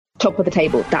top of the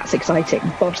table, that's exciting.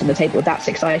 Bottom of the table, that's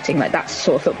exciting. Like, that's the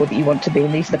sort of football that you want to be.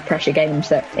 And these are the pressure games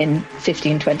that in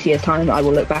 15, 20 years' time I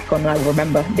will look back on and I will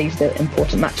remember. These are the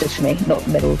important matches for me, not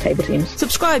middle table teams.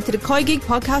 Subscribe to the Koi Gig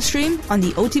podcast stream on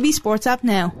the OTB Sports app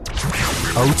now.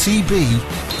 OTB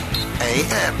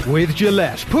AM. With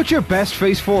Gillette, put your best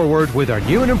face forward with our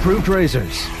new and improved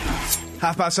razors.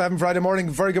 7:30 Friday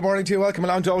morning. Very good morning to you. Welcome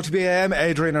along to OTB AM.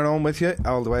 Adrian and Owen with you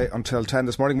all the way until 10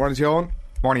 this morning. Morning to you, Owen.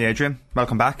 Morning, Adrian.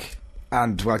 Welcome back.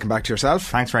 And welcome back to yourself.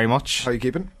 Thanks very much. How are you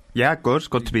keeping? Yeah, good.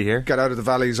 Good to be here. Get out of the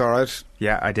valleys all right?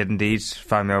 Yeah, I did indeed.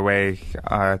 Found my way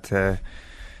to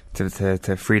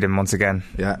freedom once again.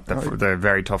 Yeah. The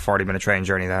very tough 40-minute train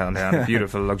journey on a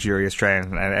beautiful, luxurious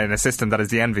train, and a system that is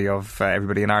the envy of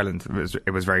everybody in Ireland.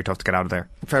 It was very tough to get out of there.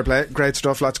 Fair play. Great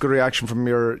stuff. Lots of good reaction from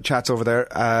your chats over there.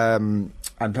 And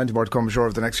plenty more to come, I'm sure,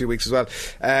 over the next few weeks as well.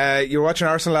 You were watching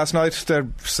Arsenal last night. They're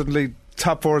suddenly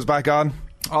top four is back on.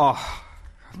 Oh,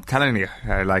 I'm telling you,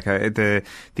 the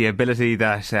ability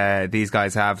that these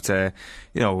guys have to,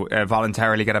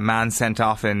 voluntarily get a man sent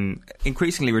off in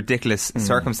increasingly ridiculous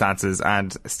circumstances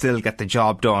and still get the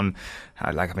job done.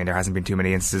 There hasn't been too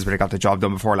many instances where they got the job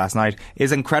done before last night,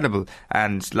 is incredible.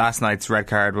 And last night's red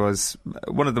card was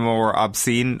one of the more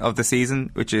obscene of the season,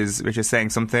 which is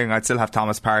saying something. I'd still have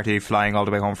Thomas Partey flying all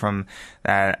the way home from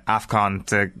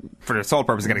AFCON for the sole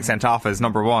purpose of getting sent off as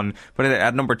number one. But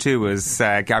at number two was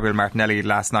Gabriel Martinelli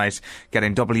last night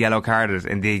getting double yellow carded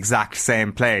in the exact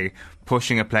same play,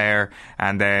 pushing a player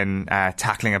and then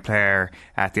tackling a player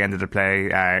at the end of the play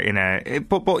in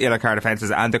both yellow card offences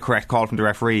and the correct call from the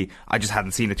referee. I just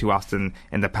hadn't seen it too often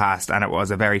in the past, and it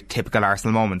was a very typical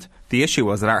Arsenal moment. The issue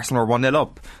was that Arsenal were 1-0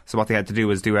 up, so what they had to do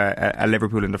was do a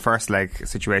Liverpool in the first leg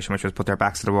situation, which was put their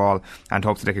backs to the wall and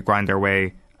hope that they could grind their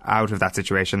way out of that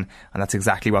situation, and that's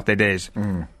exactly what they did.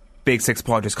 Big 6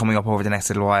 pointers coming up over the next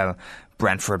little while.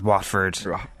 Brentford, Watford,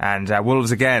 and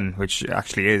Wolves again, which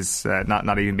actually is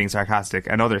not even being sarcastic,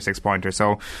 another 6 pointer.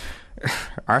 So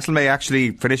Arsenal may actually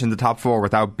finish in the top four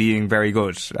without being very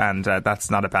good, and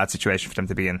that's not a bad situation for them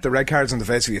to be in. The red cards on the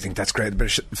face of you think that's great, but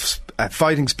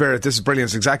fighting spirit, this is brilliant,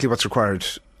 it's exactly what's required.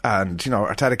 And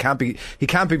Arteta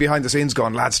can't be behind the scenes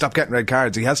going, lads, stop getting red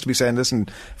cards. He has to be saying, listen,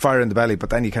 fire in the belly.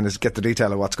 But then you kind of get the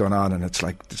detail of what's going on, and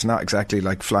it's not exactly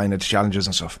like flying into challenges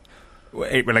and stuff.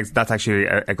 That's actually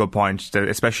a good point,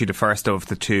 especially the first of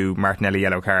the two Martinelli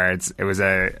yellow cards. It was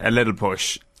a little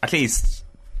push, at least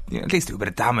do a bit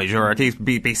of damage, or at least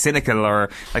be cynical, or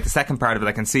like the second part of it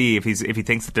I can see if he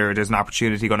thinks that there's an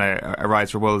opportunity going to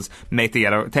arise for Wolves, take the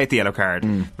yellow card.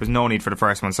 There's no need for the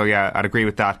first one, so yeah, I'd agree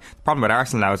with that. The problem with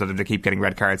Arsenal now is that if they keep getting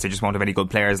red cards, they just won't have any good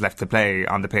players left to play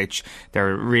on the pitch.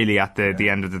 They're really at the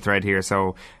end of the thread here,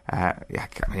 so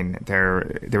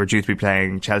they were due to be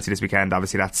playing Chelsea this weekend.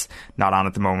 Obviously that's not on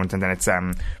at the moment, and then it's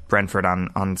Brentford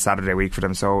on Saturday week for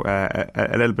them, so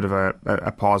a little bit of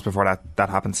a pause before that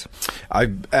happens.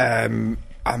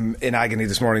 I'm in agony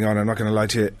this morning I'm not going to lie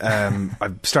to you.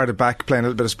 I've started back playing a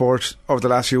little bit of sport over the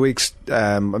last few weeks.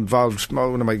 One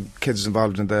of my kids is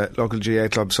involved in the local GA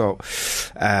club, so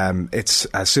it's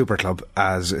a super club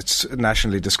as it's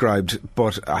nationally described,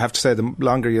 but I have to say the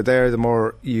longer you're there, the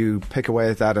more you pick away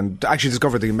at that and actually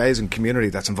discover the amazing community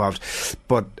that's involved.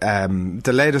 But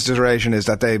the latest iteration is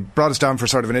that they brought us down for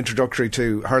sort of an introductory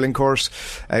to hurling course.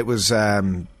 It was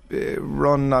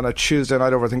run on a Tuesday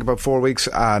night over I think about 4 weeks,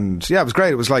 and yeah, it was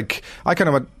great. It was like I kind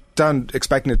of went down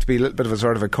expecting it to be a little bit of a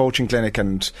sort of a coaching clinic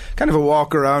and kind of a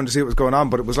walk around to see what was going on,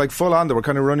 but it was like full on. They were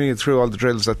kind of running you through all the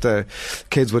drills that the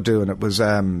kids would do, and it was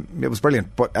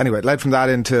brilliant. But anyway, it led from that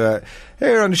into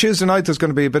here on a Tuesday night there's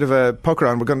going to be a bit of a puck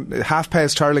around. We're going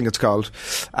half-paced hurling it's called,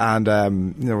 and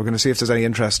we're going to see if there's any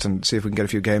interest and see if we can get a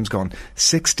few games going.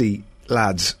 60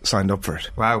 lads signed up for it.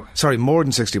 Wow. Sorry, more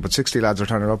than 60, but 60 lads are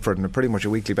turning up for it on a pretty much a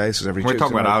weekly basis every Tuesday. We're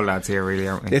talking about old lads here, really,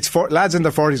 aren't we? It's lads in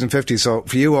their 40s and 50s, so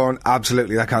for you, Owen,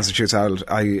 absolutely that constitutes old.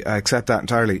 I accept that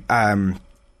entirely.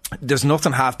 There's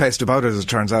nothing half-paced about it, as it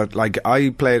turns out. Like, I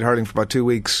played hurling for about 2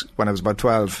 weeks when I was about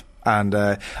 12, and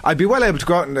I'd be well able to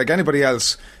go out and, like anybody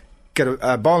else, get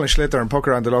a ball and slither and puck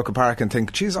around the local park and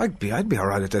think, geez, I'd be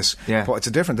alright at this. Yeah. But it's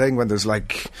a different thing when there's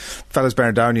like fellas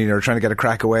bearing down you and you're trying to get a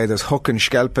crack away. There's hook and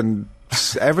schelp and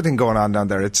everything going on down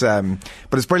there. It's but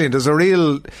it's brilliant. There's a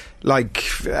real like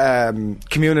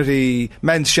community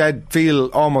men's shed feel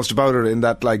almost about it, in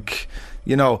that, like,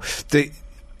 when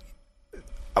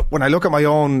I look at my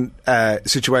own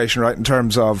situation, right, in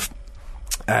terms of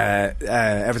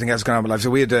everything else going on in my life. So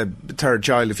we had a third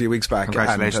child a few weeks back,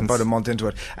 and about a month into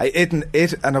it,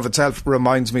 it and of itself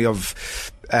reminds me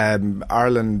of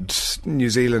Ireland, New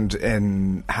Zealand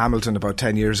in Hamilton about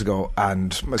 10 years ago,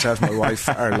 and myself and my wife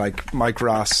are like Mike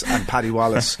Ross and Paddy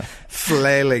Wallace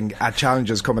flailing at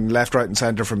challenges coming left, right and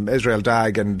centre from Israel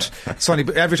Dag and Sonny.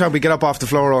 Every time we get up off the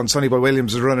floor on Sonny Boy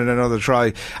Williams is running another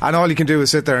try, and all you can do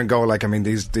is sit there and go like, I mean,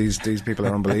 these people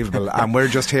are unbelievable, and we're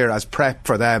just here as prep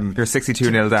for them. You're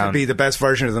 62-0 down. To be the best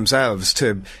version of themselves,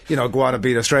 to, you know, go on and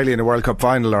beat Australia in a World Cup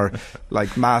final, or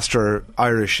like master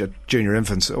Irish at junior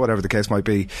infants, or whatever the case might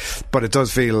be. But it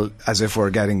does feel as if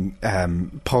we're getting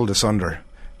pulled asunder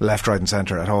left, right and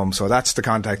centre at home. So that's the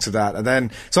context of that. And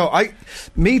then,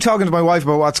 me talking to my wife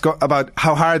about about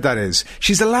how hard that is,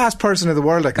 she's the last person in the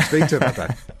world I can speak to about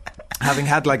that. Having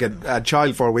had like a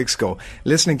child 4 weeks ago,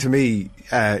 listening to me,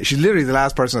 she's literally the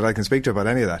last person that I can speak to about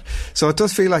any of that. So it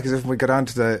does feel like as if we get on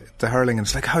to the hurling and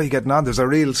it's like, how are you getting on? There's a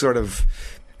real sort of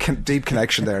deep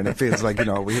connection there, and it feels like, you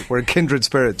know, we're kindred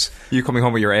spirits. You coming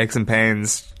home with your aches and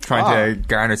pains, trying to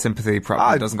garner sympathy,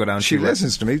 probably doesn't go down. She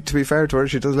listens to me, to be fair to her,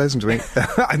 she does listen to me.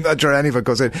 I'm not sure any of it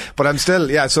goes in, but I'm still,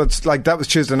 so it's like, that was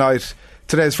Tuesday night.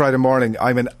 Today's Friday morning.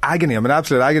 I'm in agony. I'm in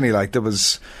absolute agony. Like,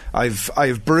 I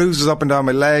have bruises up and down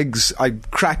my legs. I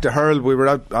cracked a hurl. We were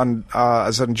out on,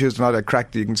 I said on Tuesday night, I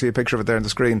cracked. You can see a picture of it there on the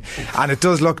screen. And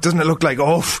doesn't it look like,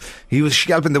 he was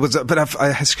scalping. There was a bit of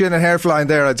skin and hair flying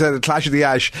there. I'd say the clash of the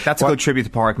ash. That's a good tribute to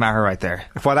Pádraig Maher right there.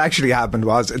 What actually happened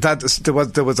was that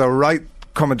there was a right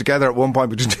coming together at one point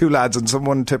between two lads, and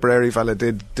one Tipperary fella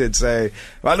did say,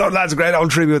 well, no, that's a great old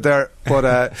tribute there,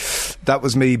 but that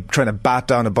was me trying to bat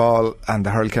down a ball and the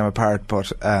hurl came apart.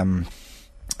 But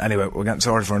anyway, we're getting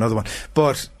sorted for another one.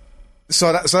 But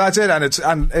so that's it,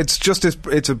 and it's just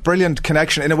it's a brilliant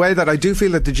connection in a way that I do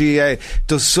feel that the GAA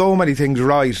does so many things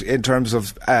right in terms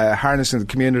of harnessing the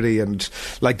community, and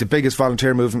like the biggest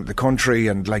volunteer movement in the country,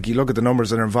 and like you look at the numbers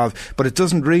that are involved, but it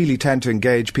doesn't really tend to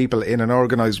engage people in an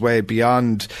organised way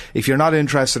beyond, if you're not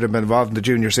interested in being involved in the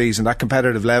junior season, that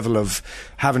competitive level of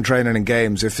having training and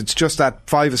games, if it's just that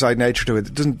five-a-side nature to it,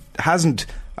 hasn't,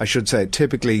 I should say,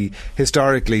 typically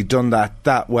historically done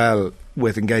that well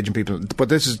with engaging people. But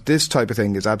this type of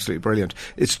thing is absolutely brilliant.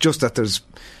 It's just that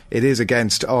it is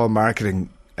against all marketing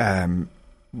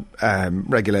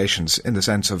regulations in the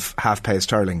sense of half-paced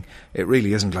hurling. It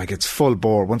really isn't. Like, it's full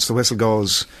bore. Once the whistle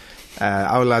goes,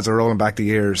 our lads are rolling back the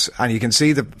ears, and you can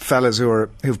see the fellas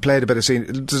who've played a bit of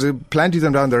senior. There's plenty of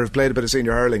them down there who've played a bit of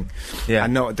senior hurling. Yeah,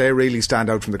 and no, they really stand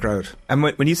out from the crowd. And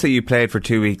when you say you played for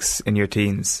 2 weeks in your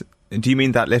teens, do you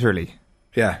mean that literally?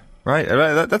 Yeah. Right,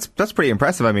 that's pretty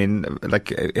impressive. I mean,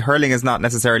 like, hurling is not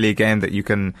necessarily a game that you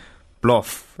can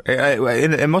bluff.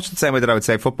 In much the same way that I would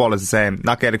say football is the same,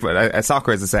 not Gaelic,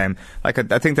 soccer is the same.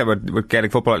 Like, I think that with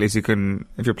Gaelic football, at least you can,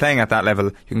 if you're playing at that level,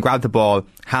 you can grab the ball,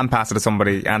 hand pass it to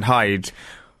somebody and hide.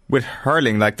 With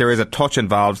hurling, like, there is a touch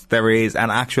involved, there is an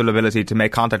actual ability to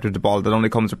make contact with the ball that only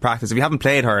comes with practice. If you haven't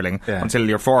played hurling until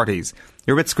your 40s,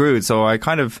 you're a bit screwed. So I'm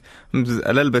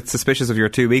a little bit suspicious of your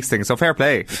 2 weeks thing. So fair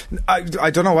play. I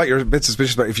don't know what you're a bit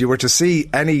suspicious about. If you were to see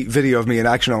any video of me in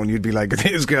action, Owen, you'd be like,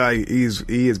 this guy, he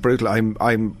is brutal.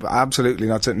 I'm absolutely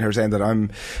not sitting here saying that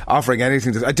I'm offering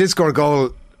anything. I did score a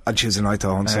goal on Tuesday night,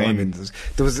 though, so I mean,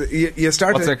 there was you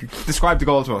started. Describe the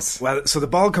goal to us. Well, so the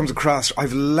ball comes across.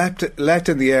 I've leapt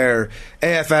in the air,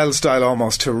 AFL style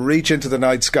almost, to reach into the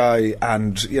night sky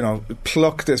and, you know,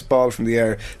 pluck this ball from the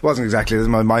air. It wasn't exactly in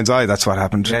my mind's eye. That's what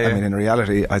happened. Yeah. I mean, in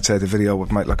reality, I'd say the video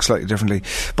might look slightly differently.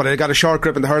 But I got a short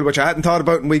grip in the hurl, which I hadn't thought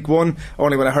about in week one.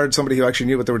 Only when I heard somebody who actually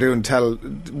knew what they were doing tell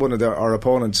one of our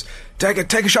opponents, take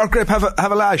a short grip, have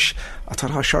a lash. I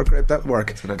thought, short grip, that'd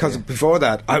work. Because before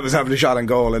that, I was having a shot on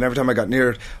goal, and every time I got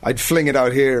near it, I'd fling it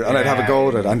out here and I'd have a go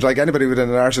at it. And like anybody within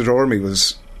an arse's roar me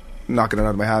was knocking it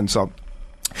out of my hand. So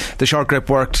the short grip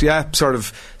worked, sort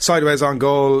of sideways on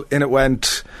goal, in it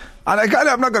went. And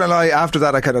I'm not going to lie, after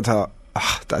that I kind of thought,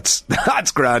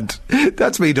 that's grand.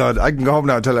 That's me done. I can go home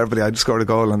now and tell everybody I scored a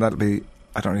goal, and that'll be,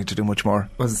 I don't need to do much more.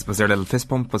 Was there a little fist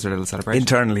bump? Was there a little celebration?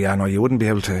 Internally, I know you wouldn't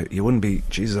be,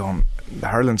 Jesus, the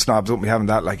hurling snobs wouldn't be having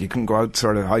that. Like, you couldn't go out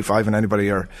sort of high-fiving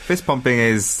anybody or... Fist pumping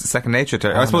is second nature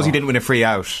to... I suppose you didn't win a free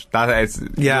out. That is...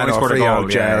 Yeah, no, free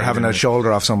out, or having a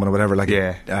shoulder off someone or whatever, like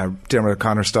Dermot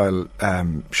O'Connor style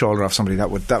shoulder off somebody,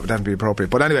 that would definitely be appropriate.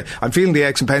 But anyway, I'm feeling the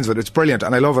aches and pains of it. It's brilliant,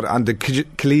 and I love it, and the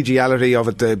collegiality of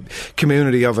it, the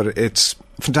community of it, it's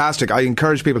fantastic. I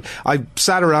encourage people. I've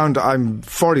sat around, I'm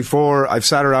 44, I've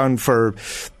sat around for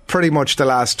pretty much the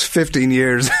last 15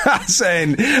 years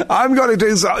saying, I'm going to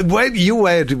do something. Will you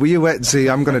wait and see,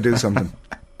 I'm going to do something.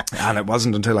 And it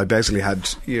wasn't until I basically had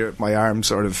my arm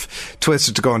sort of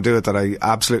twisted to go and do it that I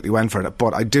absolutely went for it.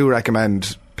 But I do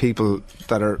recommend people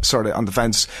that are sort of on the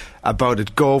fence about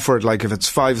it, go for it. Like, if it's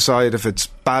five-a-side, if it's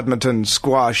badminton,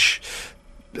 squash,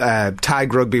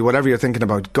 tag rugby, whatever you're thinking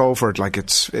about, go for it. Like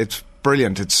it's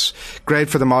brilliant. It's great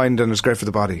for the mind and it's great for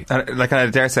the body. Like I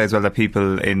dare say as well that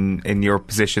people in your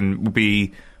position would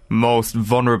be most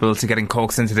vulnerable to getting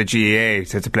coaxed into the GAA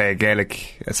to play a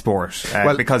Gaelic sport,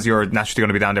 because you're naturally going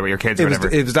to be down there with your kids or whatever.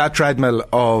 It was that treadmill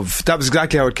of... That was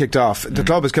exactly how it kicked off. The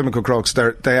club is Kilmacud Crokes.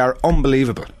 They are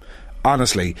unbelievable.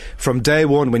 Honestly, from day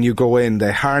one when you go in,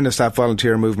 they harness that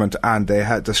volunteer movement, and they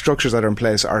had the structures that are in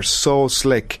place are so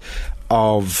slick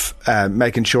of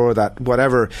making sure that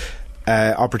whatever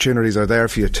opportunities are there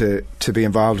for you to be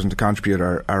involved and to contribute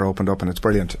are opened up, and it's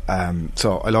brilliant.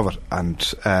 So I love it,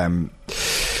 and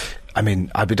I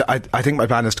mean, I think my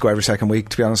plan is to go every second week.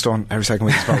 To be honest, Dawn, every second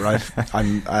week is about right.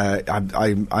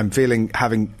 I'm feeling,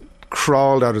 having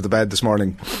crawled out of the bed this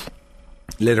morning,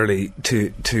 literally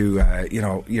to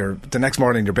you're the next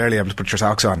morning you're barely able to put your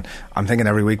socks on. I'm thinking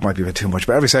every week might be a bit too much,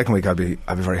 but every second week I'll be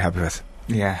very happy with.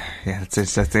 Yeah, it's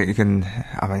you can.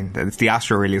 I mean, it's the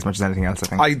Astro really as much as anything else.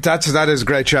 I think that is a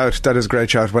great shout. That is a great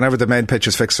shout. Whenever the main pitch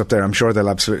is fixed up there, I'm sure they'll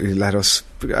absolutely let us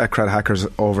crowd hackers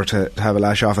over to have a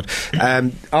lash off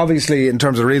it. Obviously, in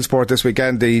terms of real sport this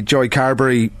weekend, the Joey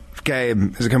Carberry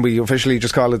game, can we officially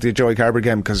just call it the Joey Carberry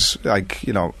game? Because, I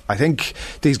think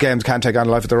these games can take on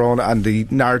a life of their own, and the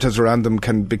narratives around them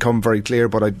can become very clear.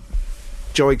 But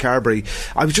Joey Carberry,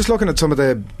 I was just looking at some of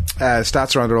the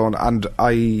stats around their own, and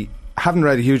I haven't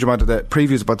read a huge amount of the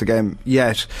previews about the game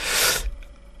yet,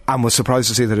 and was surprised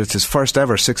to see that it's his first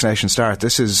ever Six Nations start.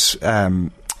 This is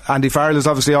Andy Farrell is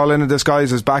obviously all in this guy,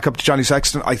 is back up to Johnny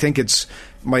Sexton. I think it's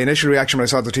my initial reaction when I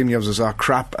saw the team names was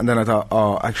crap, and then I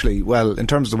thought, actually, well, in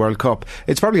terms of the World Cup,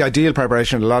 it's probably ideal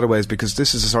preparation in a lot of ways, because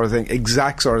this is the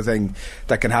exact sort of thing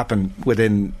that can happen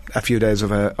within a few days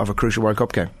of a crucial World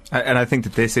Cup game. And I think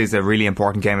that this is a really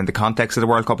important game in the context of the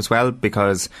World Cup as well,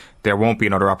 because there won't be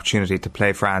another opportunity to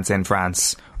play France in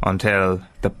France until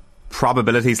the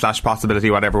probability / possibility,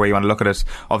 whatever way you want to look at it,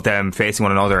 of them facing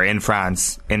one another in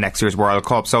France in next year's World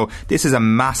Cup. So this is a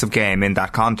massive game in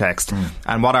that context.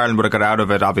 And what Ireland would have got out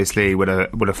of it, obviously, with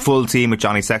a full team with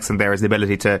Johnny Sexton there, is the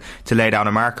ability to lay down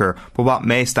a marker. But what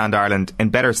may stand Ireland in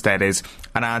better stead is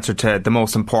an answer to the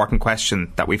most important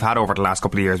question that we've had over the last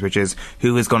couple of years, which is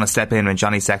who is going to step in when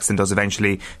Johnny Sexton does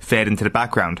eventually fade into the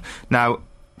background. Now,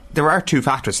 there are two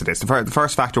factors to this. The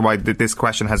first factor why this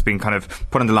question has been kind of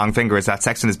put on the long finger is that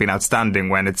Sexton has been outstanding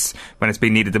when it's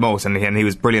been needed the most, and he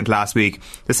was brilliant last week.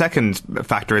 The second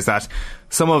factor is that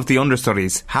some of the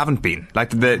understudies haven't been.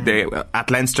 Like the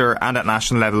at Leinster and at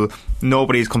national level,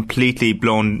 nobody's completely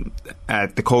blown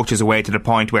the coaches away to the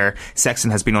point where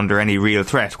Sexton has been under any real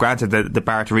threat. Granted, the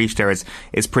bar to reach there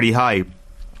is pretty high.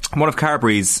 One of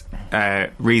Carberry's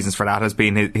reasons for that has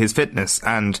been his fitness,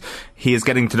 and he is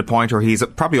getting to the point, or he's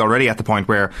probably already at the point,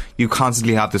 where you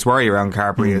constantly have this worry around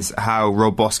Carberry is how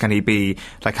robust can he be,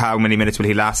 like how many minutes will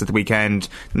he last at the weekend.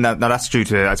 Now that's due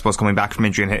to, I suppose, coming back from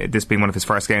injury, and this being one of his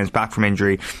first games back from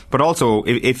injury, but also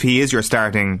if he is your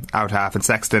starting out half and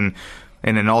Sexton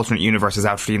in an alternate universe is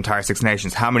out for the entire Six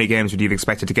Nations, how many games would you have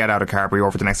expected to get out of Carberry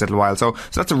over the next little while? So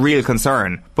that's a real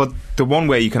concern. But the one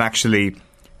way you can actually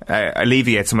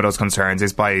alleviate some of those concerns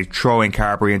is by throwing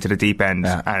Carberry into the deep end,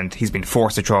 and he's been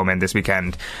forced to throw him in this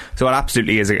weekend. So it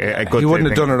absolutely is a good thing. He wouldn't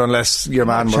have done it unless your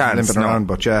man wasn't limping around,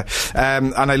 but yeah.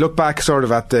 And I look back sort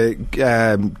of at the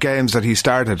games that he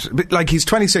started. Like, he's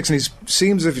 26 and he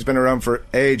seems as if he's been around for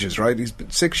ages, right? He's been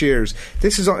 6 years.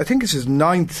 I think it's his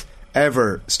 9th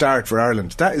ever start for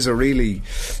Ireland. That is a really...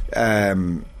 he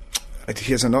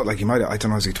has he might have, I don't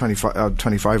know, is he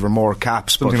 25 or more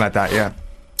caps? Something like that, yeah.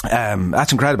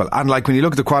 That's incredible. And like, when you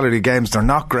look at the quality of games, they're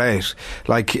not great.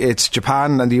 Like, it's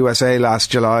Japan and the USA last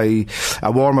July,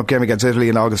 a warm-up game against Italy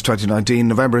in August 2019,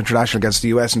 November international against the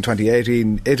US in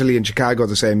 2018, Italy and Chicago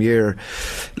the same year.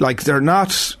 Like, they're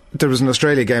not... There was an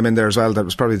Australia game in there as well that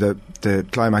was probably the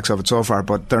climax of it so far,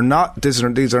 but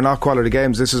these are not quality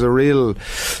games. This is a real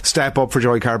step up for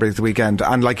Joey Carberry at the weekend.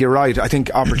 And like, you're right, I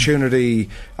think opportunity,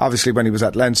 obviously when he was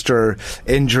at Leinster,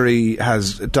 injury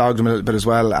has dogged him a little bit as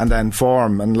well, and then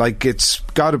form, and like, it's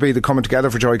got to be the coming together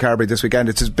for Joey Carberry this weekend.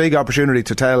 It's his big opportunity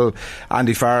to tell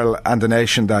Andy Farrell and the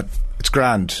nation that it's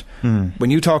grand.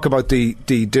 When you talk about the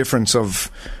difference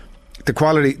of the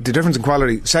quality, the difference in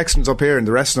quality, Sexton's up here and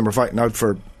the rest of them are fighting out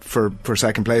for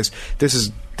second place. This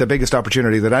is the biggest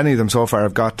opportunity that any of them so far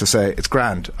have got to say, it's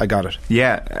grand, I got it.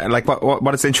 Yeah, like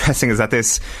what is interesting is that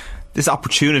this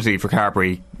opportunity for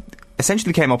Carberry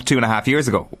essentially came up 2.5 years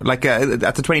ago. Like at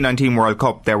the 2019 World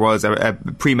Cup, there was a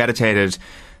premeditated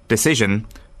decision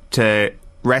to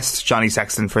rest Johnny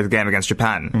Sexton for the game against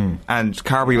Japan, and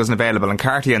Carberry wasn't available, and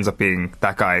Carty ends up being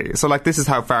that guy. So like, this is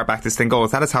how far back this thing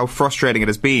goes. That is how frustrating it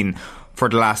has been for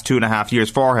the last 2.5 years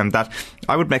for him, that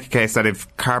I would make a case that if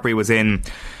Carbery was in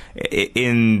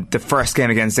the first game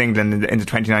against England in the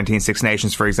 2019 Six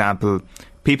Nations, for example,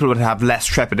 people would have less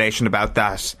trepidation about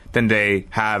that than they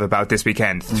have about this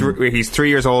weekend. He's 3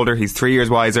 years older, he's 3 years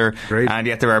wiser, and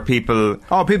yet there are people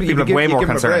have way more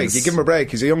concerns. You give him a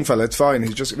break. He's a young fella, it's fine.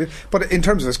 But in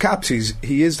terms of his caps, he's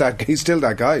still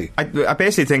that guy. I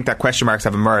basically think that question marks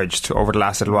have emerged over the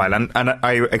last little while, and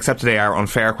I accept today are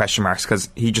unfair question marks because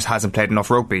he just hasn't played enough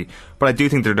rugby. But I do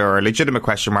think that there are legitimate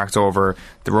question marks over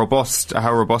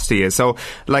how robust he is. So,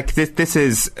 like, this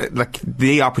is like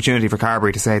the opportunity for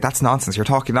Carbery to say, that's nonsense. You're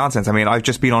talking nonsense. I mean, I've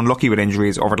just been unlucky with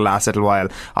injuries over the last little while.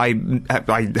 I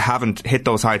haven't hit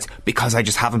those heights because I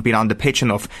just haven't been on the pitch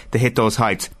enough to hit those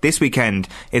heights. This weekend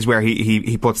is where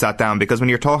he puts that down, because when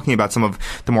you're talking about some of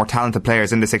the more talented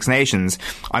players in the Six Nations,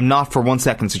 I'm not for 1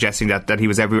 second suggesting that he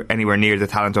was anywhere near the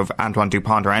talent of Antoine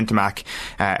Dupont or Ntamak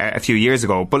a few years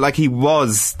ago, but like he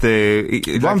was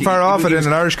one far off it in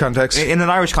an Irish context. In an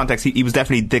Irish context, he was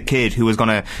definitely the kid who was going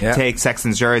to take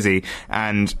Sexton's jersey.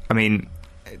 And I mean,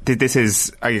 this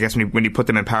is, I guess, when you put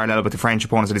them in parallel with the French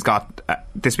opponents that he's got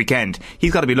this weekend,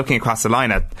 he's got to be looking across the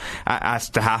line at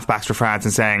the halfbacks for France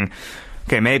and saying,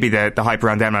 okay, maybe the hype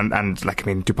around them and like, I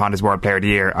mean, Dupont is World Player of the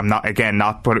Year. I'm not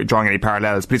drawing any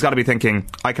parallels, but he's got to be thinking,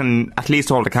 I can at least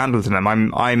hold a candle to them.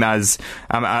 I'm as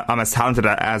talented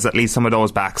as at least some of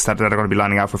those backs that are going to be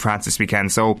lining out for France this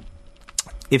weekend. So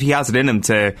if he has it in him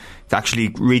to actually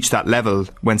reach that level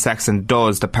when Sexton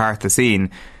does depart the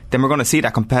scene, then we're going to see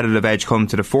that competitive edge come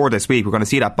to the fore this week. We're going to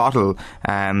see that battle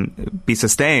be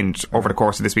sustained over the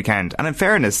course of this weekend. And in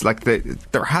fairness, like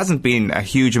there hasn't been a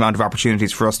huge amount of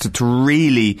opportunities for us to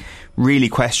really, really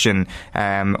question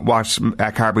what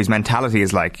Carbery's mentality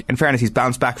is like. In fairness, he's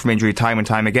bounced back from injury time and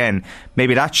time again.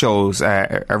 Maybe that shows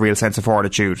a real sense of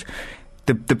fortitude.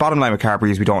 The bottom line with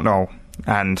Carbery is we don't know.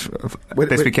 And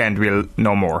this weekend we'll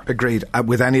know more. Agreed,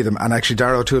 with any of them. And actually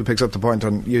Dara O'Toole picks up the point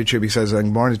on YouTube. He says, good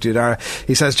morning to you, Dara.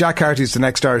 He says Jack Carty's the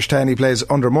next Irish 10. He plays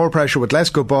under more pressure with less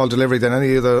good ball delivery than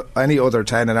any other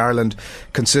 10 in Ireland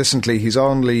consistently. He's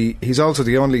also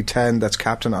the only 10 that's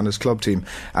captain on his club team.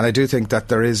 And I do think that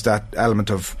there is that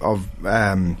element of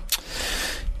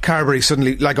Carbery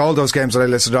suddenly, like all those games that I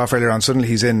listed off earlier on, suddenly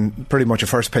he's in pretty much a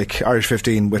first pick Irish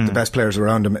 15 with the best players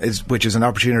around him, which is an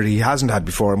opportunity he hasn't had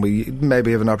before, and we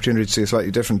maybe have an opportunity to see a slightly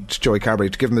different Joey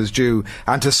Carbery, to give him his due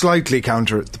and to slightly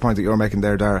counter the point that you're making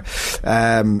there, Dara.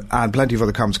 And plenty of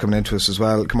other comments coming into us as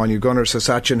well. Come on, you Gunnar, says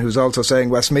Sachin, who's also saying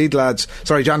John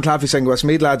Claffey saying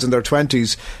Westmeath lads in their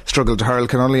 20s struggle to hurl.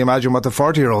 Can only imagine what the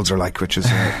 40-year-olds are like, which is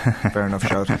a fair enough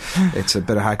shout. It's a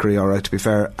bit of hackery, alright, to be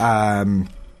fair.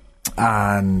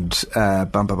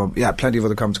 Yeah, plenty of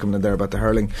other comments coming in there about the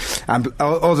hurling and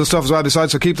all the stuff as well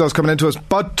besides, so keep those coming into us.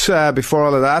 But before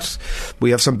all of that, we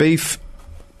have some beef.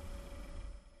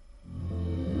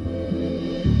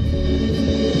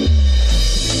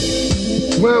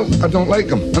 Well, I don't like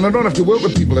them, and I don't have to work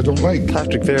with people I don't like.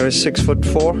 Patrick Vieira is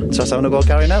 6'4", so I was having a go at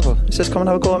Gary Neville. He says, come and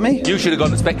have a go at me. You should have gone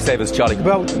to Specsavers, Charlie.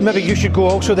 Well, maybe you should go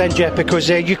also then, Jeff, because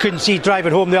you couldn't see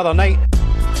driving home the other night.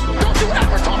 Don't you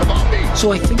ever talk about me.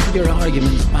 So I think with your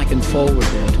arguments back and forward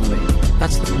there, Tommy,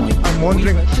 that's the point. I'm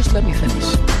wondering... Just let me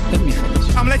finish.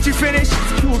 I'm going to let you finish.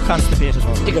 It's pure constipated.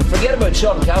 You can forget about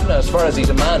Sean Kavanagh as far as he's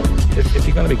a man. If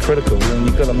you're going to be critical, then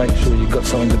you've got to make sure you've got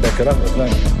something to back it up with, don't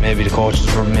you? Maybe the coaches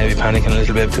were maybe panicking a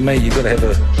little bit. To me, you've got to have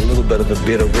a little bit of a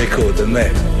better record than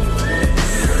that.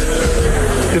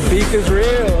 The beef is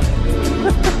real.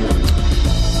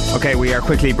 Okay, we are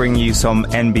quickly bringing you some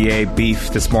NBA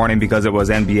beef this morning because it was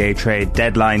NBA trade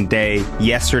deadline day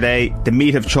yesterday. The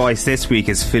meat of choice this week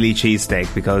is Philly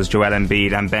cheesesteak because Joel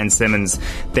Embiid and Ben Simmons,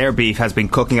 their beef has been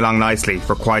cooking along nicely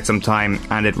for quite some time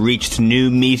and it reached new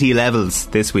meaty levels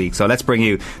this week. So let's bring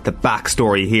you the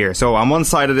backstory here. So on one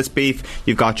side of this beef,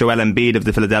 you've got Joel Embiid of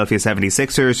the Philadelphia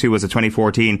 76ers, who was a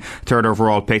 2014 third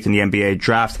overall pick in the NBA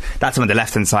draft. That's on the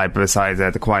left-hand side beside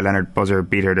the Kawhi Leonard buzzer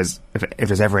beater. If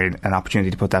there's ever an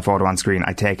opportunity to put that photo on screen,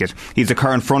 I take it. He's the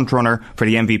current front runner for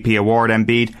the MVP award,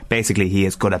 Embiid. Basically, he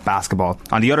is good at basketball.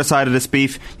 On the other side of this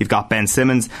beef, you've got Ben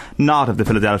Simmons, not of the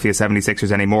Philadelphia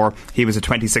 76ers anymore. He was a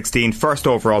 2016 first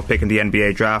overall pick in the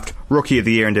NBA draft, rookie of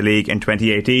the year in the league in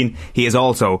 2018. He is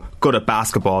also good at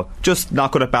basketball, just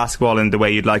not good at basketball in the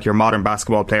way you'd like your modern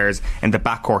basketball players in the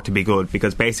backcourt to be good,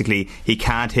 because basically he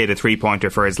can't hit a three-pointer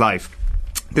for his life.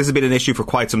 This has been an issue for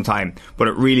quite some time, but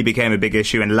it really became a big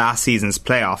issue in last season's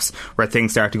playoffs, where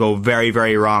things started to go very,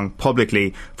 very wrong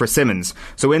publicly for Simmons.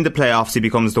 So in the playoffs, he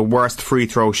becomes the worst free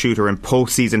throw shooter in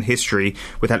postseason history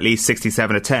with at least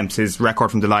 67 attempts. His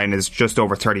record from the line is just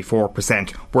over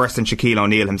 34%, worse than Shaquille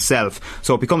O'Neal himself.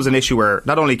 So it becomes an issue where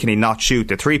not only can he not shoot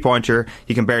the three-pointer,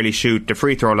 he can barely shoot the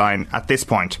free throw line at this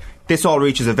point. This all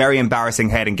reaches a very embarrassing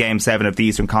head in Game 7 of the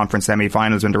Eastern Conference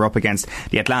semi-finals when they're up against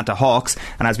the Atlanta Hawks.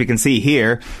 And as we can see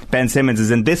here, Ben Simmons is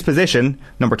in this position,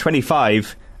 number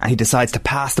 25, and he decides to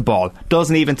pass the ball.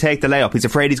 Doesn't even take the layup. He's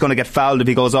afraid he's going to get fouled if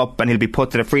he goes up and he'll be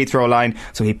put to the free throw line,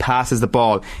 so he passes the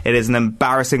ball. It is an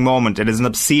embarrassing moment. It is an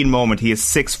obscene moment. He is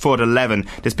 6'11".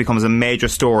 This becomes a major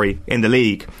story in the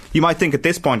league. You might think at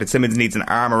this point that Simmons needs an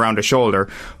arm around his shoulder,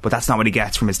 but that's not what he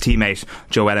gets from his teammate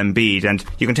Joel Embiid. And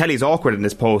you can tell he's awkward in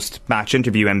this post-match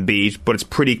interview, Embiid, but it's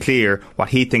pretty clear what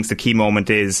he thinks the key moment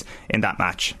is in that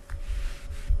match.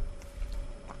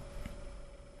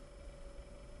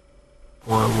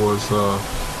 One was, when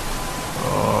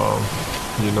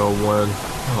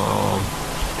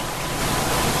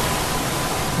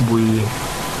we,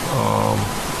 I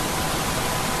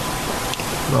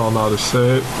don't know how to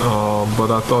say it,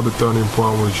 but I thought the turning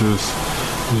point was just,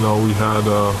 we had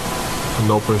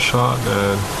an open shot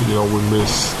and,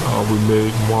 we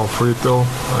made one free throw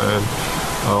and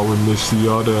we missed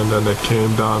the other, and then they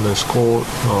came down and scored,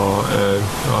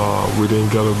 and we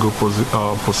didn't get a good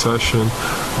possession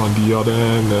on the other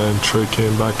end, and Trey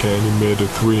came back and he made a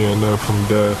three, and then from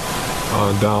there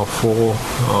down 4,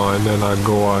 and then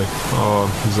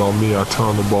it's on me. I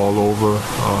turn the ball over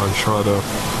and try to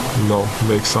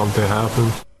make something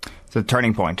happen. So the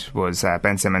turning point was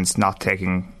Ben Simmons not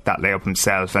taking that layup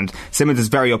himself, and Simmons is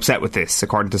very upset with this.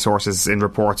 According to sources in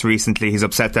reports recently, he's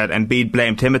upset that Embiid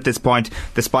blamed him at this point,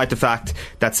 despite the fact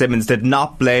that Simmons did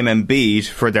not blame Embiid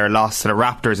for their loss to the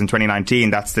Raptors in 2019.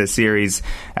 That's the series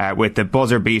with the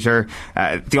buzzer beater.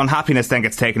 The unhappiness then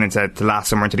gets taken into last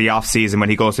summer, into the off-season, when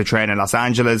he goes to train in Los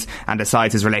Angeles and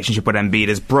decides his relationship with Embiid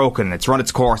is broken. It's run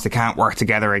its course. They can't work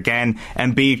together again.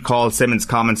 Embiid called Simmons'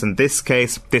 comments in this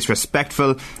case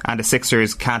disrespectful, and the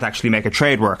Sixers can't actually make a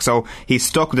trade work. So he's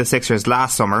stuck with the Sixers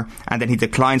last summer, and then he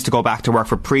declines to go back to work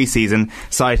for pre-season,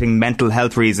 citing mental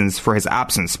health reasons for his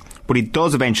absence. But he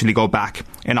does eventually go back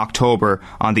in October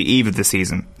on the eve of the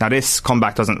season. Now this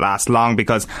comeback doesn't last long,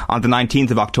 because on the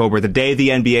 19th of October, the day the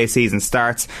NBA season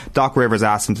starts, Doc Rivers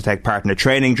asks him to take part in a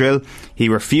training drill. He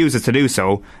refuses to do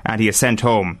so, and he is sent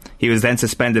home. He was then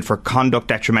suspended for conduct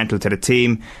detrimental to the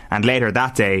team, and later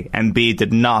that day, Embiid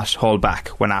did not hold back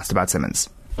when asked about Simmons.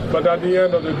 But at the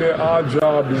end of the day, our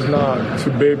job is not to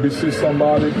babysit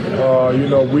somebody.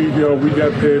 We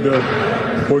get paid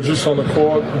to put just on the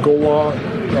court, go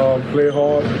on, play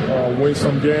hard, win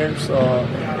some games.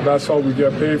 That's all we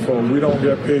get paid for. We don't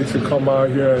get paid to come out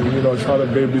here and try to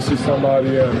babysit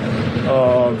somebody.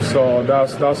 And so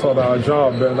that's not our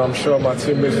job. And I'm sure my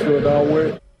teammates feel that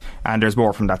way. And there's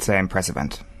more from that same press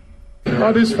event.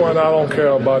 At this point, I don't care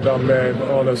about that man,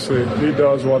 honestly. He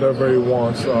does whatever he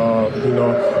wants.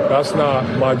 That's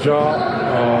not my job.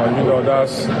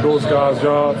 That's those guys'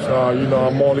 jobs.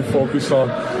 I'm only focused on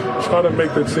trying to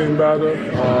make the team better,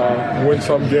 win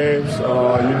some games,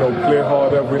 play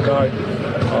hard every night,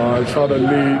 try to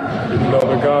lead,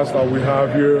 the guys that we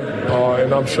have here.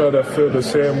 And I'm sure they feel the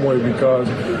same way, because,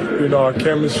 our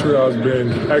chemistry has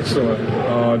been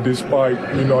excellent, despite,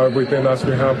 everything that's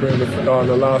been happening in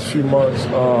the last few months.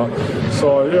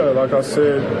 Like I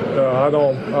said, I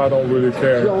don't really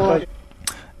care.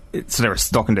 So they were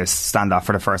stuck in this standoff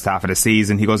for the first half of the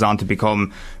season. He goes on to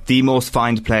become the most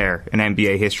fined player in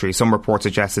NBA history. Some reports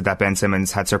suggested that Ben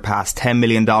Simmons had surpassed $10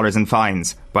 million in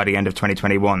fines by the end of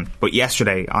 2021. But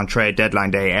yesterday, on trade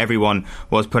deadline day, everyone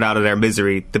was put out of their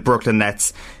misery. The Brooklyn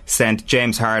Nets sent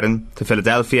James Harden to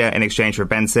Philadelphia in exchange for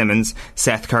Ben Simmons,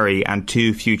 Seth Curry, and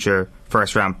 2 future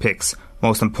first-round picks.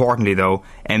 Most importantly, though,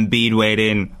 Embiid weighed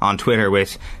in on Twitter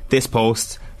with this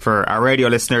post. For our radio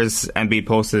listeners, Embiid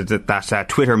posted that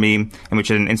Twitter meme in which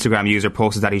an Instagram user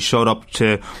posted that he showed up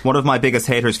to one of my biggest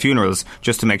haters' funerals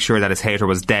just to make sure that his hater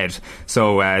was dead.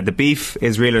 So the beef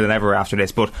is realer than ever after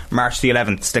this. But March the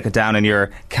 11th, stick it down in your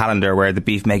calendar, where the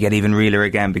beef may get even realer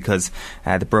again, because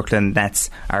the Brooklyn Nets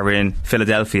are in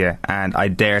Philadelphia, and I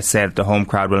dare say that the home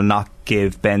crowd will not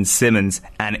give Ben Simmons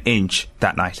an inch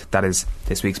that night. That is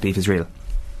this week's Beef is Real.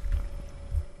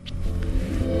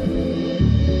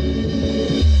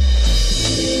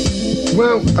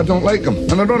 Well, I don't like him,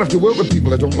 and I don't have to work with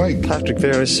people I don't like. Patrick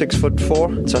Vieira is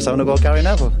 6'4", so I was having a go at Gary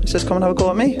Neville. He says, come and have a go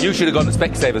at me. You should have gone to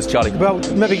Specsavers, Charlie. Well,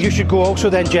 maybe you should go also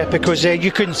then, Jeff, because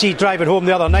you couldn't see driving home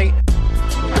the other night.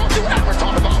 Don't you ever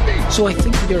talk about me! So I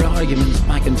think your arguments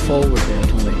back and forward there,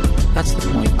 Tony, That's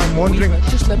the point. I'm wondering...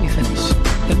 Just let me finish.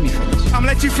 I'm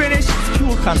let you finish. It's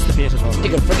pure constipated. You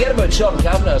can forget about Sean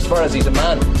Kavanagh as far as he's a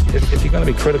man. If you're going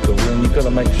to be critical, then you've got to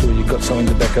make sure you've got something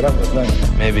to back it up with, don't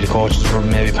you? Maybe the coaches were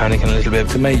maybe panicking a little bit.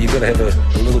 To me, you've got to have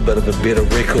a little bit of a better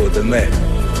record than that.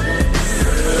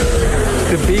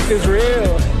 The beef is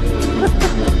real.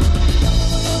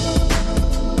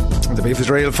 The beef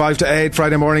is real. 5 to 8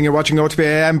 Friday morning. You're watching OTB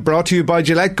AM, brought to you by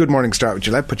Gillette. Good morning. Start with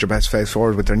Gillette. Put your best face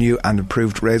forward with their new and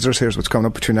improved razors. Here's what's coming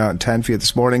up between now and 10 for you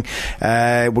this morning.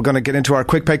 We're going to get into our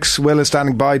quick picks. Will is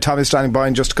standing by. Tom is standing by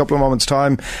in just a couple of moments'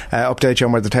 time. Update you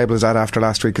on where the table is at after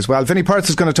last week as well. Vinnie Perth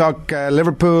is going to talk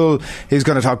Liverpool. He's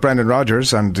going to talk Brendan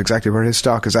Rodgers and exactly where his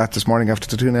stock is at this morning after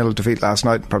the 2-0 defeat last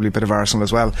night. Probably a bit of Arsenal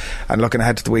as well. And looking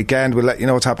ahead to the weekend, we'll let you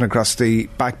know what's happening across the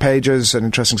back pages. An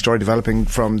interesting story developing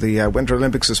from the Winter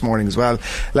Olympics this morning as well.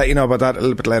 Let you know about that a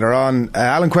little bit later on.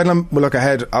 Alan Quinlan will look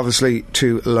ahead obviously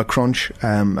to Le Crunch,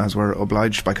 as we're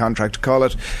obliged by contract to call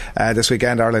it, this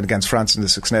weekend. Ireland against France in the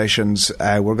Six Nations.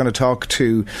 We're going to talk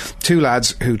to two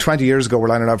lads who 20 years ago were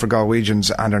lining up for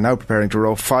Galwegians and are now preparing to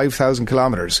row 5,000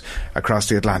 kilometres across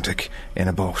the Atlantic in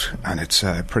a boat, and it's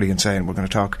pretty insane. We're going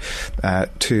to talk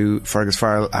to Fergus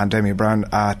Farrell and Damien Brown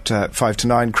at 5 to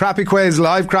 9. Crappy quiz,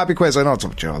 live crappy quiz. I know it's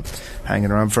what you're all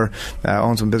hanging around for.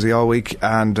 Owen's been busy all week,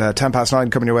 and 10 past 9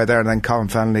 coming your way there, and then Colin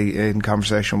Fennelly in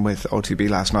conversation with OTB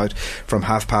last night from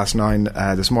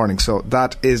 9:30 this morning. So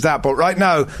that is that. But right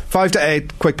now, 5 to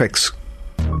 8 quick picks.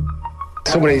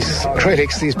 Some of these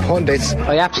critics, these pundits,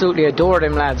 I absolutely adore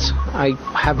them lads. I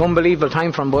have unbelievable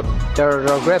time for them, but they're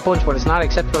a great bunch, but it's not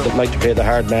acceptable. They'd like to play the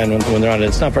hard man when they're on it.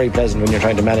 It's not very pleasant when you're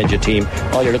trying to manage a team.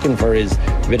 All you're looking for is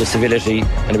a bit of civility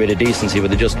and a bit of decency, but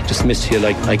they just dismiss you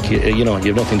like you know, you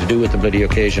have nothing to do with the bloody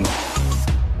occasion.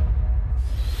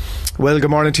 Well,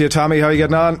 good morning to you, Tommy. How are you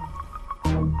getting on?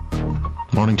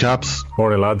 Morning, chaps.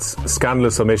 Morning, lads.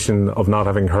 Scandalous omission of not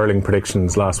having hurling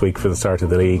predictions last week for the start of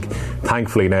the league.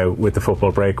 Thankfully now, with the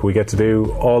football break, we get to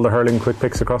do all the hurling quick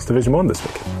picks across Division 1 this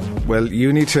week. Well,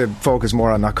 you need to focus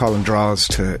more on not calling draws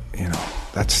to, you know,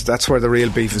 that's where the real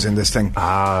beef is in this thing.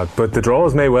 But the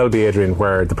draws may well be, Adrian,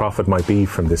 where the profit might be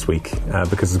from this week,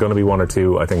 because there's going to be one or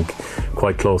two, I think,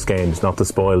 quite close games, not to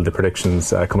spoil the predictions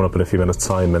coming up in a few minutes'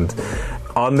 time. And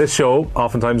on this show,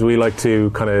 oftentimes we like to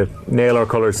kind of nail our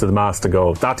colours to the mast and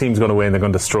go, that team's going to win, they're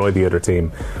going to destroy the other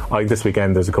team. I think this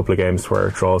weekend there's a couple of games where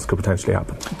draws could potentially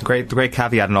happen. The great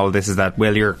caveat in all of this is that,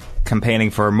 Will, you're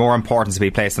campaigning for more importance to be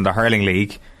placed in the hurling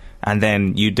league, and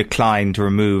then you decline to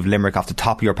remove Limerick off the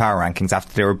top of your power rankings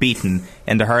after they were beaten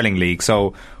in the hurling league.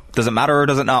 So does it matter or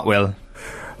does it not, Will?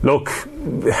 Look,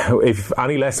 if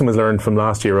any lesson was learned from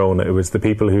last year, Owen, it was the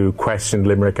people who questioned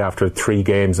Limerick after 3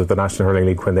 games of the National Hurling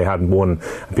League when they hadn't won.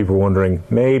 And people were wondering,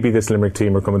 maybe this Limerick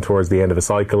team are coming towards the end of a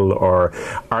cycle, or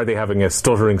are they having a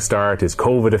stuttering start? Is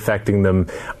COVID affecting them?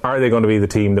 Are they going to be the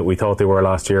team that we thought they were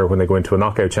last year when they go into a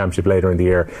knockout championship later in the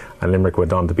year? And Limerick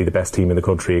went on to be the best team in the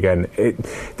country again.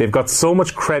 They've got so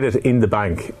much credit in the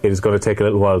bank, it is going to take a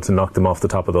little while to knock them off the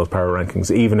top of those power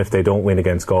rankings. Even if they don't win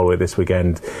against Galway this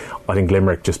weekend, I think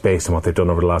Limerick, just based on what they've done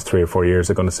over the last 3 or 4 years,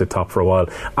 are going to sit top for a while.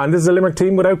 And this is a Limerick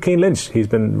team without Cian Lynch. He's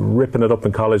been ripping it up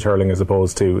in college hurling as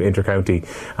opposed to intercounty,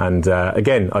 and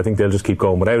again, I think they'll just keep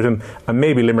going without him, and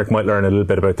maybe Limerick might learn a little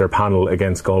bit about their panel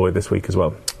against Galway this week as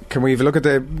well. Can we have a look at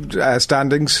the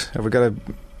standings? Have we got a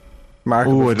mark?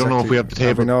 Oh, I don't know if we have the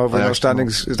table. No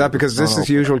standings. Is that because this is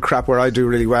the usual crap where I do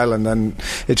really well and then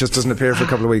it just doesn't appear for a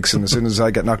couple of weeks, and as soon as I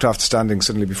get knocked off the standings,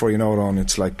 suddenly before you know it on,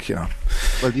 it's like, you know.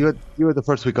 Well, you had the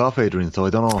first week off, Adrian, so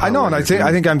I don't know. I know, and I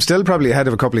think I'm still probably ahead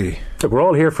of a couple of you. Look, we're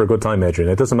all here for a good time,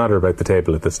 Adrian. It doesn't matter about the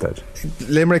table at this stage.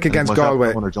 Limerick against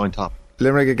Galway. Join top.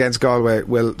 Limerick against Galway.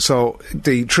 Well, so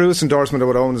the truest endorsement of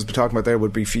what Owen has been talking about there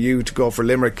would be for you to go for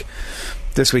Limerick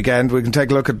this weekend. We can take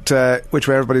a look at which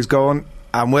way everybody's going.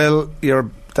 And Will, you're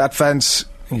that fence,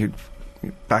 you're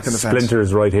back in the fence.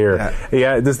 Splinters right here.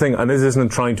 Yeah, this thing, and this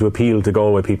isn't trying to appeal to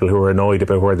Galway people who are annoyed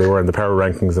about where they were in the power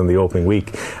rankings in the opening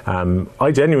week.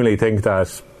 I genuinely think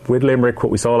that with Limerick, what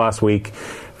we saw last week,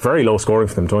 very low scoring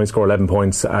for them to only score 11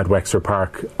 points at Wexford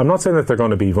Park. I'm not saying that they're going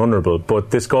to be vulnerable,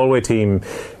 but this Galway team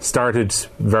started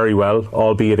very well,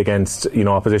 albeit against, you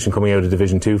know, opposition coming out of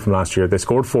Division 2 from last year. They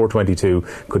scored 422,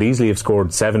 could easily have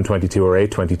scored 722 or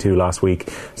 822 last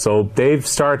week. So they've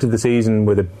started the season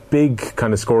with a big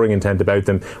kind of scoring intent about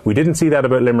them. We didn't see that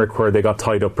about Limerick, where they got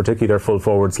tied up, particularly their full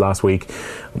forwards last week.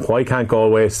 Why can't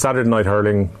Galway, Saturday night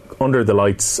hurling, under the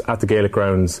lights at the Gaelic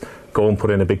grounds, go and put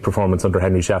in a big performance under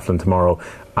Henry Shefflin tomorrow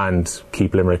and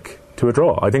keep Limerick to a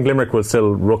draw. I think Limerick will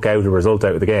still rook out a result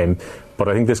out of the game, but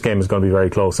I think this game is going to be very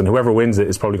close, and whoever wins it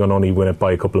is probably going to only win it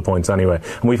by a couple of points anyway.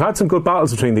 And we've had some good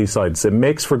battles between these sides. It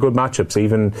makes for good matchups,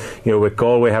 even with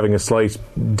Galway having a slight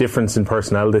difference in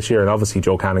personnel this year, and obviously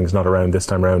Joe Canning's not around this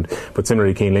time round, but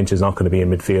similarly Cian Lynch is not going to be in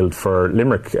midfield for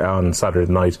Limerick on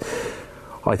Saturday night.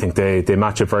 I think they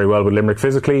match up very well with Limerick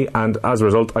physically, and as a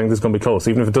result I think this is going to be close.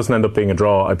 Even if it doesn't end up being a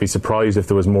draw, I'd be surprised if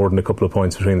there was more than a couple of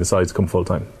points between the sides come full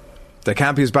time. They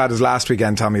can't be as bad as last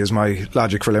weekend, Tommy, is my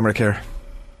logic for Limerick here.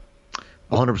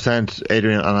 100%,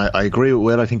 Adrian, and I agree with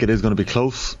Will. I think it is going to be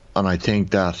close, and I think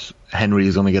that Henry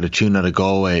is going to get a tune out of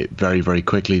Galway very, very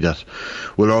quickly that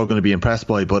we're all going to be impressed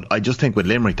by. But I just think with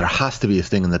Limerick there has to be a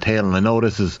sting in the tail, and I know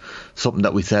this is something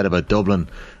that we said about Dublin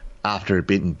after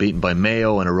being beaten by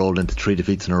Mayo and it rolled into 3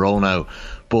 defeats in a row now,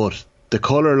 but the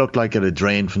colour looked like it had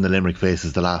drained from the Limerick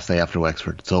faces the last day after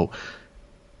Wexford. So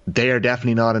they are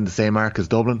definitely not in the same arc as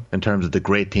Dublin in terms of the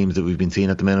great teams that we've been seeing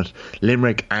at the minute.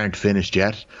 Limerick aren't finished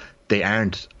yet. They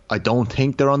aren't, I don't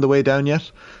think they're on the way down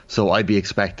yet, so I'd be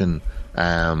expecting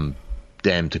them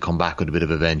to come back with a bit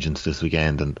of a vengeance this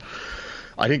weekend, and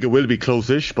I think it will be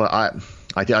close-ish, but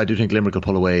I do think Limerick will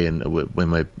pull away and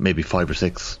win by maybe 5 or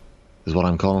 6 is what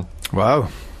I'm calling. Wow.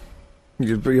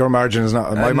 Your margin is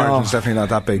not. My margin is definitely not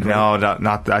that big. No,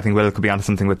 not. I think Will could be onto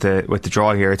something with the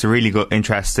draw here. It's a really good,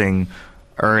 interesting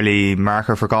early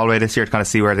marker for Galway this year to kind of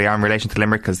see where they are in relation to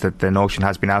Limerick, because the notion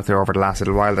has been out there over the last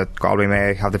little while that Galway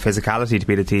may have the physicality to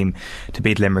be the team to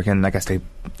beat Limerick, and I guess they,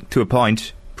 to a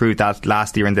point, proved that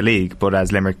last year in the league, but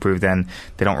as Limerick proved then,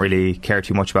 they don't really care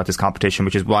too much about this competition,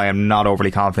 which is why I'm not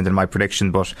overly confident in my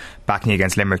prediction, but backing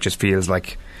against Limerick just feels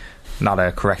like not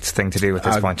a correct thing to do at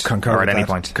this point, or at any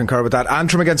point. Concur with that.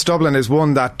 Antrim against Dublin is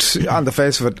one that, on the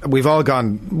face of it, we've all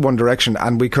gone one direction,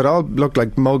 and we could all look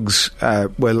like mugs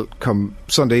will come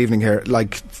Sunday evening here.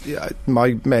 Like,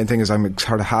 my main thing is I'm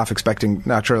sort of half expecting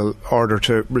natural order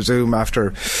to resume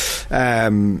after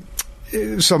some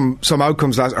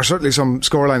outcomes last, or certainly some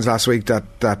scorelines last week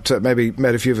that maybe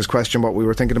made a few of us question what we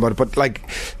were thinking about it. But like,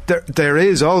 there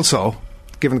is also,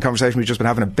 given the conversation we've just been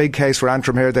having, a big case for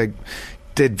Antrim here. They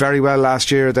did very well last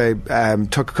year. They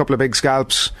took a couple of big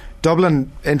scalps.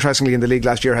 Dublin, interestingly, in the league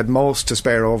last year had most to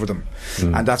spare over them,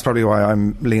 and that's probably why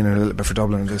I'm leaning a little bit for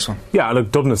Dublin in this one. Yeah,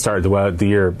 look, Dublin started the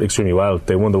year extremely well.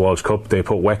 They won the Walsh Cup. They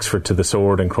put Wexford to the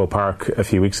sword in Croke Park a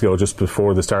few weeks ago, just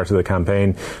before the start of the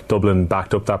campaign. Dublin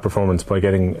backed up that performance by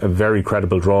getting a very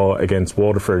credible draw against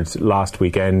Waterford last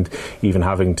weekend, even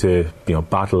having to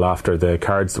battle after the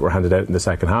cards that were handed out in the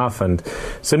second half. And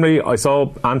similarly, I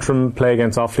saw Antrim play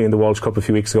against Offaly in the Walsh Cup a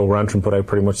few weeks ago, where Antrim put out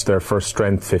pretty much their first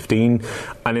strength 15,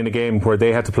 and in a game where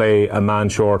they had to play a man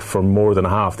short for more than a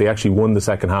half, they actually won the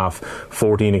second half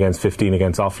 14 against 15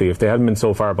 against Offaly. If they hadn't been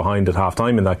so far behind at half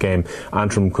time in that game,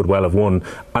 Antrim could well have won.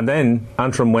 And then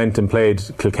Antrim went and played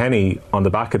Kilkenny on the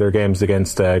back of their games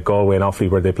against Galway and Offaly,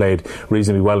 where they played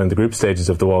reasonably well in the group stages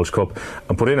of the Walsh Cup,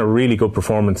 and put in a really good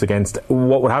performance against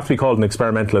what would have to be called an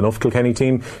experimental enough Kilkenny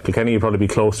team. Kilkenny would probably be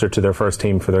closer to their first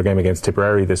team for their game against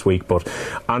Tipperary this week, but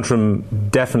Antrim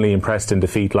definitely impressed in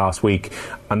defeat last week,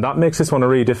 and that makes this one a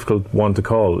really difficult one to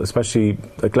call, especially,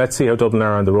 like, let's see how Dublin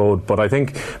are on the road. But I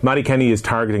think Matty Kenny is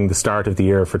targeting the start of the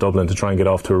year for Dublin to try and get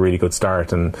off to a really good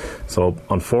start, and so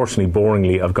unfortunately,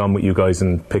 boringly, I've gone with you guys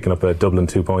in picking up a Dublin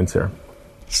 2 points here.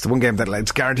 It's the one game that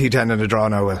it's guaranteed to end in a draw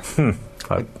now, Will.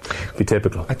 Be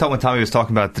typical. I thought when Tommy was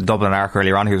talking about the Dublin arc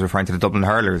earlier on, he was referring to the Dublin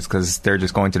hurlers, because they're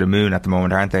just going to the moon at the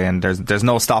moment, aren't they? And there's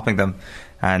no stopping them.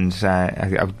 And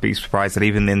I would be surprised that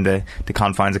even in the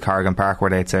confines of Corrigan Park were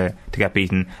they to get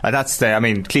beaten. That's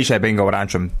cliche bingo with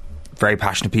Antrim. Very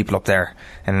passionate people up there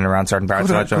in and around certain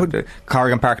parts of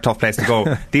Corrigan Park, tough place to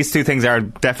go. These two things are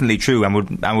definitely true, and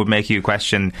would make you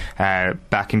question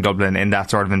backing Dublin in that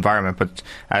sort of environment. But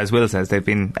as Will says, they've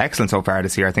been excellent so far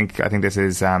this year. I think this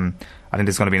is going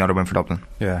to be another win for Dublin.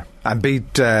 Yeah, and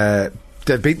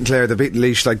they've beaten Clare, they've beaten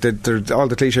Laois, like they're all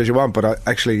the cliches you want, but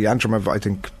actually Antrim have, I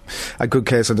think, a good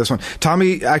case on this one.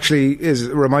 Tommy actually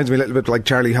reminds me a little bit like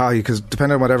Charlie Haughey, because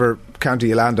depending on whatever county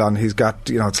you land on, he's got,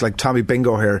 it's like Tommy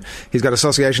Bingo here. He's got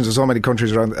associations with so many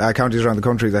counties around the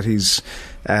country that he's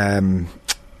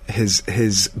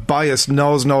his bias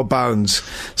knows no bounds.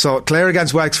 So Clare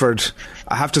against Wexford,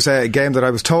 I have to say, a game that I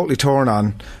was totally torn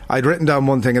on. I'd written down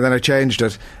one thing and then I changed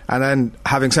it, and then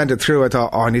having sent it through I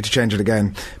thought, I need to change it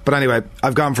again. But anyway,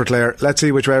 I've gone for Clare. Let's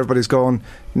see which way everybody's going.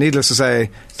 Needless to say,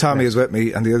 Tommy is with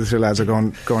me and the other two lads are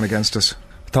going against us.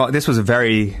 I thought this was a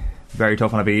very, very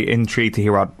tough one. I'd be intrigued to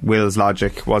hear what Will's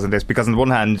logic was in this, because on the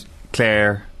one hand,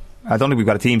 Clare I don't think we've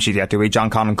got a team sheet yet, do we? John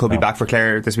Conlon could be back for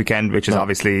Clare this weekend, which is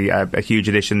obviously a huge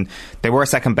addition. They were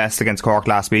second best against Cork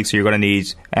last week, so you're going to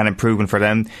need an improvement for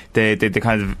them.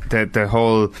 The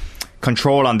whole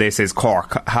control on this is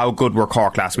Cork. How good were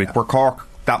Cork last week? Were Cork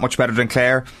that much better than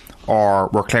Clare, or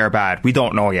were Clare bad? We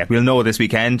don't know yet. We'll know this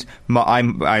weekend.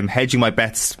 I'm hedging my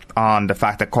bets on the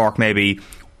fact that Cork maybe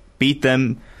beat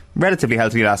them relatively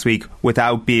healthily last week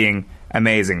without being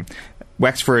amazing.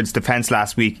 Wexford's defence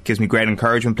last week gives me great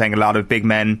encouragement, playing a lot of big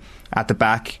men at the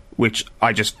back, which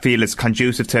I just feel is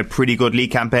conducive to a pretty good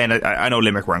league campaign. I know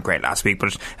Limerick weren't great last week,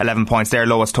 but 11 points, their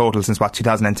lowest total since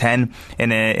 2010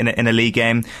 in a league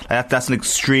game. That's an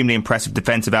extremely impressive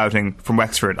defensive outing from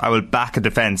Wexford. I will back a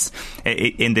defence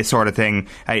in this sort of thing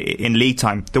in league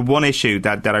time. The one issue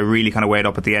that I really kind of weighed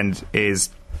up at the end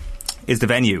is the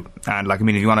venue. And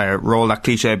if you want to roll that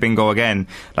cliche bingo again,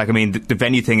 the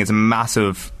venue thing is a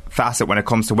massive facet when it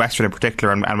comes to Wexford in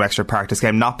particular and Wexford Park. This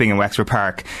game not being in Wexford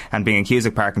Park and being in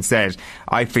Cusack Park instead,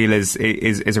 I feel is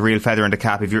a real feather in the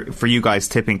cap for you guys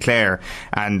tipping Clare.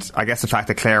 And I guess the fact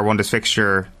that Clare won this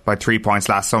fixture by 3 points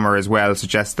last summer as well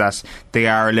suggests that they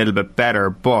are a little bit better,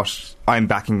 but I'm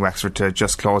backing Wexford to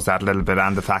just close that a little bit,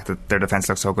 and the fact that their defence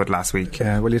looked so good last week.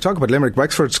 Well, you talk about Limerick.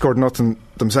 Wexford scored nothing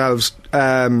themselves,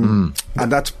 and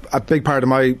that's a big part of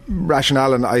my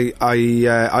rationale. And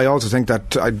I also think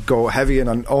that I'd go heavy in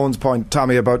on Owen's point,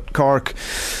 Tommy, about Cork.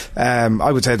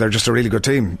 I would say they're just a really good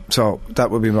team, so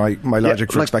that would be my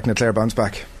logic for expecting a Clare bounce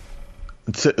back.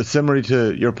 Similar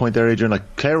to your point there, Adrian,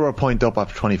 Clare were a point up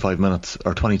after 25 minutes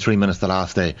or 23 minutes the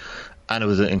last day, and it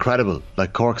was incredible.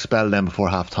 Cork spelled them before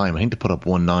half time. I think they put up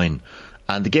 1-9,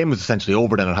 and the game was essentially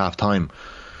over then at half time.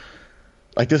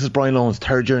 This is Brian Lohan's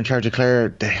third year in charge of Clare.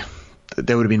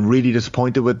 They would have been really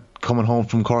disappointed with coming home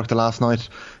from Cork the last night.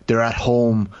 They're at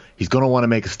home. He's going to want to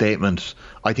make a statement.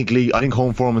 I think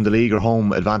home form in the league, or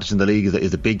home advantage in the league,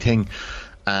 is a big thing.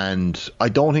 And I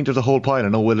don't think there's a whole pile. I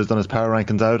know Will has done his power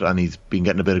rankings out and he's been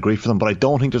getting a bit of grief for them, but I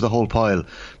don't think there's a whole pile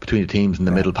between the teams in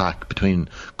the middle pack, between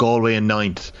Galway and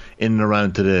 9th, in and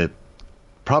around to the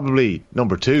probably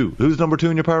number 2. Who's number 2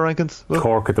 in your power rankings? Will?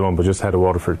 Cork at the moment, but just ahead of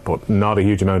Waterford, but not a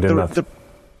huge amount in that.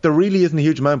 There really isn't a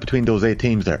huge amount between those 8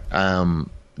 teams there.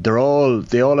 They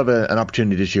all have an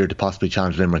opportunity this year to possibly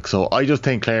challenge Limerick. So I just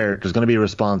think Clare, there's going to be a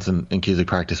response in Cusack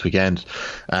Park this weekend.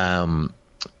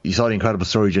 You saw the incredible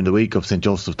story during the week of St.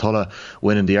 Joseph Tulla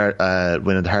winning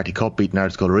the Harty Cup, beating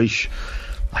Ardscoil Laois.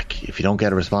 If you don't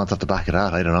get a response off the back of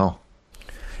that, I don't know.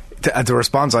 The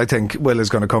response, I think, Will,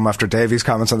 is going to come after Davies'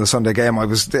 comments on the Sunday game.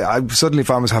 I suddenly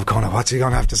found myself going, what's he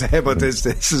going to have to say about this?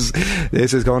 This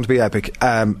is going to be epic.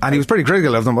 And he was pretty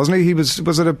critical of them, wasn't he? Was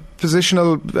it a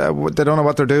positional, they don't know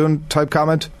what they're doing type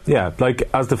comment? Yeah,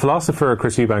 as the philosopher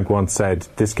Chris Eubank once said,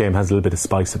 this game has a little bit of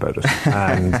spice about it.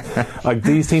 And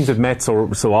these teams have met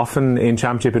so often in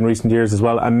Championship in recent years as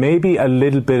well, and maybe a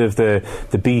little bit of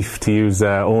the beef, to use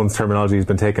Owen's terminology, has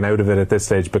been taken out of it at this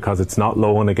stage, because it's not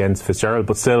Lohan against Fitzgerald,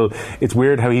 but still it's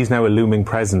weird how he's now a looming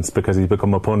presence because he's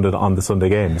become a pundit on the Sunday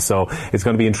game. So it's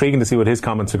going to be intriguing to see what his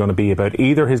comments are going to be about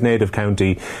either his native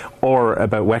county or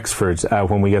about Wexford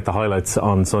when we get the highlights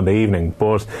on Sunday evening.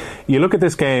 But you look at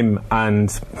this game, and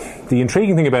the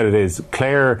intriguing thing about it is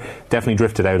Clare definitely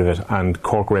drifted out of it, and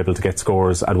Cork were able to get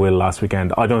scores at will last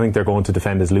weekend. I don't think they're going to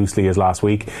defend as loosely as last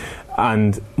week,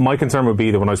 and my concern would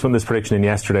be that when I was putting this prediction in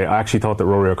yesterday, I actually thought that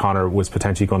Rory O'Connor was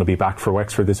potentially going to be back for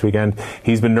Wexford this weekend.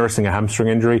 He's been nursing a hamstring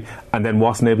injury and then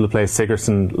wasn't able to play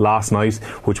Sigerson last night,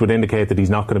 which would indicate that he's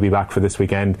not going to be back for this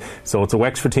weekend. So it's a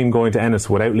Wexford team going to Ennis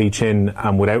without Lee Chin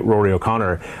and without Rory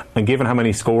O'Connor, and given how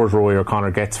many scores Rory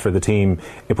O'Connor gets for the team,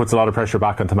 it puts a lot of pressure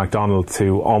back onto MacDonald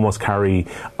to almost carry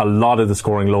a lot of the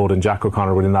scoring load and Jack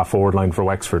O'Connor within that forward line for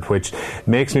Wexford, which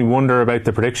makes me wonder about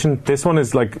the prediction. This one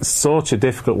is such a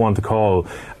difficult one to call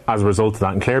as a result of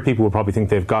that, and Clare people will probably think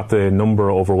they've got the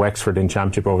number over Wexford in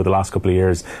Championship over the last couple of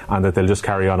years, and that they'll just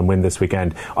carry on and win this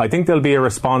weekend. I think there'll be a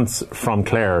response from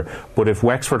Clare, but if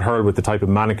Wexford hurl with the type of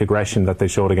manic aggression that they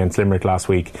showed against Limerick last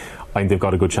week, I think they've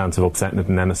got a good chance of upsetting it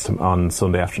in Ennis on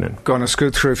Sunday afternoon. Going to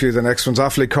scoot through a few of the next ones.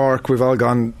 Offaly Cork, we've all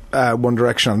gone one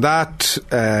direction on that.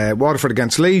 Waterford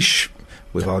against Laois,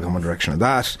 we've all gone one direction on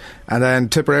that. And then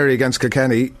Tipperary against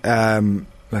Kilkenny.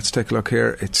 Let's take a look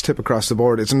here. It's tip across the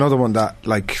board. It's another one that,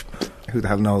 who the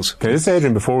hell knows? Can I just say,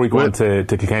 Adrian, before we go on to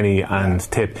Kilkenny and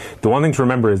Tip, the one thing to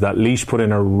remember is that Laois put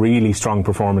in a really strong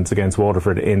performance against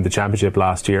Waterford in the Championship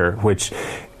last year, which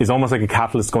is almost like a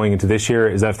catalyst going into this year,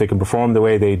 is that if they can perform the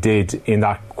way they did in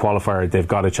that qualifier, they've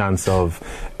got a chance of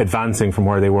advancing from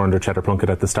where they were under Cheddar Plunkett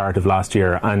at the start of last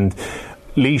year. And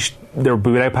Laois, they're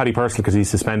without Paddy Purcell because he's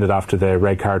suspended after the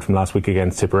red card from last week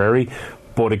against Tipperary,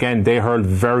 But again, they hurled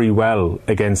very well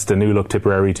against the new look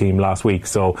Tipperary team last week.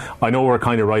 So I know we're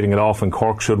kind of writing it off, and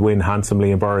Cork should win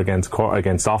handsomely in Burr against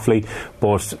Offaly,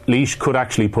 but Laois could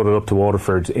actually put it up to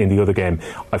Waterford in the other game.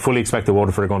 I fully expect that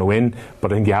Waterford are going to win,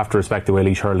 but I think you have to respect the way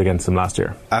Laois hurled against them last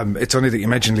year. It's only that you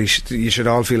mentioned Laois. You should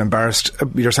all feel embarrassed,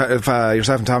 yourself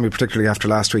and Tommy, particularly after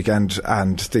last weekend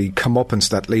and the comeuppance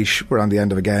that Laois were on the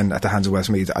end of again at the hands of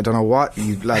Westmeath. I don't know what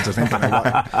you lads are thinking.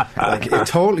 Like, it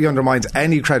totally undermines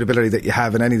any credibility that you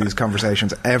have in any of these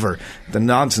conversations ever. The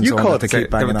nonsense you that they keep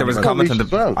banging on. There was a comment on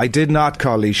the... I did not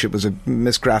call Laois. It was a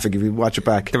misgraphic if you watch it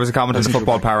back. There was a comment on the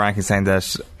Football Power Ranking saying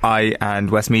that I and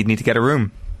Westmeath need to get a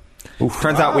room.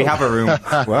 Turns out we have a room.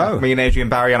 Wow. Me and Adrian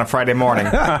Barry on a Friday morning.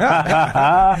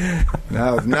 Now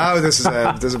this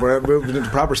is we're moving into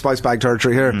proper spice bag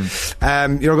territory here.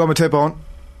 You're going with Tip on?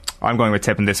 I'm going with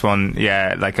Tip in this one.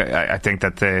 Yeah, like I think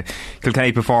that the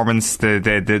Kilkenny performance,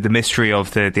 the mystery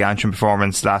of the Antrim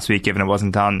performance last week, given it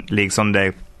wasn't on League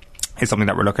Sunday, is something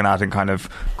that we're looking at in kind of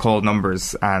cold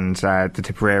numbers, and the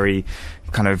Tipperary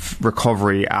kind of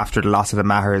recovery after the loss of the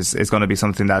Mahers is going to be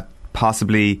something that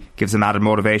possibly gives them added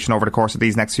motivation over the course of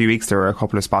these next few weeks. There are a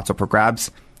couple of spots up for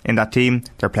grabs in that team.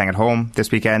 They're playing at home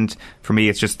this weekend. For me,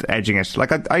 it's just edging it.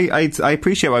 Like I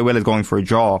appreciate why Will is going for a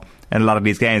draw in a lot of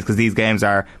these games, because these games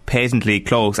are patently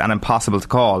close and impossible to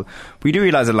call. But you do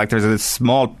realise that, like, there's a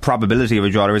small probability of a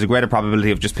draw. There is a greater probability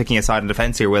of just picking a side in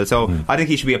defence here, Will. So I think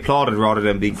he should be applauded rather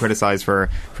than being criticised for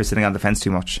sitting on defence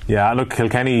too much. Yeah, look,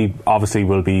 Kilkenny obviously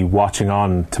will be watching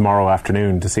on tomorrow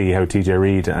afternoon to see how TJ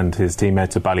Reid and his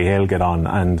teammates at Ballyhale get on,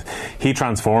 and he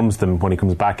transforms them when he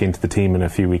comes back into the team in a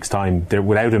few weeks' time.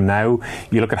 Without him now,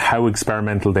 you look at how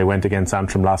experimental they went against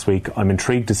Antrim last week. I'm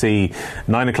intrigued to see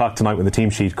 9 o'clock tonight when the team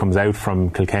sheet comes out from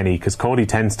Kilkenny, because Cody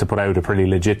tends to put out a pretty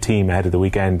legit team ahead of the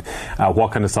weekend.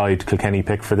 What kind of side Kilkenny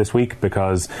pick for this week?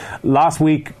 Because last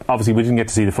week, obviously we didn't get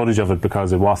to see the footage of it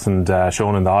because it wasn't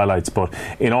shown in the highlights, but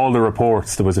in all the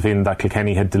reports there was a feeling that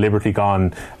Kilkenny had deliberately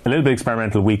gone a little bit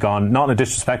experimental week on, not in a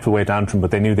disrespectful way to Antrim,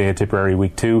 but they knew they had Tipperary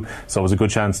week 2, so it was a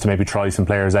good chance to maybe try some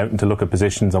players out and to look at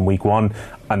positions on week 1,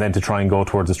 and then to try and go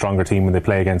towards a stronger team when they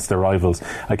play against their rivals.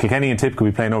 Kilkenny and Tip could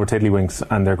be playing over Tiddlywinks,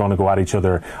 and they're going to go at each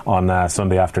other on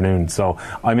Sunday afternoon. So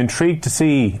I'm intrigued to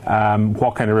see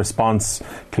what kind of response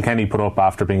Kilkenny put up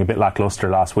after being a bit lacklustre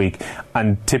last week.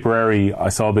 And Tipperary, I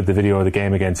saw a bit of the video of the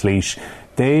game against Laois.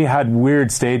 They had weird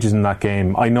stages in that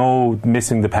game. I know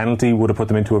missing the penalty would have put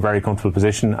them into a very comfortable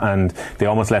position, and they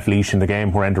almost left Laois in the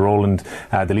game, where Enda Rowland,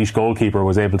 the Laois goalkeeper,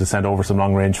 was able to send over some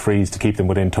long range frees to keep them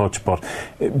within touch. But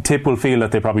Tip will feel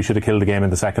that they probably should have killed the game in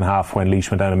the second half when Laois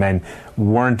went down to men.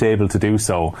 Weren't able to do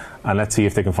so, and let's see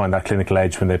if they can find that clinical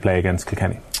edge when they play against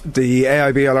Kilkenny. The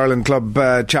AIB All-Ireland Club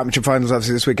Championship finals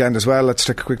obviously this weekend as well. Let's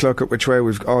take a quick look at which way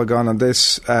we've all gone on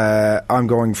this. I'm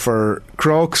going for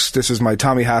Crokes. This is my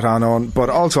Tommy hat on, but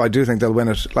also I do think they'll win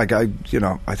it. Like, I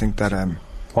think that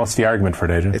what's the argument for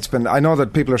it, Adrian? It's been, I know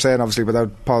that people are saying, obviously,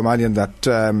 without Paul Mannion,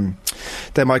 that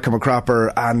they might come a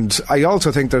cropper, and I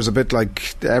also think there's a bit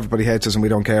like everybody hates us and we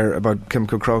don't care about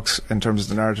Kimco Crokes in terms of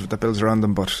the narrative that builds around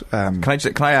them. But can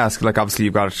I ask, like, obviously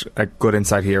you've got a good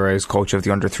insight here as coach of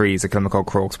the under 3s at Kilmacud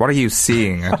Crokes. What are you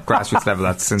seeing at grassroots level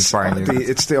that's inspiring you?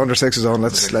 It's the under 6s zone.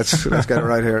 Let's get it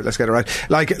right here. Let's get it right.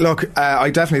 Like, look, I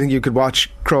definitely think you could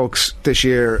watch Crokes this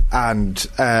year and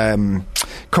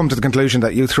come to the conclusion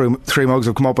that you three mugs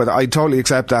have come up with. I totally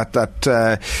accept that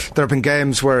there have been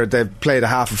games where they've played a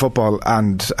half of football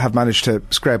and have managed to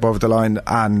scrape over the line,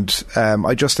 and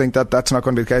I just think that that's not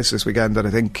going to be the case this weekend. That I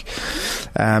think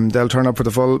they'll turn up for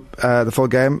the full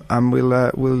game, and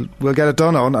we'll get it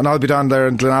done on. And I'll be down there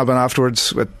in Glenalban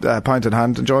afterwards with a pint in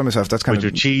hand, enjoying myself. That's kind with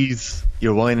your cheese,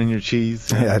 your wine and your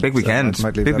cheese. Yeah, big weekend.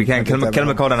 Big weekend.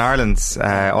 Kilmacud and Ireland's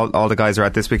all the guys are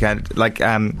at this weekend. Like,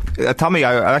 Tommy,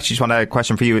 I actually just want a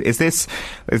question for you. Is this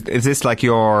like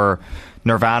your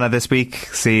nirvana this week,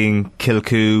 seeing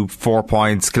Kilcoo 4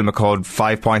 points, Kilmacud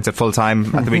 5 points at full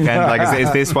time at the weekend? Like,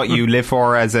 is this what you live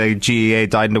for as a GAA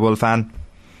dyed-in-the-wool fan?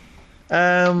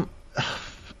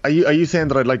 Are you saying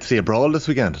that I'd like to see a brawl this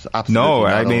weekend? Absolutely. No,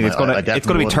 I mean it's going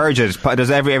to be turgid.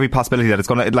 There's every possibility that it's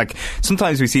going to, like,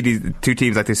 sometimes we see these two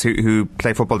teams like this who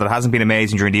play football that hasn't been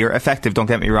amazing during the year, effective, don't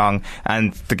get me wrong,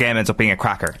 and the game ends up being a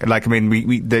cracker. Like, I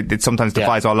mean, it sometimes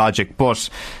defies all logic, but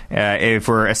if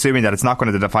we're assuming that it's not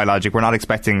going to defy logic, we're not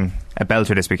expecting a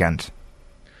belter this weekend.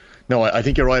 No, I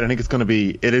think you're right. I think it is going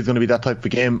to be that type of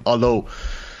game. Although,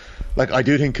 like, I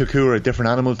do think Kilcoo are a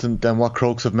different animal than what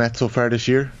Crokes have met so far this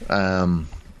year.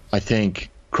 I think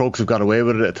Crokes have got away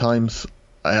with it at times.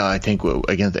 I think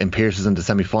against in Pearses in the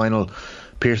semi-final,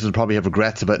 Pearses will probably have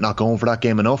regrets about not going for that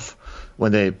game enough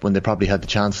when they probably had the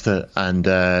chance to. And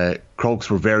Crokes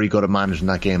were very good at managing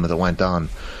that game as it went on.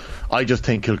 I just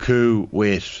think Kilcoo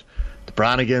with the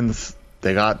Brannigans,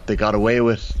 they got away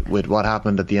with what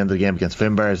happened at the end of the game against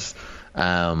Finbars.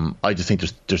 I just think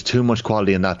there's too much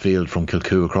quality in that field from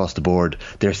Kilcoo across the board.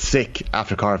 They're sick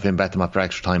after Corofin bet them after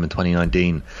extra time in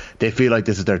 2019. They feel like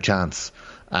this is their chance,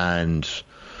 and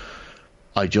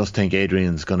I just think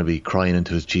Adrian's going to be crying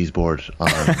into his cheese board on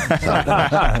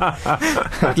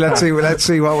Saturday. Let's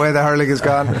see what way the hurling has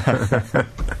gone.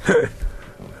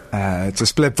 It's a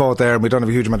split vote there, and we don't have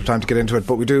a huge amount of time to get into it,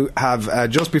 but we do have,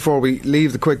 just before we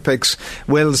leave the quick picks,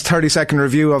 Will's 30-second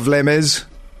review of Les Mis.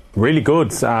 Really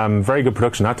good, very good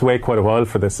production. I had to wait quite a while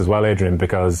for this as well, Adrian,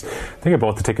 because I think I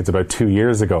bought the tickets about 2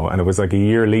 years ago, and it was like a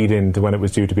year lead into when it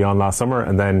was due to be on last summer,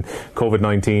 and then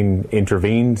COVID-19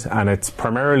 intervened, and it's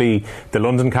primarily the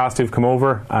London cast who've come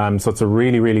over, so it's a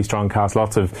really, really strong cast.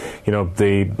 Lots of,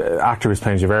 the actor who's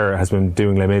playing Javert has been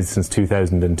doing Les Mis since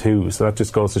 2002, so that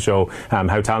just goes to show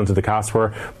how talented the cast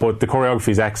were. But the choreography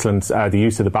is excellent. The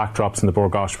use of the backdrops and the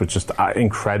Bourgoche was just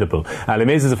incredible. Les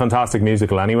Mis is a fantastic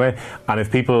musical anyway, and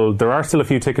if people, there are still a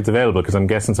few tickets available, because I'm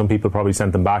guessing some people probably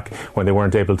sent them back when they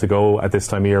weren't able to go at this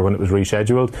time of year when it was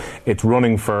rescheduled. It's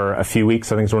running for a few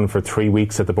weeks. I think it's running for 3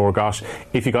 weeks at the Bourgoche.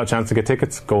 If you got a chance to get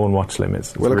tickets, go and watch Les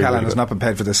Mis. Will O'Callaghan has not been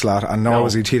paid for this slot, and nor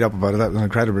was he teed up about it. That was an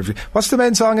incredible review. What's the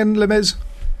main song in Les Mis?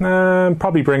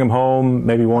 Probably Bring Him Home,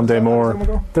 maybe One Day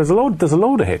More. There's a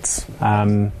load of hits.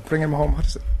 Bring Him Home,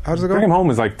 how does it go? Bring Him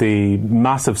Home is like the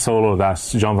massive solo that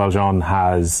Jean Valjean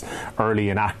has early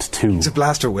in Act 2. It's a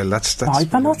blaster, Will. That's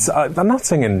I'm not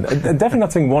singing. Definitely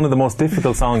not singing one of the most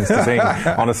difficult songs to sing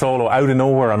on a solo out of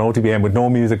nowhere on OTBM with no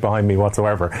music behind me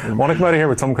whatsoever. I want to come out of here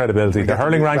with some credibility. The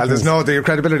hurling rankings. The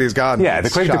credibility is gone. Yeah, the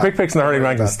quick picks and the hurling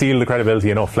rankings steal the credibility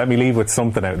enough. Let me leave with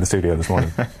something out in the studio this morning.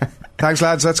 Thanks,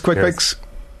 lads. That's quick picks.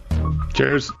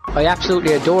 Cheers. I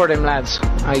absolutely adore them lads.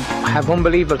 I have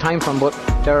unbelievable time for them, but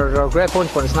they're a great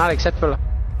bunch, but it's not acceptable.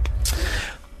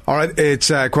 Alright, it's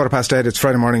 8:15. It's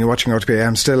Friday morning. You're watching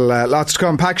OTBAM. Still lots to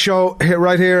come. Pack show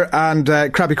right here, and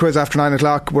crappy quiz after 9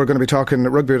 o'clock. We're going to be talking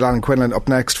rugby with Alan Quinlan up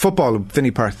next. Football,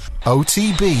 Vinnie Perth.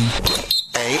 OTB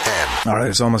AM. Alright,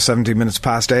 it's almost 17 minutes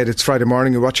past 8. It's Friday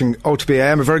morning. You're watching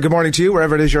OTBAM. A very good morning to you,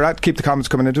 wherever it is you're at. Keep the comments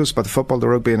coming into us about the football, the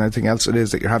rugby, and anything else it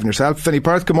is that you're having yourself. Vinnie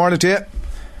Perth, good morning to you.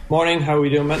 Morning, how are we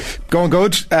doing, man? Going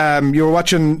good. You were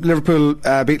watching Liverpool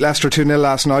beat Leicester 2-0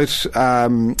 last night.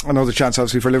 Another chance,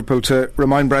 obviously, for Liverpool to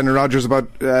remind Brendan Rodgers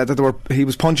about that he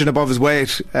was punching above his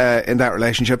weight in that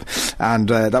relationship, and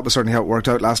that was certainly how it worked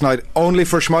out last night. Only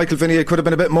for Schmeichel, Vinny, it could have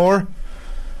been a bit more.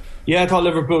 Yeah, I thought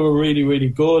Liverpool were really, really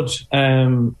good.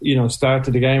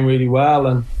 Started the game really well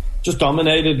and just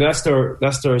dominated. Leicester,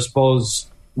 I suppose,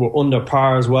 were under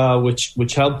par as well, which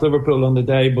helped Liverpool on the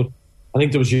day, but I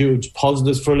think there was huge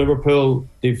positives for Liverpool.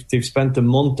 They've spent a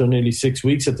month or nearly 6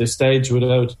 weeks at this stage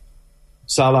without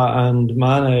Salah and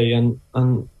Mane,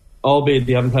 and albeit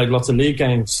they haven't played lots of league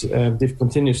games, they've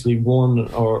continuously won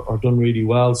or done really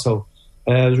well. So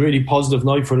it was a really positive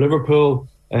night for Liverpool.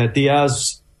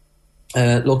 Diaz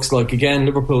looks like, again,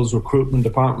 Liverpool's recruitment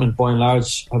department by and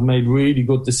large have made really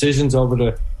good decisions over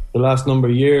the last number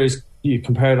of years. You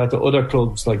compare that to other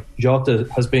clubs, like Jota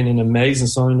has been an amazing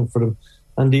signing for them.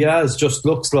 And Diaz just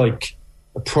looks like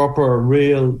a proper,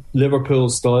 real Liverpool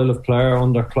style of player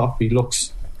under Klopp. He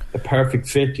looks a perfect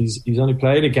fit. He's only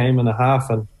played a game and a half,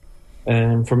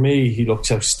 and for me, he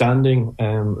looks outstanding.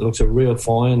 Looks a real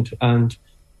find. And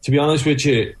to be honest with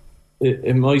you,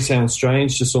 it might sound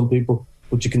strange to some people,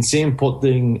 but you can see him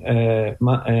putting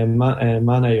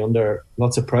Mane under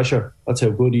lots of pressure. That's how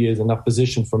good he is in that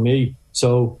position for me.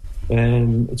 So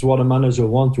it's what a manager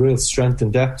wants, real strength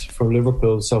and depth for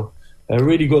Liverpool. So a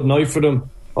really good night for them,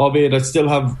 albeit I still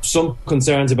have some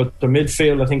concerns about the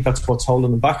midfield. I think that's what's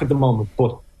holding them back at the moment.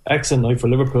 But excellent night for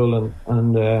Liverpool,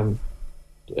 and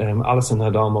Alisson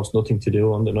had almost nothing to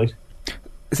do on the night.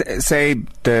 Say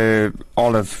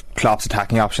all of Klopp's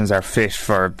attacking options are fit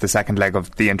for the second leg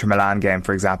of the Inter Milan game,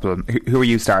 for example. Who are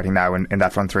you starting now in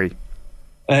that front three?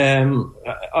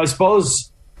 I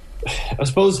suppose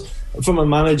from a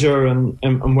manager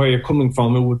and where you're coming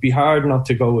from, it would be hard not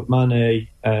to go with Mane,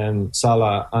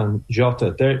 Salah and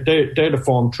Jota. They're the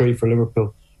form three for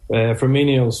Liverpool.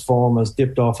 Firmino's form has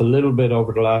dipped off a little bit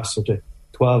over the last sort of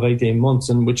 12-18 months,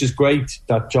 and which is great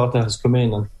that Jota has come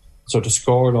in and sort of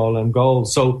scored all them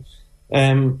goals. So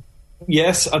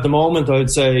yes, at the moment I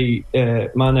would say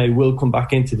Mane will come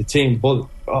back into the team, but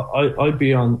I'd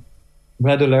be on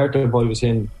red alert if I was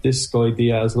in. This guy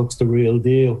Diaz looks the real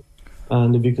deal.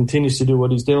 And if he continues to do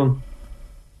what he's doing,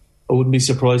 I wouldn't be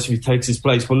surprised if he takes his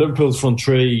place. But Liverpool's front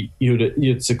three, you'd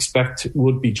expect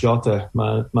would be Jota,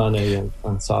 Mane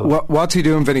and Salah. What's he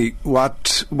doing, Vinny?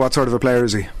 What sort of a player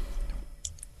is he?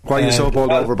 Why are you so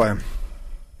bowled over by him?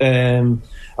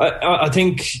 I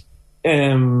think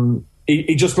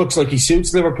he just looks like he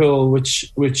suits Liverpool,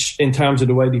 which in terms of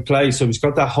the way they play. So he's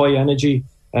got that high energy.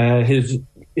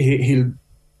 He'll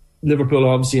Liverpool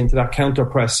obviously into that counter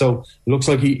press. So it looks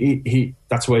like he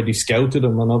that's why they scouted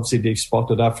him, and obviously they've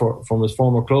spotted that from his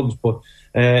former clubs. But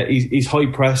he's high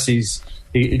press.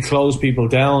 He closes people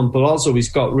down, but also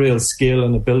he's got real skill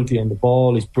and ability on the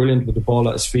ball. He's brilliant with the ball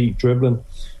at his feet, dribbling.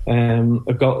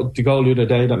 The goal the other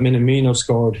day that Minamino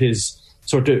scored, his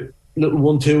sort of little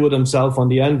 1-2 with himself on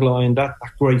the end line, that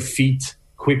great feet,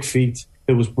 quick feet,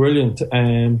 it was brilliant.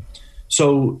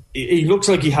 So he looks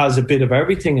like he has a bit of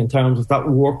everything in terms of that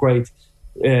work rate.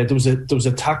 There was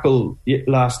a tackle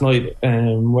last night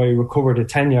where he recovered a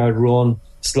 10-yard run,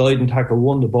 sliding tackle,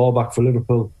 won the ball back for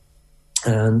Liverpool,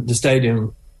 and the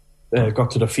stadium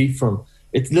got to their feet from him.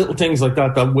 It's little things like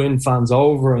that win fans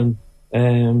over, and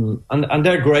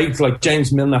they're great. Like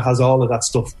James Milner has all of that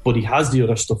stuff, but he has the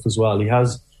other stuff as well. He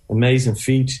has amazing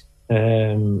feet,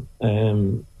 good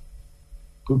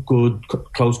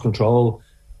close control,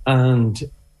 and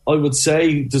I would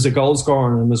say there's a goal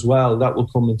scorer in him as well. That will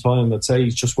come in time. I'd say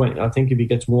he's just waiting. I think if he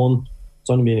gets one, it's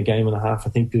only been a game and a half, I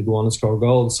think he'll go on and score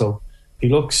goals. So he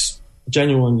looks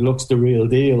genuine, looks the real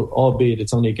deal, albeit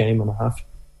it's only a game and a half.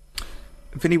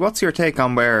 Vinny, what's your take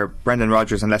on where Brendan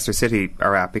Rodgers and Leicester City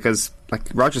are at? Because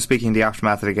Rodgers, speaking in the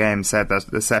aftermath of the game, said that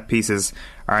the set pieces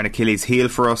are an Achilles heel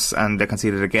for us, and they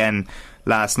conceded again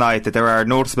last night, that there are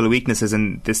noticeable weaknesses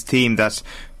in this team that,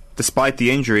 despite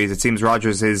the injuries, it seems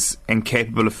Rodgers is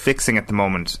incapable of fixing at the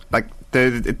moment.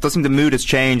 It doesn't. The mood has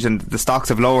changed, and the stocks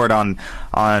have lowered on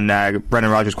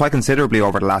Brendan Rodgers quite considerably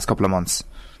over the last couple of months.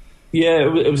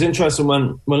 Yeah, it was interesting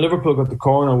when Liverpool got the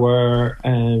corner where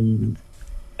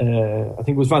I think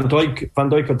it was Van Dijk. Van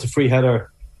Dijk got the free header,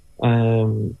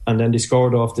 and then they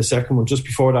scored off the second one just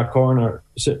before that corner.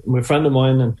 So my friend of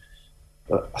mine, and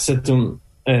I said to him,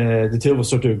 the two of us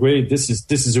sort of agreed, this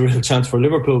is a real chance for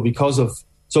Liverpool because of.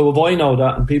 So if I know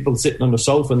that and people sitting on the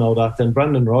sofa know that, then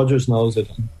Brendan Rodgers knows it,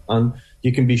 and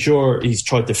you can be sure he's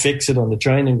tried to fix it on the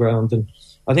training ground. And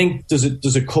I think there's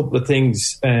a couple of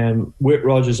things with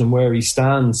Rodgers and where he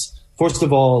stands. First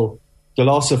of all, the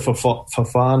loss of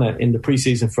Fofana in the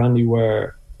pre-season friendly,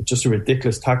 where just a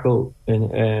ridiculous tackle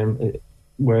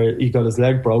where he got his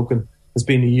leg broken, has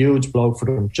been a huge blow for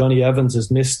them. Johnny Evans has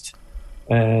missed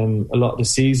a lot of the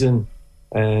season.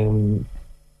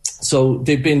 So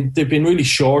they've been really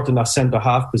short in that centre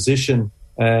half position.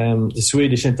 The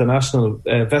Swedish international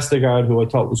Vestergaard, who I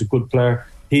thought was a good player,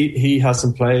 he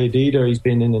hasn't played either. He's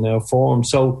been in and out of form.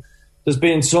 So there's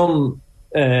been some.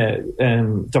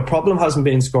 The problem hasn't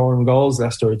been scoring goals,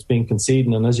 Leicester. It's been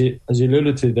conceding, and as you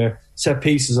alluded to, their set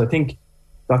pieces. I think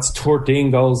that's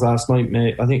 13 goals last night,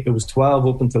 mate. I think it was 12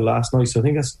 up until last night. So I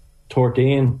think that's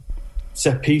 13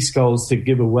 set piece goals to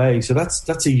give away. So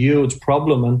that's a huge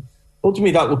problem, and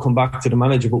ultimately that will come back to the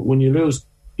manager. But when you lose,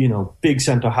 big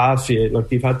centre halves, like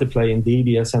they've had to play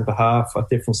Ndidi as centre half at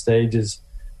different stages.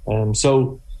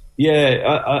 So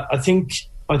yeah, I think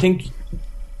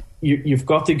you've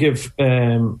got to give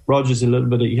Rodgers a little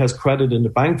bit. He has credit in the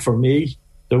bank for me.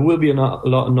 There will be a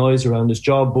lot of noise around his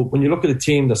job, but when you look at the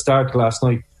team that started last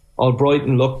night,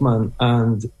 Albrighton, Lookman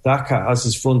and Daka as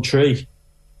his front three,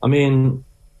 I mean,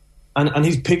 and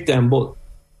he's picked them, but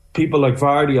people like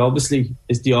Vardy obviously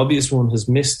is the obvious one, has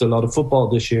missed a lot of football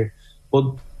this year. But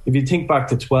if you think back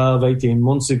to 12, 18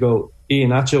 months ago,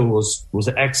 Iheanacho was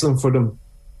excellent for them.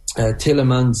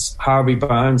 Tielemans, Harvey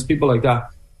Barnes, people like that.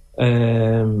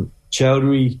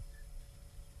 Chowdhury,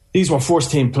 these were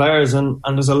first team players, and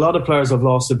there's a lot of players who have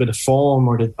lost a bit of form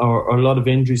or a lot of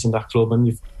injuries in that club, and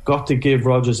you've got to give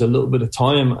Rodgers a little bit of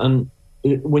time. And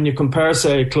when you compare,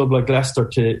 say, a club like Leicester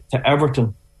to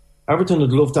Everton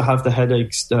would love to have the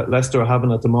headaches that Leicester are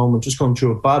having at the moment, just going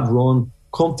through a bad run,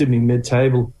 comfortably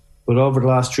mid-table, but over the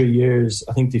last 3 years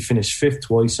I think they finished fifth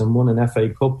twice and won an FA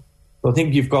Cup. So I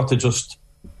think you've got to just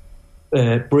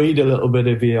breathe a little bit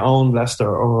if you own Leicester,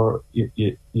 or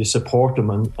you support them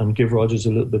and give Rodgers a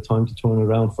little bit of time to turn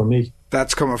around. For me,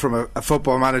 that's coming from a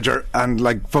football manager, and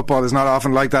football is not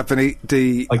often like that, Vinny.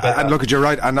 And look, you're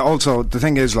right, and also the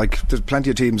thing is, there's plenty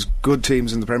of teams, good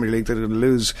teams in the Premier League, that are going to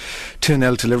lose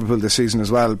 2-0 to Liverpool this season as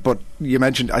well. But you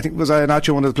mentioned, I think, was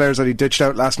Iheanacho one of the players that he ditched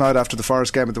out last night after the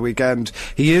Forest game at the weekend?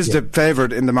 He is the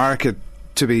favoured in the market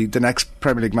to be the next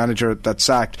Premier League manager that's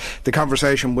sacked. The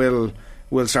conversation will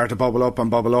start to bubble up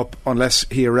unless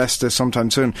he arrests us sometime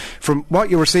soon. From what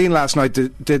you were seeing last night,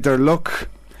 did there look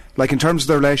like, in terms of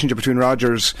the relationship between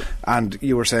Rodgers and,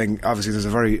 you were saying obviously there's a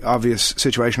very obvious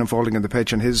situation unfolding in the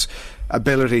pitch, and his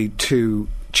ability to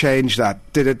change that?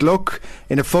 Did it look,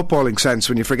 in a footballing sense,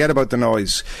 when you forget about the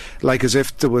noise, like as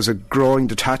if there was a growing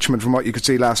detachment from what you could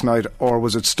see last night, or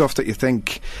was it stuff that you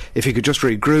think, if you could just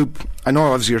regroup? I know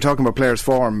obviously you're talking about players'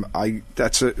 form.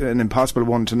 That's an impossible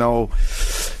one to know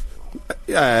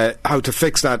how to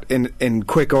fix that in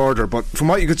quick order, but from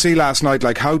what you could see last night,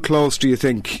 like, how close do you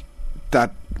think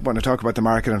that, when I talk about the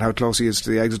market and how close he is to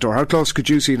the exit door, how close could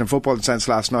you see in a football sense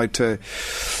last night to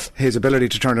his ability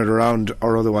to turn it around,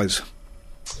 or otherwise?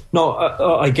 No,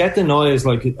 I get the noise.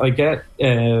 Like, I get.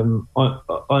 I'm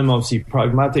obviously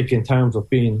pragmatic in terms of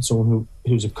being someone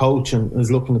who's a coach and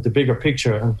is looking at the bigger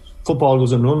picture. And football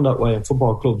doesn't run that way, and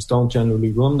football clubs don't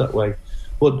generally run that way.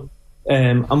 But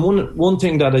and one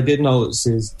thing that I did notice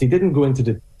is they didn't go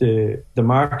into the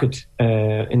market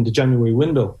in the January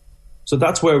window. So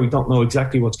that's where we don't know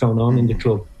exactly what's going on in the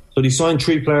club. So they signed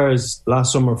 3 players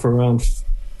last summer for around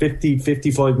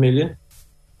 55 million.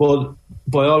 But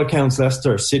by all accounts,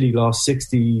 Leicester City lost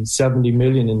 60, 70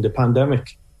 million in the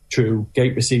pandemic through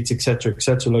gate receipts, etc.,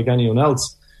 like anyone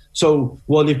else. So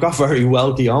while you've got very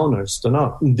wealthy owners, they're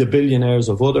not the billionaires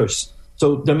of others.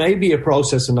 So there may be a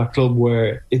process in that club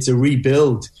where it's a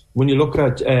rebuild. When you look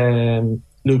at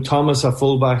Luke Thomas at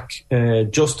fullback,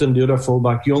 Justin the other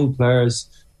fullback, young players,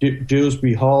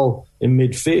 Dewsbury Hall in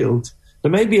midfield,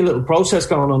 there may be a little process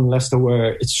going on in Leicester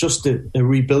where it's just a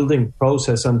rebuilding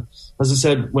process. And as I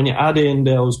said, when you add in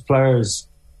those players,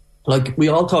 like, we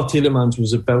all thought Tielemans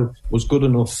was good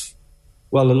enough.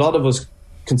 Well, a lot of us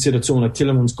considered someone like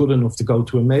Tielemans good enough to go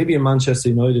to maybe in Manchester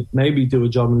United, maybe do a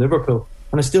job in Liverpool.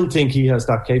 And I still think he has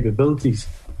that capabilities.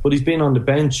 But he's been on the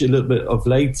bench a little bit of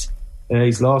late.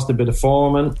 He's lost a bit of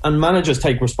form. And managers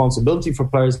take responsibility for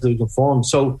players that lose form.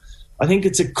 So I think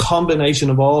it's a combination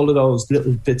of all of those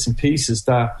little bits and pieces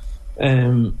that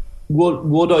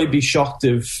would I be shocked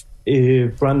if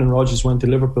Brendan Rodgers went to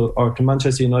Liverpool or to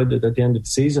Manchester United at the end of the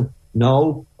season?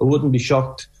 No, I wouldn't be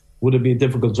shocked. Would it be a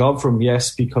difficult job for him?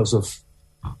 Yes, because of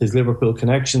his Liverpool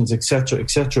connections, etc.,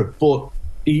 etc. But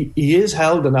he is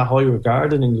held in a high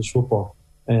regard in English football.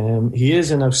 He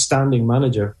is an outstanding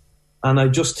manager. And I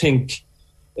just think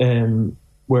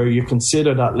where you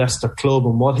consider that Leicester club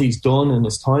and what he's done in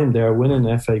his time there, winning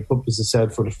the FA Cup, as I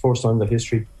said, for the first time in their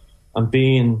history, and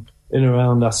being in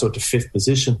around that sort of 5th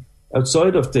position,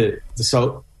 outside of the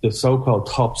so-called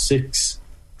top 6,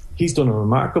 he's done a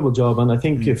remarkable job. And I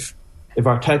think if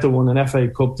Arteta won an FA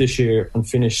Cup this year and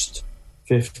finished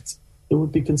 5th, it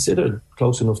would be considered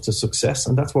close enough to success.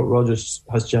 And that's what Rodgers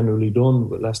has generally done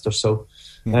with Leicester. So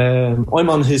I'm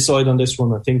on his side on this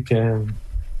one. I think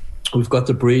we've got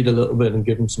to breathe a little bit and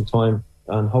give him some time.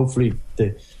 And hopefully,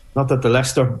 not that the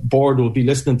Leicester board will be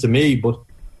listening to me, but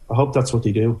I hope that's what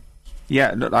they do.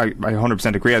 Yeah, I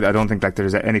 100% agree. I don't think like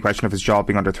there's any question of his job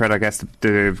being under threat. I guess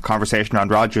the conversation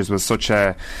around Rodgers was such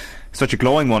a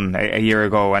glowing one a year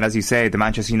ago, and as you say, the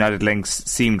Manchester United links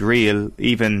seemed real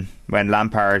even when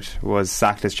Lampard was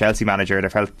sacked as Chelsea manager. It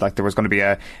felt like there was going to be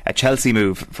a Chelsea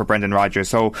move for Brendan Rodgers.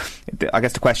 So I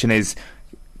guess the question is,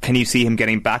 can you see him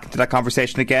getting back into that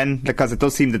conversation again? Because it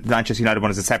does seem that the Manchester United one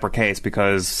is a separate case,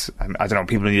 because I don't know,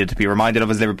 people needed to be reminded of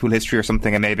his Liverpool history or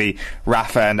something, and maybe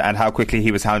Rafa and how quickly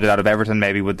he was hounded out of Everton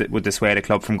maybe would dissuade a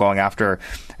club from going after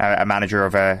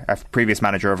a previous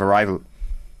manager of a rival.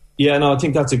 Yeah, no, I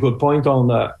think that's a good point on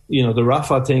that. You know, the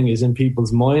Rafa thing is in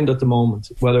people's mind at the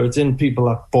moment. Whether it's in people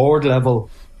at board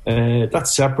level,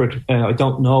 that's separate. I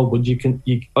don't know, but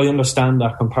I understand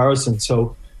that comparison.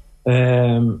 So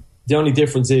the only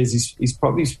difference is he's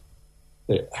probably.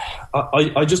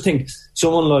 I just think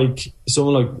someone like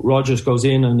Rodgers goes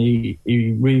in and he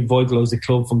revitalises the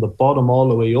club from the bottom all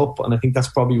the way up, and I think that's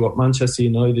probably what Manchester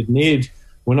United need.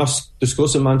 We're not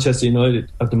discussing Manchester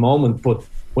United at the moment, but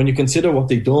when you consider what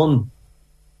they've done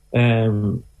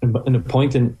in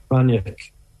appointing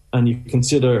Ranić, and you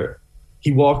consider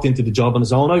he walked into the job on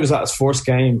his own. I was at his first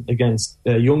game against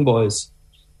Young Boys,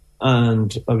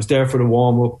 and I was there for the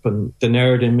warm-up, and the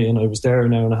nerd in me, and I was there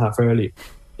an hour and a half early.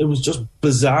 It was just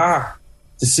bizarre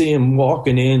to see him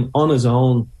walking in on his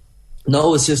own.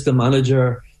 No assistant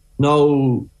manager,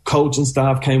 no coaching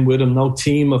staff came with him, no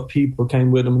team of people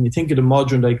came with him. And you think of the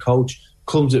modern day coach,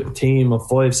 comes with a team of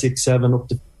 5, 6, 7, up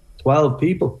to 12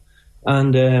 people.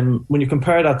 And when you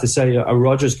compare that to, say, a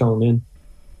Rodgers going in,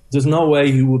 there's no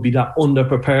way he would be that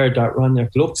underprepared that Ranić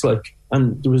looks like.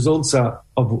 And the results of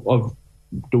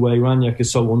the way Ranić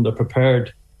is so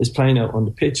underprepared is playing out on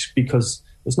the pitch, because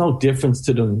there's no difference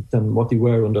to them than what they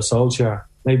were under Solskjaer.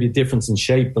 Maybe a difference in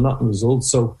shape, but not in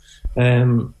results. So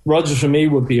Rodgers, for me,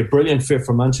 would be a brilliant fit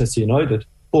for Manchester United.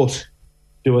 But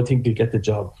do I think he'll get the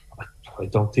job? I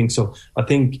don't think so. I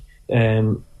think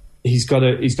he's got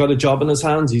a job in his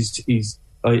hands. He's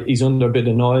he's under a bit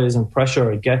of noise and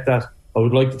pressure. I get that. I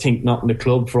would like to think not in the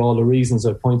club for all the reasons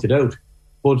I pointed out.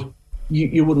 But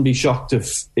you wouldn't be shocked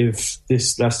if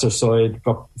this Leicester side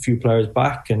got a few players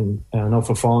back, and I know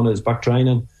Fofana is back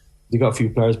training. They got a few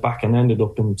players back and ended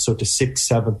up in sort of 6th,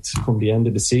 7th come the end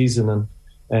of the season.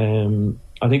 And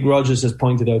I think Rodgers has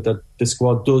pointed out that the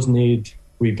squad does need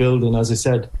rebuilding. As I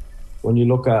said, when you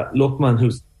look at Lookman,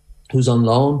 who's on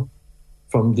loan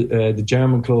from the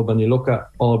German club, and you look at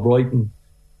Albrighton,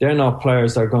 they're not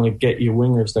players that are going to get you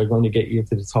wingers. They're going to get you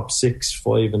into the top 6,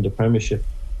 5 in the Premiership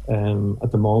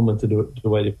at the moment, the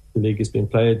way the league is being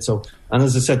played. So, and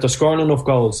as I said, they're scoring enough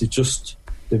goals. It's just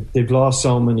they've lost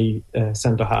so many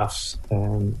centre halves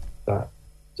that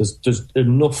there's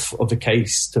enough of a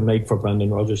case to make for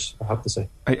Brendan Rodgers, I have to say.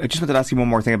 I just wanted to ask you one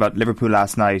more thing about Liverpool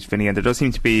last night, Vinny, and there does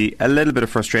seem to be a little bit of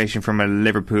frustration from a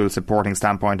Liverpool supporting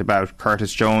standpoint about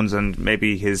Curtis Jones and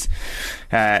maybe his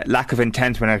lack of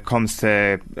intent when it comes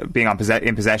to being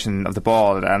in possession of the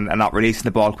ball and not releasing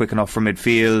the ball quick enough from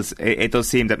midfield. It does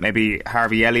seem that maybe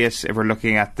Harvey Elliott, if we're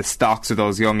looking at the stocks of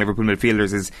those young Liverpool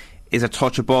midfielders, is a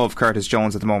touch above Curtis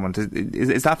Jones at the moment.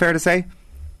 Is that fair to say?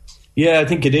 Yeah, I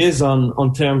think it is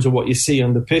on terms of what you see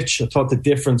on the pitch. I thought the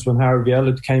difference when Harvey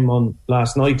Elliott came on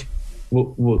last night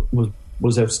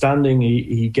was outstanding.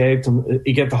 He gave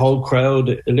the whole crowd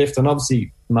a lift, and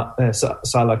obviously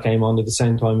Salah came on at the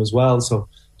same time as well, so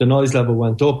the noise level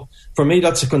went up. For me,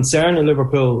 that's a concern in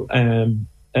Liverpool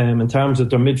in terms of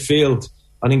their midfield.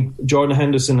 I think Jordan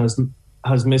Henderson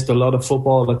has missed a lot of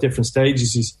football at different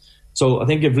stages. So I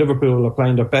think if Liverpool are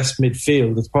playing their best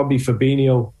midfield, it's probably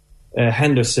Fabinho,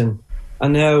 Henderson,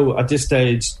 and now at this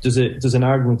stage there's an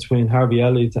argument between Harvey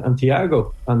Elliott and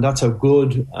Thiago, and that's how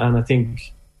good and I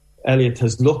think Elliott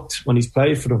has looked when he's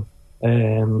played for them.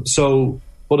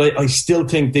 But I still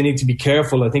think they need to be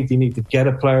careful. I think they need to get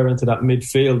a player into that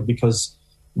midfield because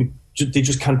they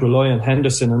just can't rely on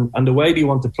Henderson and the way they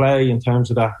want to play in terms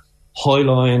of that high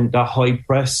line, that high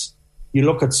press. You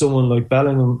look at someone like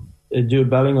Jude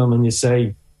Bellingham, and you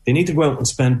say they need to go out and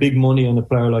spend big money on a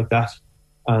player like that.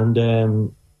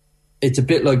 And it's a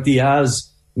bit like Diaz.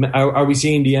 Are we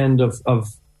seeing the end of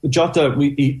Jota?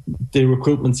 The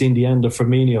recruitment seeing the end of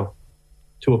Firmino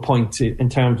to a point in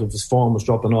terms of his form was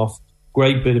dropping off.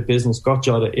 Great bit of business, got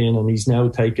Jota in, and he's now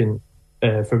taken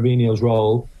Firmino's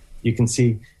role. You can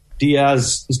see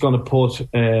Diaz is going to put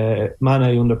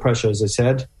Mane under pressure, as I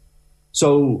said.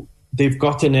 So they've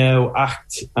got to now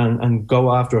act and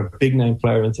go after a big name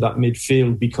player into that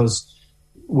midfield because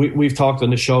we've talked on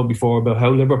the show before about how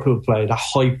Liverpool play, that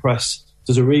high press.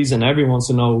 There's a reason everyone wants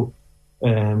to know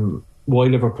why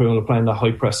Liverpool are playing that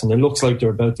high press, and it looks like they're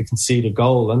about to concede a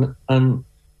goal. And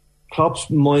Klopp's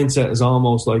mindset is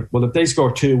almost like, well, if they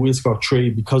score 2, we'll score 3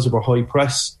 because of our high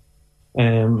press.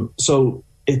 So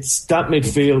it's that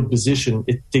midfield position.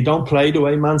 They don't play the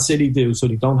way Man City do, so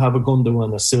they don't have a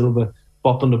Gundogan, a Silva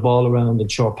bopping the ball around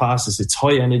and short passes. It's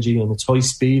high energy and it's high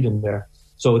speed in there.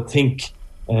 So I think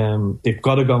they've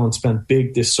got to go and spend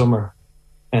big this summer.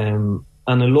 And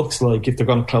it looks like if they're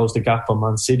going to close the gap on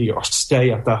Man City or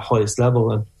stay at that highest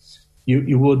level, and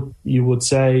you would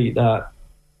say that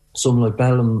someone like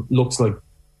Bellingham looks like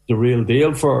the real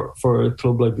deal for a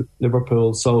club like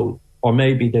Liverpool. So, or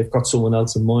maybe they've got someone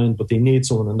else in mind, but they need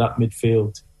someone in that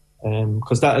midfield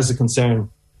because that is a concern.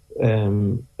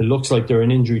 It looks like they're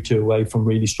an injury to away from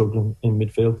really struggling in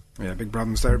midfield. Yeah, big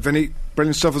problems there. Vinny,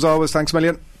 brilliant stuff as always. Thanks a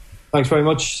million. Thanks very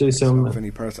much. See you soon.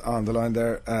 Vinny Perth on the line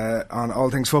there on All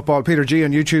Things Football. Peter G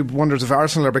on YouTube wonders if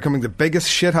Arsenal are becoming the biggest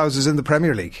shithouses in the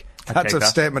Premier League. That's a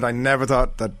statement I never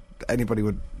thought that anybody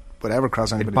would ever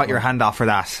cross anybody. Bite your hand off for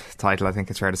that title, I think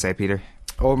it's fair to say, Peter.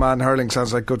 Old man hurling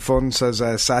sounds like good fun, says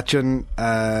Sachin.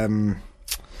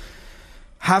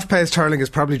 Half-paced hurling is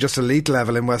probably just elite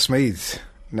level in Westmeath.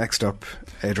 Next up,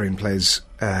 Adrian plays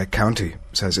County,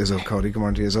 says Izzult. Cody, good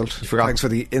morning to you, Izzult. Thanks for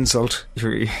the insult.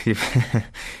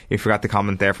 You forgot the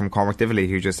comment there from Cormac Dively,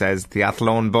 who just says the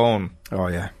Athlone Bone. Oh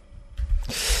yeah,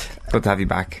 good to have you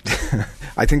back.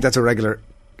 I think that's a regular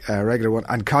one.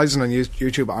 And Kaizen on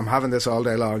YouTube, I'm having this all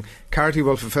day long. Carty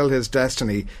will fulfil his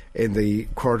destiny in the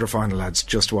quarter-final, lads.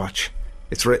 Just watch.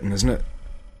 It's written, isn't it?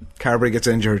 Carberry gets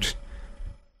injured,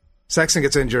 Sexton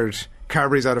gets injured,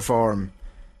 Carberry's out of form.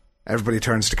 Everybody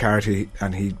turns to Carty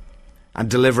and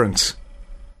deliverance.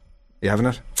 You having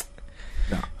it?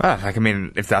 No. Well, like, I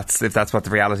mean, if that's what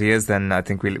the reality is, then I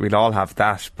think we'll all have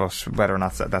that. But whether or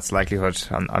not that's likelihood,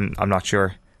 I'm not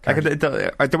sure. Like,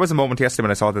 there was a moment yesterday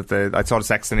when I saw the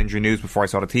Sexton injury news before I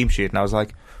saw the team sheet, and I was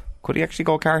like, could he actually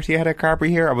go Carty ahead of Carbery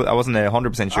here? I wasn't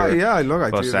 100% sure.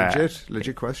 I think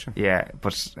legit question. Yeah,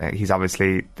 but he's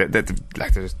obviously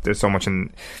there's so much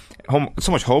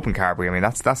so much hope in Carbery. I mean,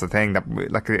 that's the thing that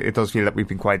it does feel that we've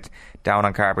been quite down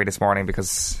on Carbery this morning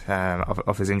because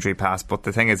of his injury past. But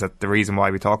the thing is that the reason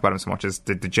why we talk about him so much is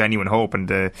the genuine hope and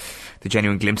the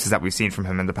genuine glimpses that we've seen from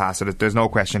him in the past. So there's no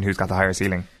question who's got the higher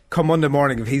ceiling. Come Monday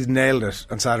morning, if he's nailed it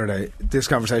on Saturday, this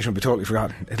conversation will be totally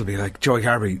forgotten. It'll be like Joey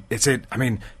Carbery. It's it. I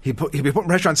mean, he'll be putting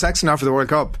pressure on Sexton after the World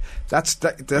Cup. That's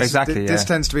exactly. This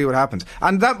tends to be what happens,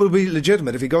 and that will be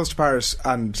legitimate if he goes to Paris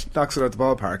and knocks it out the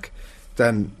ballpark.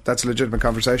 Then that's a legitimate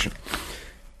conversation.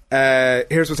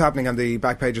 Here's what's happening on the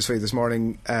back pages for you this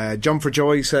morning. Jump for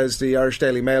joy, says the Irish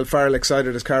Daily Mail. Farrell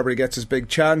excited as Carbery gets his big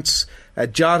chance.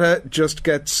 Jota just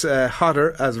gets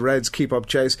hotter as Reds keep up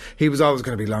chase. He was always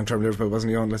going to be long-term Liverpool,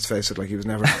 wasn't he, Owen? Let's face it, he was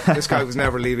never. This guy was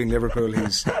never leaving Liverpool.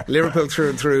 He's Liverpool through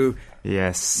and through.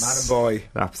 Yes, man and boy.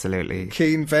 Absolutely.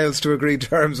 Keane fails to agree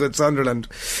terms with Sunderland,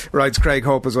 writes Craig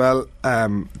Hope as well.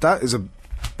 That is a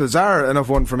bizarre enough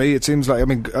one for me. It seems like,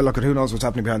 look at who knows what's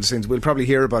happening behind the scenes. We'll probably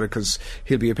hear about it because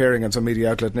he'll be appearing on some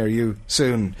media outlet near you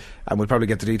soon, and we'll probably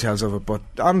get the details of it. But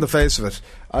on the face of it,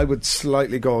 I would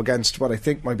slightly go against what I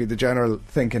think might be the general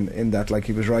thinking, in that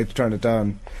he was right to turn it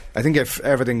down. I think if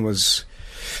everything was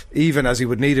even as he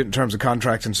would need it in terms of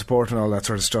contract and support and all that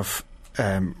sort of stuff,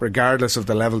 regardless of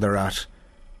the level they're at,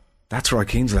 that's Roy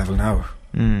Keane's level now.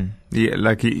 Yeah,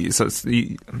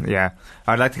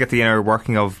 I'd like to get the inner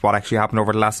working of what actually happened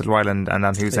over the last little while and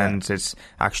on whose end it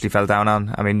actually fell down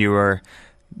on. I mean, you were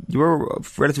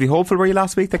relatively hopeful, were you,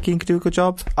 last week, that Keane could do a good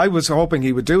job? I was hoping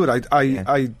he would do it.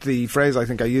 The phrase I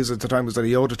think I used at the time was that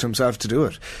he owed it to himself to do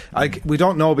it. We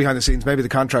don't know behind the scenes. Maybe the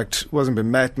contract wasn't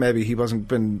been met. Maybe he wasn't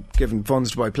been given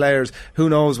funds to buy players. Who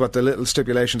knows what the little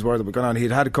stipulations were that were going on.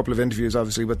 He'd had a couple of interviews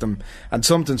obviously with them, and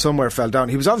something somewhere fell down.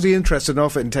 He was obviously interested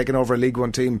enough in taking over a League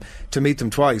One team to meet them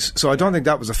twice, so I don't think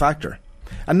that was a factor,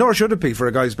 and nor should it be for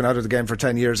a guy who's been out of the game for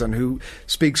 10 years and who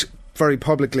speaks very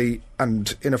publicly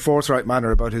and in a forthright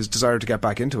manner about his desire to get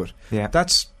back into it. Yeah,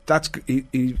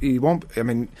 he won't. I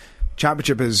mean,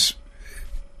 Championship is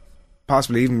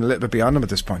possibly even a little bit beyond him at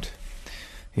this point.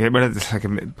 Yeah, but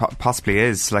it possibly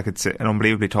is. It's an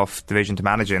unbelievably tough division to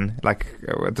manage in.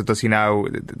 Does he now?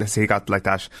 Has he got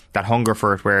that hunger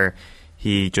for it, where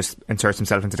he just inserts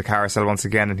himself into the carousel once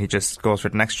again and he just goes for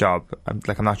the next job? I'm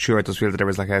not sure. It does feel that there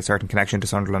was a certain connection to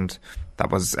Sunderland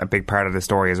that was a big part of the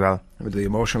story as well. With the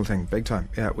emotional thing, big time.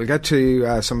 Yeah, we'll get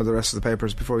to some of the rest of the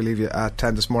papers before we leave you at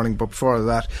 10 this morning. But before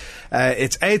that,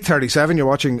 it's 8:37. You're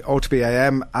watching OTB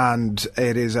AM, and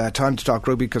it is time to talk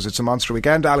rugby because it's a monster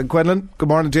weekend. Alan Quinlan, good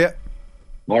morning to you.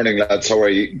 Morning, lads. How are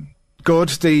you? Good.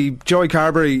 The Joey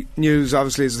Carbery news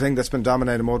obviously is the thing that's been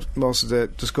dominating most of the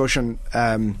discussion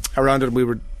around it. We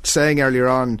were saying earlier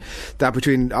on that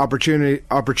between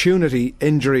opportunity,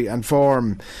 injury and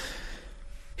form,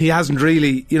 he hasn't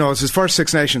really, it's his first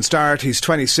Six Nations start. He's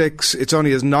 26. It's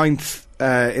only his 9th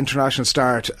international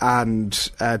start, and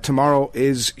tomorrow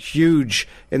is huge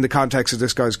in the context of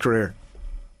this guy's career.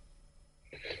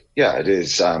 Yeah, it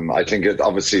is. I think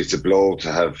obviously it's a blow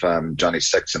to have Johnny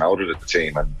Sexton out of the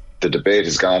team, and the debate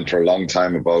has gone for a long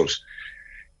time about,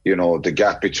 the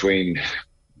gap between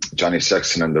Johnny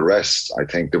Sexton and the rest. I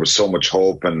think there was so much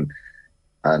hope and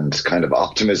kind of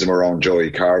optimism around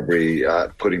Joey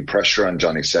Carbery putting pressure on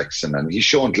Johnny Sexton, and he's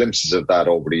shown glimpses of that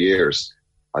over the years.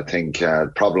 I think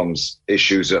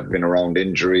issues have been around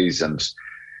injuries and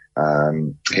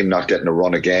him not getting a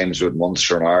run of games with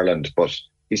Munster and Ireland, but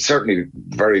he's certainly a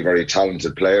very, very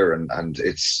talented player, and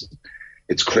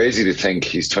it's crazy to think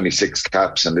he's 26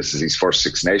 caps and this is his first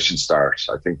Six Nations start.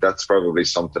 I think that's probably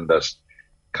something that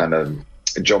kind of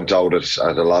jumped out at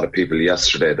a lot of people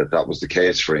yesterday, that was the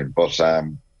case for him. But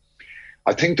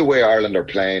I think the way Ireland are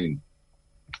playing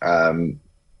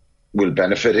will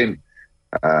benefit him.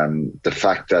 The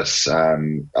fact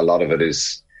that a lot of it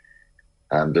is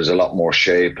there's a lot more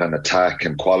shape and attack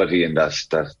and quality in that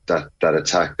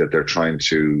attack that they're trying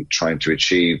to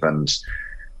achieve, and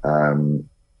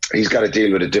he's got to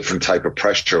deal with a different type of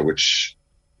pressure, which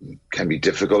can be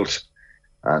difficult.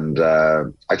 And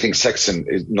I think Sexton,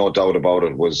 is no doubt about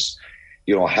it, was,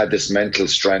 had this mental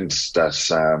strength that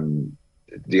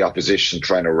the opposition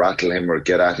trying to rattle him or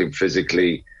get at him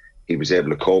physically, he was able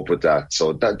to cope with that.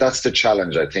 So that's the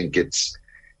challenge. I think it's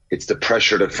the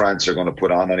pressure that France are going to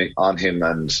put on him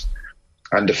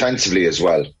and defensively as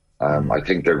well. I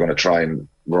think they're going to try and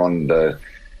run the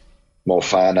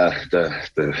Mofana,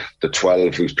 the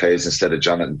 12 who plays instead of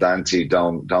Jonathan Dante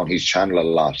down his channel a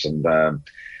lot, and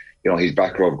his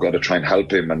back row have got to try and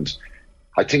help him. And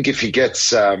I think if he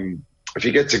gets if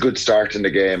he gets a good start in the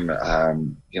game,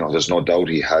 there's no doubt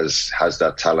he has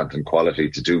that talent and quality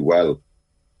to do well.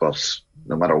 But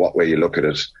no matter what way you look at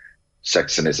it,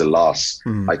 Sexton is a loss.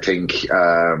 I think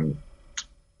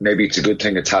maybe it's a good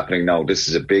thing it's happening now. This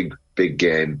is a big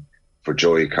game for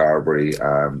Joey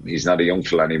Carbery. He's not a young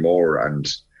fella anymore, and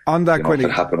on that, Quilly,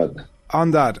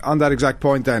 on that exact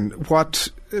point, then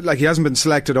he hasn't been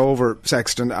selected over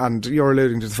Sexton, and you're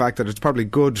alluding to the fact that it's probably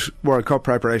good World Cup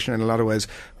preparation in a lot of ways.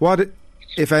 What,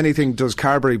 if anything, does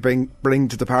Carbery bring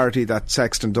to the party that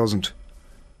Sexton doesn't?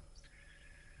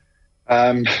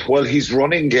 Well, his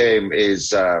running game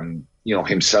is,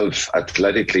 himself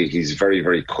athletically, he's very,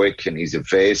 very quick and he's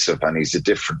evasive and he's a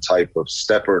different type of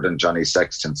stepper than Johnny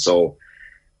Sexton. So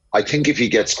I think if he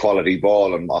gets quality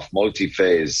ball and off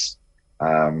multi-phase,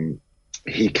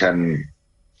 he can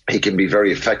be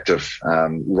very effective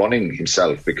running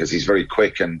himself because he's very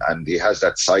quick and he has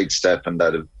that sidestep and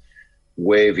that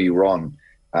wavy run.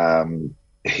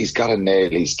 He's got to nail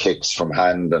his kicks from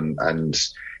hand and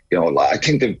I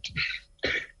think that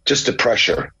just the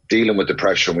pressure, dealing with the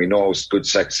pressure. And we know how good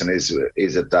Sexton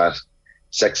is at that.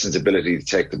 Sexton's ability to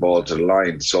take the ball to the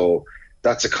line. So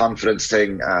that's a confidence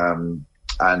thing.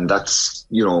 And that's,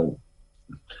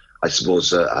 I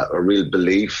suppose a real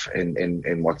belief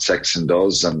in what Sexton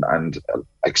does and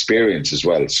experience as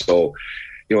well. So,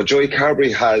 Joey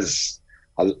Carbery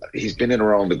he's been in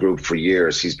around the group for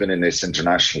years. He's been in this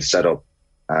international setup.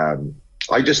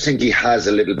 I just think he has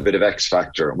a little bit of X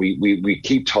factor. We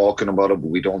keep talking about it, but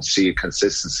we don't see it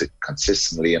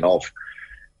consistently enough.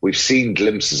 We've seen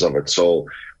glimpses of it. So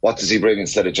what does he bring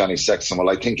instead of Johnny Sexton? Well,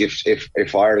 I think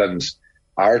if Ireland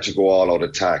are to go all out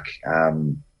attack,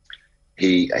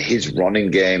 his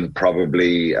running game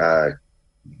probably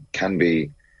can be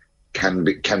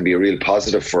a real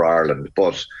positive for Ireland.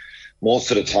 But most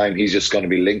of the time, he's just going to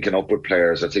be linking up with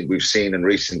players. I think we've seen in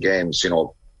recent games,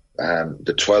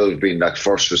 the 12 being that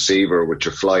first receiver with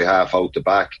your fly half out the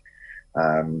back.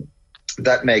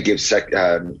 That may give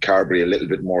Carbery a little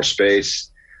bit more space,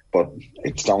 but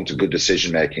it's down to good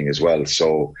decision making as well.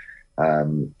 So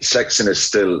Sexton is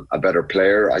still a better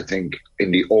player. I think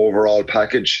in the overall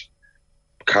package,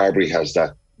 Carbery has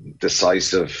that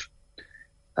decisive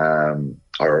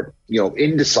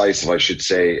indecisive, I should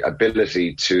say,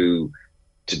 ability to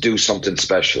do something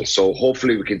special. So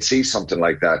hopefully we can see something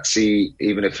like that. See,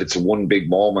 even if it's one big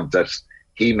moment that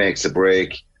he makes a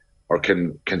break or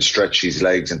can stretch his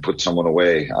legs and put someone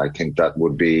away. I think that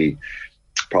would be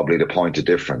probably the point of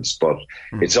difference. But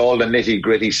it's all the nitty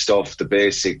gritty stuff, the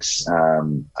basics,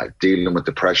 dealing with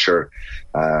the pressure,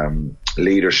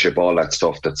 leadership, all that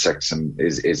stuff that Sexton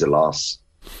is a loss.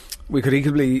 We could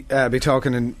equally be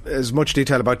talking in as much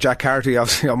detail about Jack Carty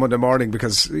obviously on Monday morning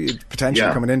because he's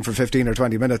potentially coming in for 15 or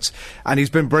 20 minutes, and he's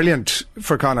been brilliant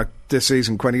for Connacht this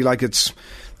season, Quinny. Like, it's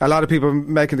a lot of people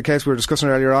making the case we were discussing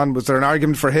earlier on. Was there an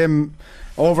argument for him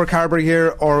over Carbery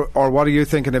here, or what are you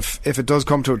thinking if it does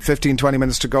come to it, 15-20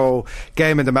 minutes to go,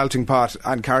 game in the melting pot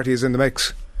and Carty is in the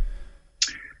mix?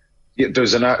 Yeah, there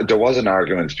was an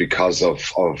argument because of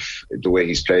the way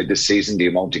he's played this season, the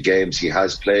amount of games he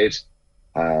has played.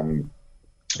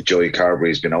 Joey Carbery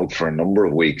has been out for a number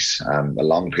of weeks, a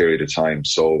long period of time.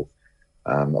 So,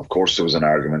 of course, there was an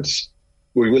argument.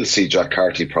 We will see Jack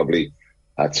Carty probably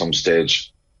at some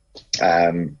stage.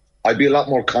 I'd be a lot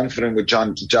more confident with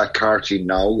Jack Carty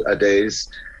nowadays,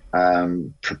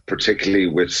 particularly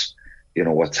with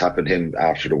what's happened to him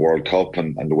after the World Cup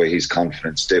and the way his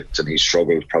confidence dipped and he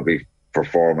struggled probably for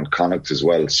form in Connacht as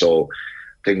well. So,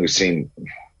 I think we've seen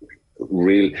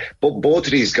but both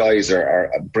of these guys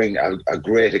bring a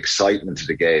great excitement to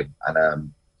the game,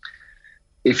 and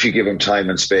if you give them time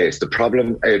and space. The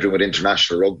problem, Adrian, with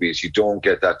international rugby is you don't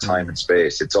get that time and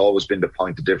space. It's always been the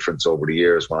point of difference over the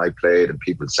years when I played, and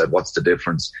people said, what's the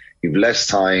difference? You've less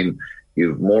time,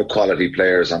 you've more quality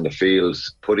players on the field,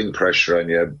 putting pressure on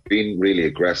you, being really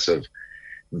aggressive,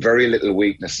 very little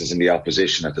weaknesses in the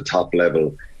opposition at the top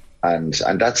level. And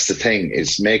that's the thing,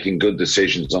 is making good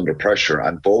decisions under pressure.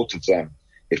 And both of them,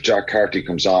 if Jack Carty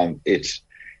comes on, it's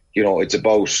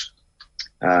about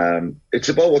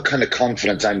what kind of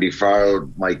confidence Andy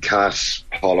Farrell, Mike Cass,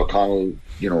 Paul O'Connell,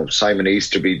 Simon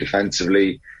Easterby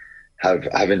defensively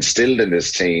have instilled in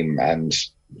this team. And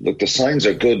look, the signs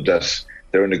are good that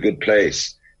they're in a good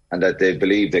place and that they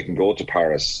believe they can go to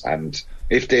Paris. And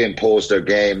if they impose their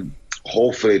game,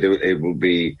 hopefully it will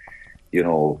be,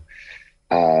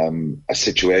 a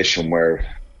situation where,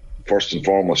 first and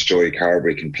foremost, Joey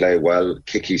Carbery can play well,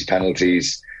 kick his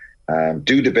penalties,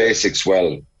 do the basics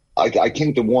well. I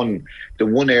think the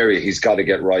one area he's got to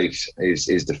get right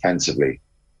is defensively,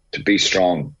 to be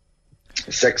strong.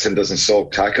 Sexton doesn't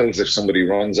soak tackles if somebody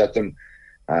runs at them.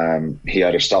 He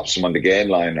either stops them on the game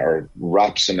line or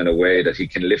wraps them in a way that he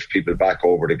can lift people back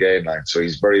over the game line. So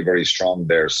he's very, very strong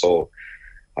there. So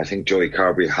I think Joey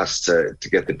Carbery has to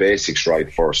get the basics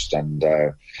right first. And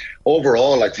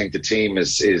overall, I think the team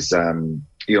is in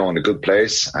a good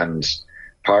place. And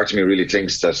part of me really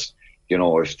thinks that,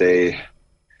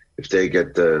 if they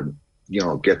get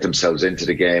get themselves into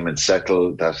the game and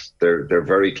settle, that they're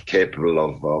very capable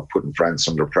of putting France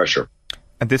under pressure.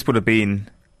 And this would have been,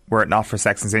 were it not for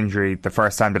Sexton's injury, the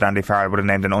first time that Andy Farrell would have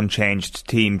named an unchanged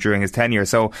team during his tenure.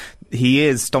 So he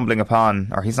is stumbling upon,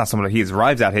 or he's not stumbling, he has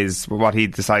arrived at what he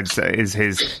decides is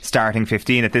his starting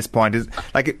 15 at this point. Is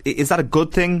that a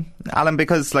good thing, Alan?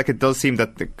 Because it does seem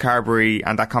that the Carbery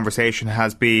and that conversation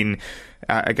has been,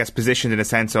 I guess, positioned in a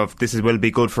sense of this will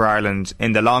be good for Ireland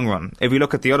in the long run. If we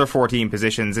look at the other 14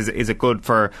 positions, is it good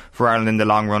for Ireland in the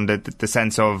long run, the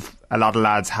sense of a lot of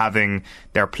lads having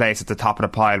their place at the top of the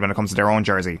pile when it comes to their own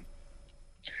jersey?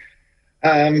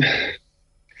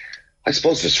 I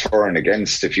suppose there's for and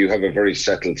against. If you have a very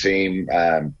settled team,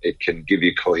 it can give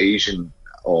you cohesion.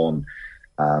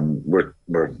 We're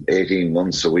 18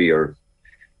 months away or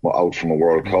out from a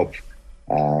World Cup.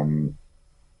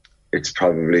 It's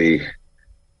probably,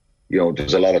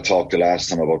 there's a lot of talk the last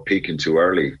time about peaking too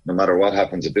early. No matter what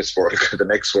happens at this World Cup, the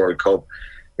next World Cup,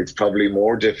 it's probably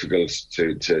more difficult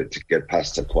to get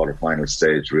past the quarter-final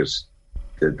stage with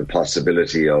the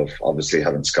possibility of obviously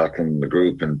having Scotland in the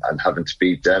group and having to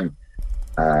beat them.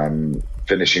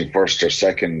 Finishing first or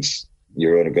second,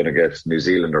 you're only going to get New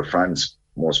Zealand or France,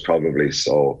 most probably.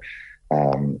 So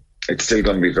it's still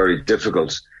going to be very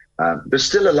difficult. There's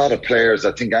still a lot of players.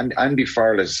 I think Andy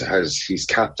Farrell he's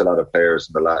capped a lot of players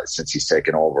since he's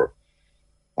taken over,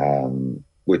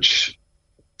 which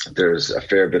there's a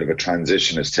fair bit of a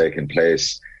transition has taken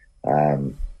place.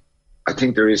 I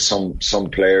think there is some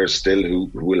players still who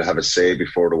will have a say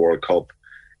before the World Cup.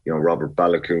 Robert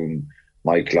Balogun,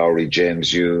 Mike Lowry,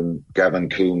 James Hume, Gavin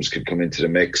Coombs could come into the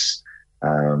mix.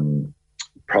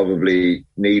 Probably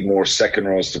need more second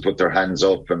rows to put their hands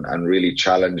up and really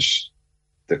challenge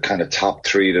the kind of top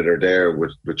three that are there,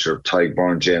 which are Tadhg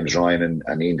Beirne, James Ryan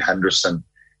and Ian Henderson.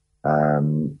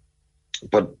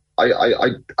 But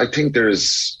I think it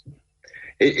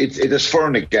is for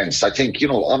and against. I think,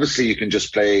 obviously you can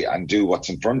just play and do what's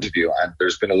in front of you. And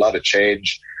there's been a lot of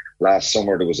change. Last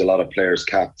summer, there was a lot of players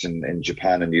capped in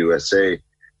Japan and USA.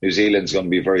 New Zealand's going to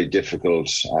be a very difficult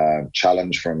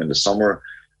challenge for them in the summer.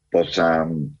 But,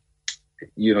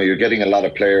 you're getting a lot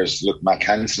of players. Look, Mac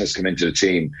Hansen has come into the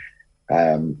team.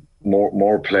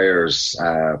 More players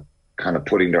kind of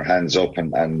putting their hands up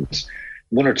and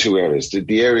one or two areas.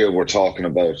 The area we're talking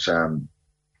about,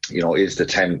 is the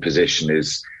 10 position.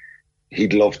 Is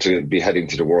he'd love to be heading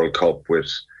to the World Cup with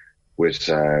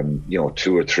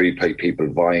 2 or 3 people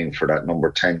vying for that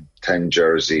number 10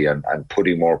 jersey and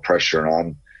putting more pressure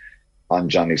on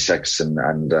Johnny Sexton.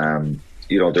 And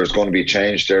there's going to be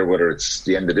change there, whether it's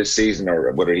the end of this season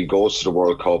or whether he goes to the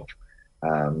World Cup.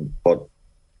 But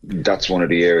that's one of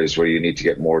the areas where you need to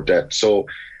get more depth. So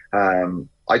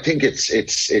I think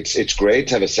it's great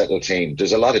to have a settled team.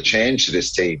 There's a lot of change to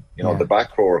this team. The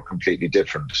back row are completely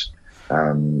different.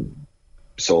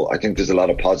 So I think there's a lot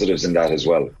of positives in that as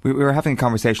well. We were having a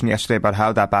conversation yesterday about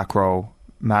how that back row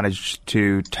managed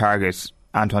to target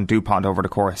Antoine Dupont over the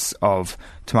course of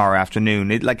tomorrow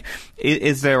afternoon.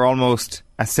 Is there almost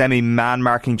a semi-man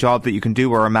marking job that you can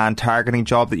do, or a man targeting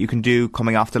job that you can do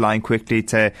coming off the line quickly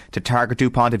to target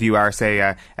Dupont if you are, say,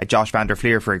 a Josh van der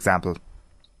Flier, for example?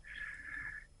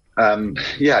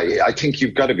 I think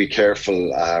you've got to be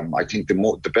careful. I think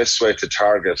the best way to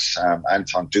target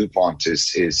Antoine Dupont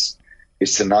is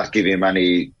to not give him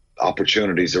any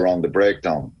opportunities around the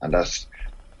breakdown, and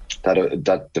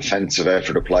that defensive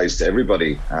effort applies to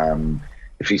everybody.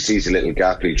 If he sees a little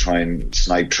gap, he'll try and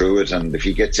snipe through it, and if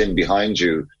he gets in behind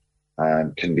you,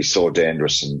 can be so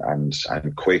dangerous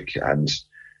and quick, and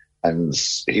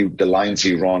the lines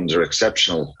he runs are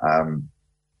exceptional.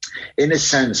 In a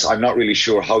sense, I'm not really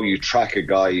sure how you track a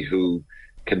guy who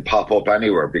can pop up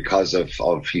anywhere because of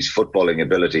his footballing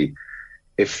ability.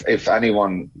 If any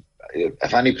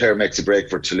player makes a break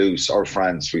for Toulouse or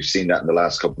France, we've seen that in the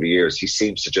last couple of years, he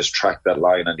seems to just track that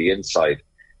line on the inside.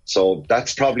 So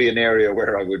that's probably an area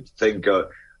where I would think of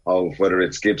whether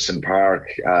it's Gibson Park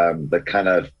that kind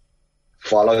of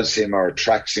follows him or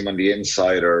tracks him on the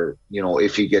inside, or,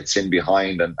 if he gets in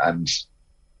behind and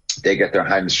they get their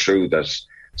hands through, that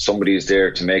somebody is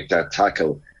there to make that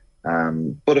tackle.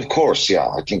 But of course,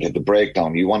 I think at the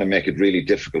breakdown, you want to make it really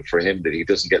difficult for him that he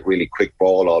doesn't get really quick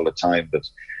ball all the time.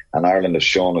 And Ireland has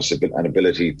shown us an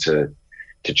ability to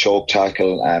choke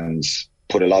tackle, and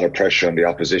put a lot of pressure on the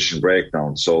opposition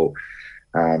breakdown. So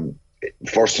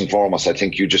first and foremost, I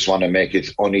think you just want to make it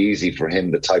uneasy for him,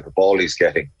 the type of ball he's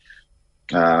getting.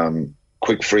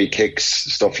 Quick free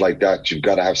kicks, stuff like that. You've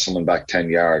got to have someone back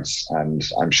 10 yards. And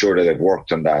I'm sure that they've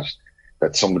worked on that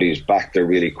somebody is back there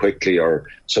really quickly, or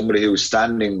somebody who's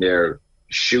standing there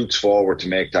shoots forward to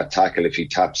make that tackle if he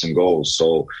taps and goes.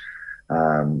 So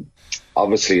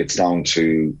obviously it's down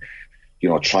to,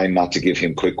 trying not to give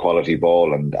him quick quality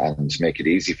ball and make it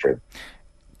easy for him.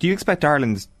 Do you expect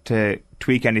Ireland to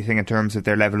tweak anything in terms of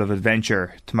their level of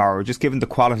adventure tomorrow, just given the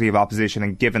quality of opposition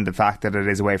and given the fact that it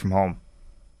is away from home?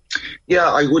 Yeah,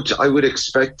 I would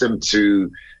expect them to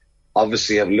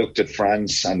obviously have looked at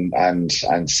France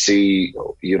and see,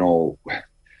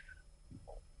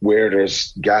 where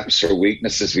there's gaps or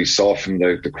weaknesses. We saw from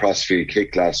the crossfield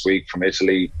kick last week from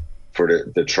Italy for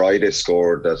the try they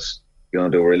scored that,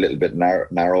 they were a little bit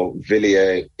narrow.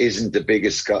 Villiers isn't the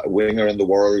biggest winger in the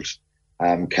world.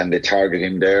 Can they target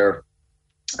him there?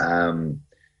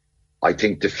 I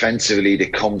think defensively they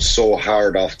come so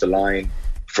hard off the line.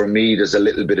 For me, there's a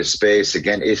little bit of space.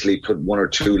 Again, Italy put one or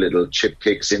two little chip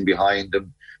kicks in behind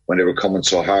them when they were coming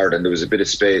so hard, and there was a bit of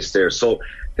space there. So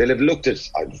they'll have looked at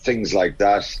things like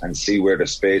that and see where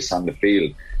there's space on the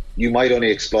field. You might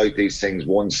only exploit these things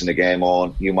once in a game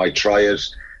on. You might try it,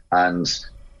 and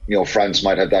France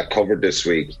might have that covered this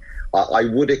week. I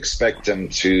would expect them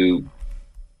to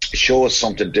show us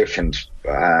something different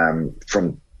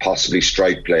from possibly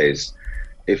strike plays.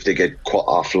 If they get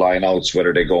off line outs,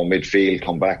 whether they go midfield,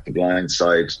 come back the blind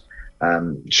side,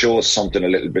 show us something a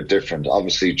little bit different.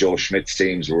 Obviously, Joe Schmidt's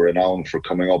teams were renowned for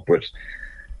coming up with,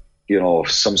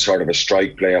 some sort of a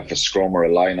strike play off a scrum or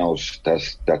a line out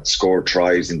that scored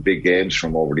tries in big games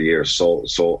from over the years.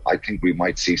 So I think we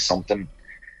might see something.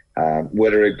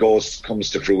 Whether it comes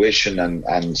to fruition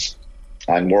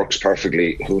and works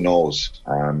perfectly, who knows?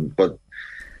 But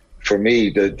for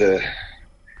me,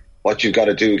 what you've got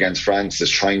to do against France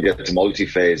is try and get to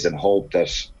multi-phase and hope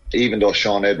that, even though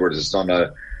Sean Edwards has done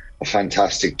a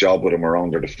fantastic job with him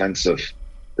around the defensive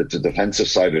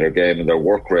side of their game and their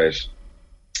work rate,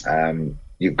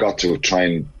 you've got to try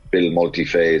and build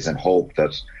multi-phase and hope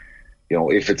that,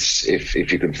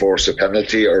 if you can force a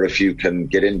penalty or if you can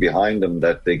get in behind them,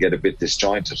 that they get a bit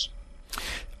disjointed.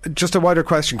 Just a wider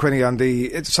question, Quinny, on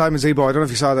Simon Zebo. I don't know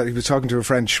if you saw that. He was talking to a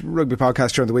French rugby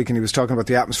podcast during the week, and he was talking about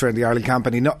the atmosphere in the Ireland camp.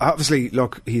 And obviously,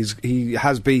 look, he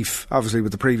has beef, obviously,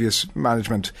 with the previous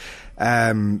management.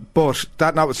 But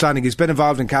that notwithstanding, he's been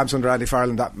involved in camps under Andy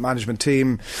Farrell and that management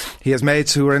team. He has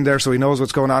mates who are in there, so he knows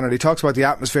what's going on. And he talks about the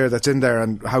atmosphere that's in there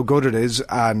and how good it is.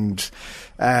 And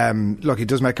look, he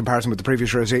does make comparison with the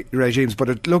previous regimes, but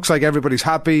it looks like everybody's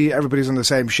happy, everybody's on the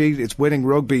same sheet, it's winning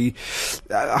rugby.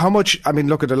 How much, a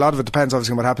lot of it depends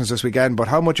obviously on what happens this weekend, but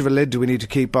how much of a lid do we need to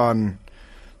keep on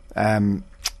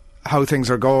how things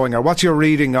are going? Or what's your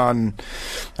reading on,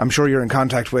 I'm sure you're in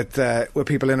contact with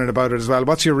people in and about it as well,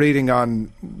 what's your reading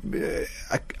on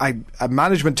a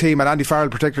management team, and Andy Farrell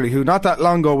particularly, who not that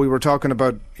long ago we were talking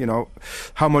about,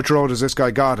 how much road has this guy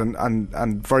got,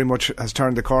 and very much has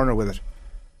turned the corner with it?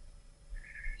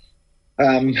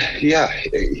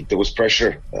 There was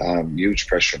pressure, huge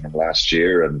pressure on them last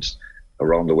year, and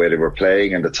around the way they were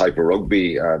playing and the type of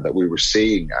rugby that we were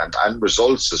seeing, and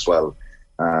results as well.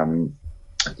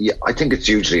 I think it's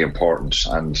hugely important,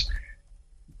 and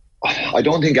I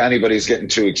don't think anybody's getting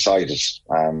too excited.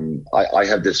 I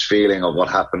had this feeling of what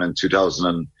happened in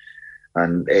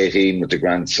 2018 with the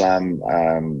Grand Slam,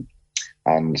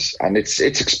 and it's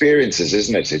experiences,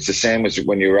 isn't it? It's the same as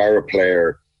when you are a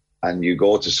player and you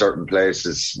go to certain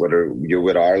places, whether you're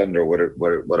with Ireland or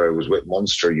whether I was with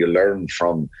Munster, you learn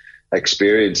from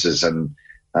experiences, and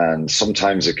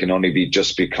sometimes it can only be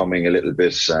just becoming a little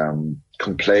bit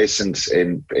complacent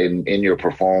in your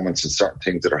performance and certain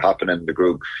things that are happening in the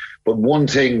group. But one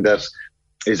thing that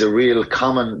is a real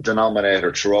common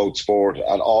denominator throughout sport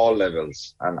at all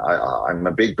levels, and I'm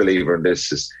a big believer in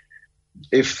this, is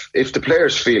if the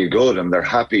players feel good and they're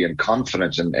happy and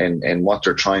confident in what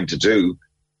they're trying to do,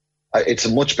 it's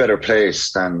a much better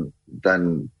place than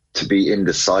to be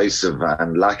indecisive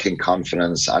and lacking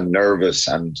confidence and nervous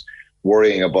and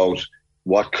worrying about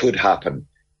what could happen.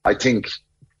 I think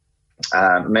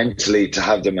mentally to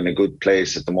have them in a good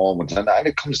place at the moment, and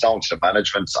it comes down to the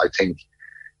management. I think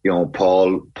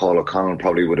Paul O'Connell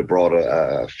probably would have brought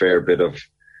a fair bit of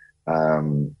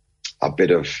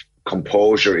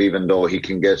composure, even though he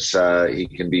can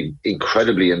be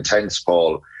incredibly intense,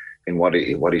 Paul, in what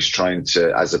he's trying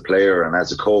to, as a player and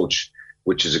as a coach,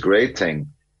 which is a great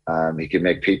thing. He can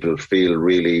make people feel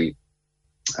really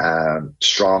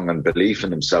strong and belief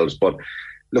in themselves. But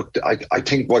look, I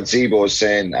think what Zebo is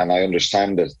saying, and I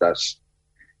understand it, that,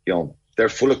 you know, they're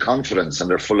full of confidence and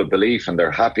they're full of belief and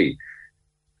they're happy.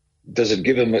 Does it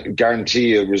give them a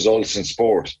guarantee of results in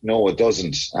sport? No, it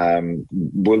doesn't.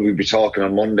 Will we be talking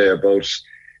on Monday about,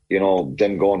 you know,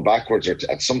 them going backwards? Or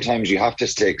sometimes you have to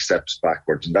take steps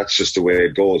backwards, and that's just the way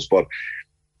it goes. But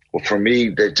for me,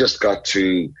 they've just got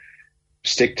to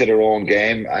stick to their own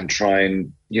game and try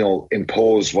and, you know,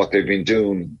 impose what they've been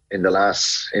doing in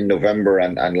November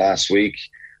and last week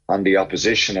on the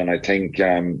opposition. And I think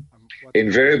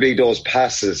invariably those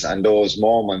passes and those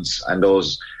moments and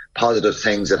those positive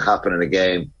things that happen in a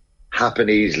game happen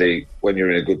easily when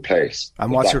you're in a good place.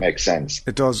 And that makes sense.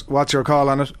 It does. What's your call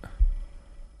on it?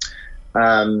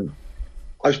 I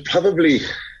probably...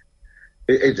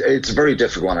 It's a very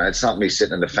difficult one. It's not me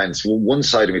sitting on the fence. One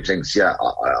side of me thinks, yeah,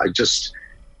 I just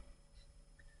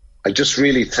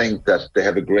really think that they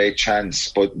have a great chance,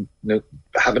 but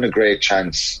having a great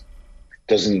chance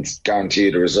doesn't guarantee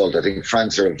the result. I think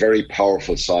France are a very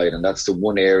powerful side, and that's the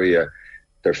one area,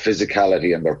 their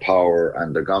physicality and their power,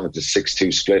 and they're gone with the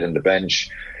 6-2 split in the bench.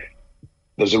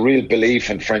 There's a real belief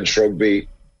in French rugby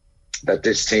that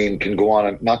this team can go on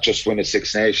and not just win a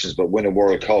Six Nations, but win a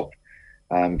World Cup.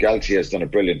 Galtier has done a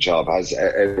brilliant job, as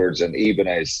Edwards and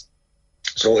Ibanez.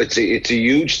 So it's a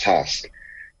huge task.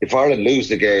 If Ireland lose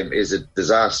the game, is it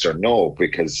disaster? No,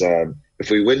 because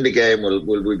if we win the game,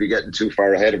 will we be getting too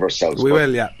far ahead of ourselves? We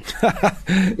will, yeah.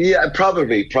 Yeah,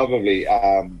 probably.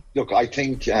 Look, I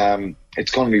think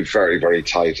it's going to be very, very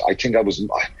tight. I think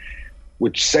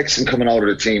with Sexton coming out of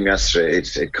the team yesterday,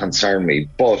 it concerned me.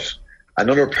 But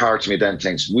another part of me then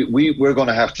thinks we're going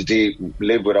to have to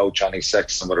live without Johnny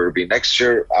Sexton, whether it be next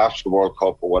year, after the World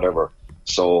Cup or whatever.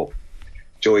 So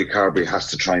Joey Carbery has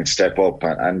to try and step up,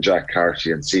 and Jack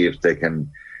Carty, and see if they can,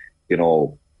 you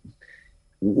know,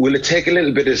 will it take a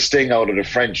little bit of sting out of the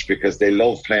French, because they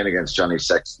love playing against Johnny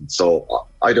Sexton. So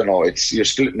I don't know. You're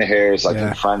splitting the hairs. I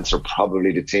think France are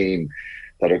probably the team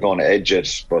that are going to edge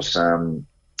it, but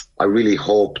I really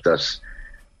hope that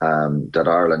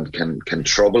Ireland can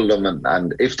trouble them,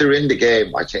 and if they're in the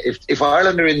game, I think if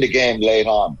Ireland are in the game late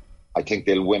on, I think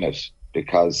they'll win it,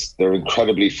 because they're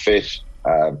incredibly fit,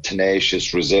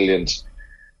 tenacious, resilient,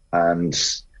 and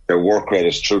their work rate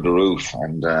is through the roof.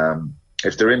 And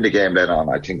if they're in the game late on,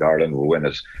 I think Ireland will win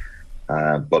it.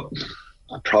 But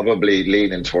I'm probably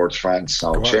leaning towards France.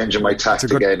 I'm changing my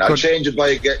tactic again. I'll change it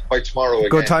by tomorrow again.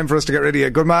 Good time for us to get rid of you.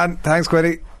 Good man. Thanks,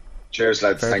 Quiddy. Cheers,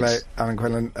 lads. Fair Thanks. Play. Alan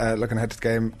Quinlan looking ahead to the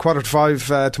game.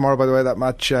 4:45 tomorrow, by the way, that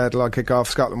match. The log kick-off,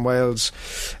 Scotland-Wales.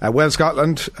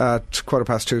 Wales-Scotland at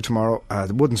 2:15 tomorrow.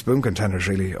 The wooden spoon contenders,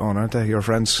 really, aren't they? Your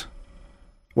friends?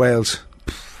 Wales.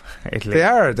 Italy. They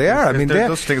are. I mean,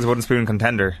 there's such thing as a wooden spoon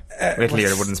contender. Italy are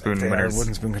the wooden spoon winners.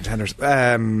 Wooden spoon contenders.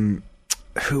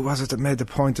 Who was it that made the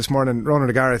point this morning? Ronan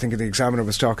O'Gara, I think, in the Examiner,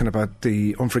 was talking about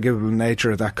the unforgivable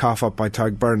nature of that cough up by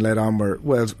Tadhg Beirne late on, where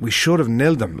Wales, we should have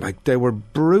nilled them. Like, they were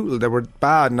brutal, they were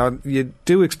bad. Now, you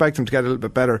do expect them to get a little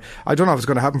bit better. I don't know if it's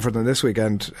going to happen for them this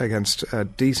weekend against a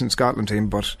decent Scotland team,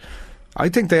 but I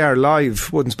think they are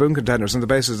live wooden spoon contenders on the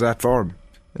basis of that form.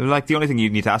 Like, the only thing you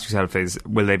need to ask yourself is,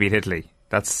 will they beat Italy?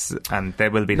 And they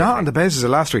will beat Italy. Not on the basis of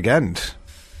last weekend.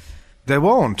 They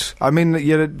won't. I mean,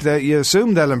 you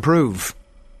assume they'll improve.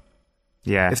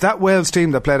 Yeah. If that Wales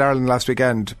team that played Ireland last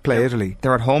weekend play Italy...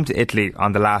 They're at home to Italy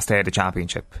on the last day of the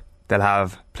championship. They'll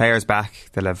have players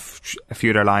back. They'll have a few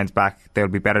of their lines back. They'll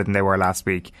be better than they were last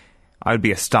week. I'd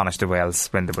be astonished if Wales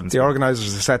win the wooden spoon. The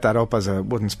organisers have set that up as a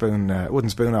wooden spoon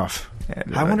off.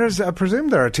 Yeah, I presume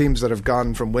there are teams that have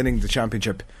gone from winning the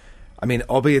championship, I mean,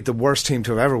 albeit the worst team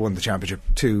to have ever won the championship,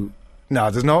 to... No,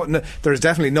 there's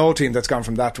definitely no team that's gone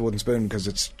from that to wooden spoon, because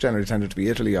it's generally tended to be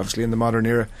Italy, obviously, in the modern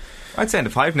era. I'd say in the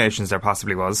Five Nations there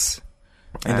possibly was.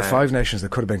 In the Five Nations there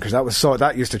could have been, because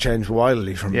that used to change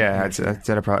wildly from... Yeah,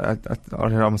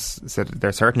 I'd almost said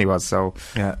there certainly was. So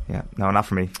yeah, no, not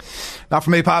for me. Not for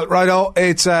me, pal. Righto,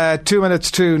 it's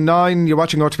 9:02. You're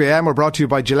watching RTBM. We're brought to you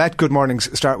by Gillette. Good mornings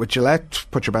start with Gillette.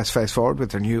 Put your best face forward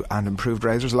with their new and improved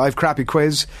razors. Live crappy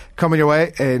quiz coming your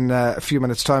way in a few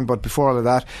minutes time. But before all of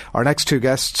that, our next two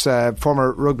guests,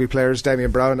 former rugby players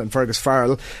Damien Brown and Fergus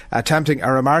Farrell, attempting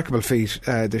a remarkable feat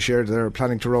this year. They're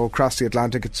planning to row across the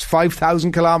Atlantic. It's 5,000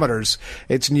 kilometres.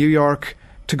 It's New York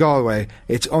to Galway.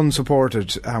 It's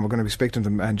unsupported, and we're going to be speaking to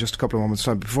them in just a couple of moments'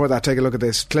 time. Before that, take a look at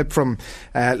this clip from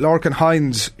Lorcan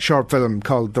Hines' short film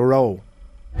called The Row.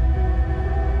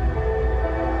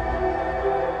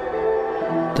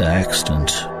 The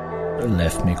accident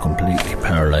left me completely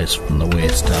paralysed from the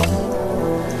waist down.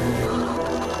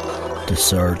 The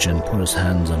surgeon put his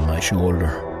hands on my shoulder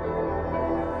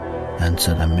and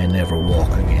said I may never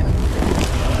walk again.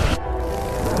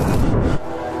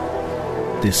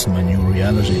 this is my new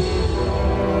reality.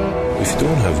 If you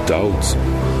don't have doubts,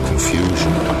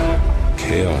 confusion,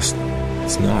 chaos,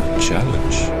 it's not a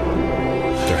challenge.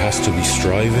 There has to be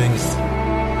striving,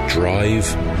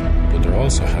 drive, but there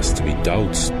also has to be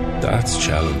doubts. That's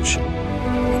challenge.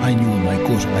 I knew in my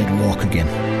gut I'd walk again.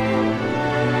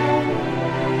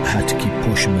 I had to keep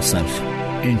pushing myself,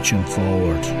 inching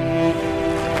forward.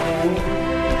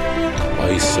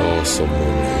 I saw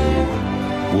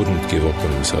someone who wouldn't give up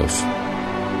on himself.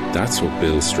 That's what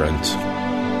builds strength.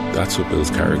 That's what builds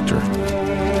character.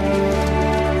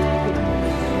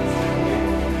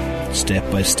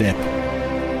 Step by step,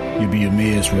 you'll be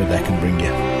amazed where that can bring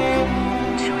you.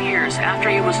 2 years after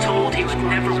he was told he would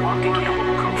never walk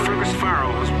again, Fergus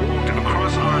Farrell has walked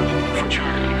across Ireland for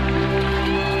charity.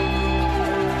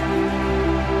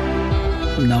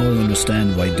 Now I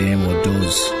understand why Damo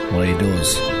does what he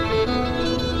does.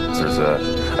 There's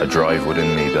a drive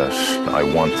within me that I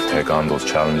want to take on those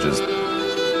challenges.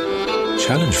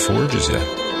 Challenge forges you.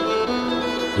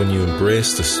 When you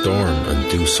embrace the storm and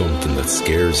do something that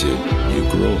scares you, you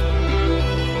grow.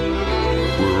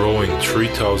 We're rowing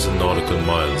 3,000 nautical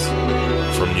miles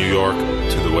from New York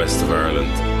to the west of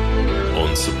Ireland,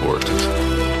 unsupported.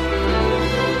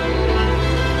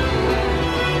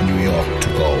 New York to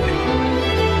Galway.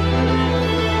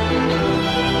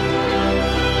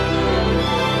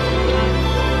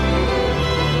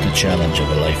 The challenge of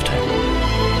a lifetime.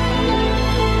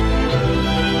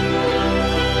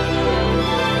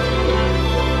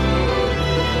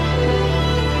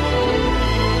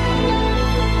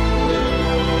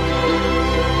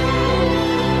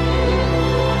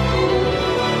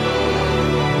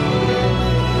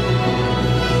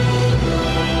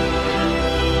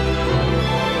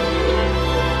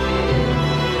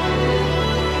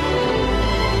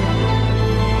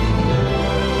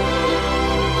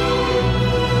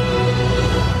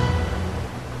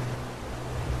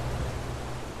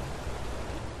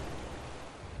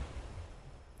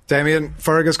 Damien,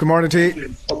 Fergus, good morning to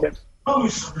you. Okay. Come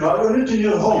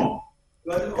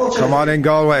on in,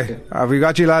 Galway. Have we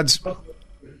got you, lads?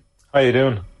 How you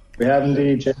doing? We have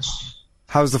indeed, yes.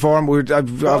 How's the form?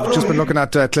 I've just been looking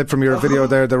at a clip from your video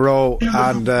there, the row,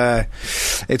 and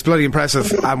it's bloody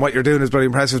impressive, and what you're doing is bloody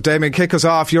impressive. Damien, kick us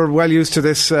off. You're well used to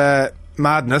this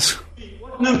madness.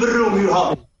 What number room you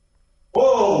have?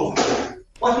 Whoa!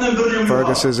 What number room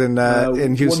Fergus is in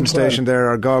Houston Station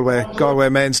there, or Galway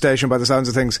main station by the sounds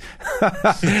of things.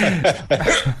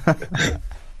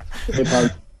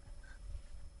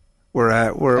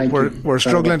 We're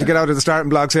struggling to get out of the starting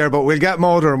blocks here, but we'll get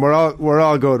motoring. We're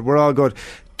all good. We're all good.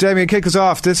 Damien, kick us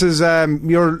off. This is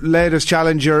your latest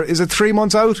challenge. Is it 3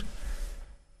 months out?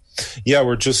 Yeah,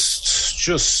 we're just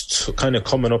kind of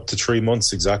coming up to 3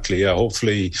 months exactly. Yeah,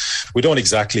 hopefully we don't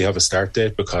exactly have a start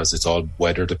date because it's all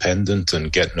weather dependent,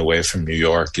 and getting away from New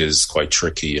York is quite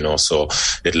tricky, you know. So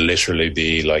it'll literally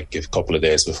be like a couple of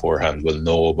days beforehand we'll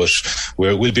know, but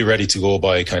we'll be ready to go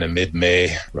by kind of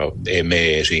mid-May.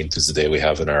 May 18th is the day we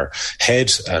have in our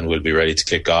head, and we'll be ready to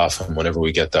kick off. And whenever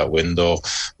we get that window,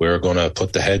 we're going to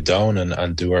put the head down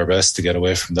and do our best to get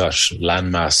away from that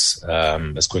landmass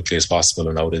as quickly as possible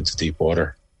and out into deep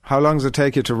water. How long does it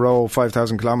take you to row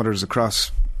 5,000 kilometres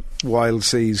across wild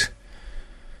seas?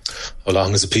 How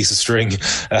long is a piece of string?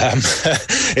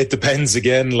 It depends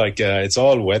again. It's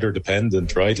all weather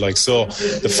dependent, right? So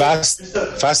the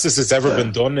fastest it's ever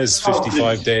been done is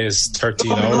 55 days,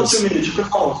 13 hours.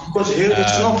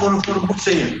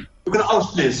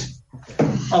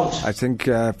 I think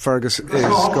Fergus is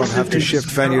going to have to shift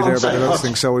venue there by the looks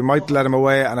thing, so we might let him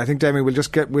away. And I think, Damien,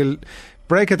 we'll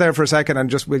break it there for a second,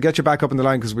 and we'll get you back up in the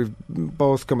line, because we've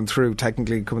both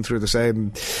technically coming through the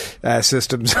same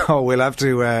system, so we'll have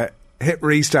to hit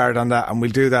restart on that, and we'll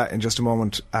do that in just a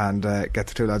moment and get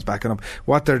the two lads backing up.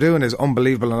 What they're doing is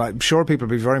unbelievable, and I'm sure people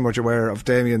will be very much aware of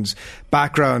Damien's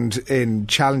background in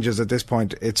challenges at this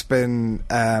point. It's been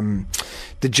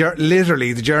the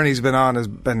journey he's been on has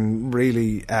been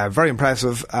really very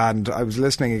impressive, and I was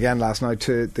listening again last night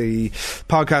to the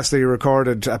podcast that he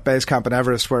recorded at base camp in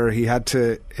Everest, where he had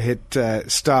to hit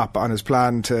stop on his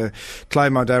plan to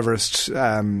climb Mount Everest.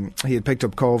 He had picked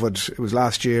up COVID, it was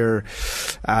last year,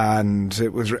 and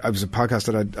it was a podcast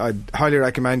that I'd highly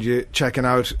recommend you checking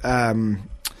out.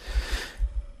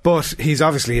 But he's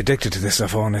obviously addicted to this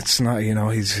stuff, and it's not,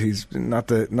 he's not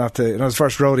his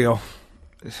first rodeo.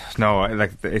 No,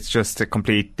 it's just a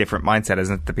complete different mindset,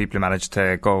 isn't it? The people who manage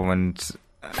to go and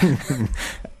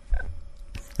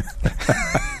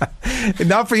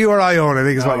not for you or I own, I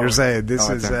think is what you're saying. This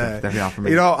is definitely not for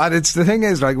me. And it's the thing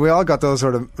is, we all got those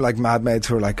sort of mad mates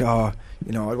who are like, oh,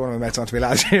 you know, I had one of my mates on to me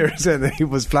last year saying that he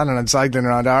was planning on cycling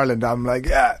around Ireland. I'm like,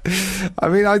 yeah. I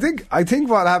mean, I think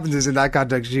what happens is in that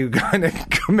context, you kind of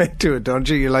commit to it, don't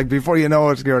you? You're like, before you know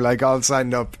it, you're like all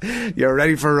signed up. You're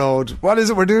ready for a road. What is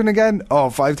it we're doing again?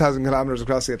 5,000 kilometres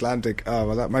across the Atlantic. Oh,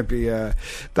 well, that might be a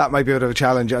bit of a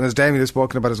challenge. And as Damien has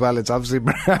spoken about as well, it's obviously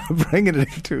bringing it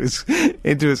into his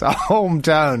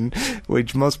hometown,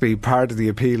 which must be part of the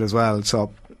appeal as well.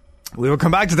 So we will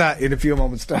come back to that in a few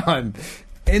moments' time.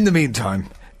 In the meantime,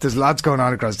 there's lots going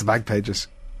on across the back pages.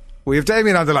 We have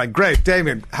Damien on the line. Great.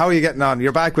 Damien, how are you getting on?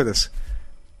 You're back with us.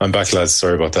 I'm back, lads.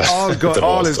 Sorry about that. All good.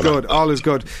 All is good. All is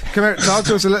good. Come here. Talk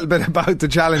to us a little bit about the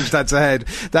challenge that's ahead.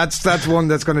 That's one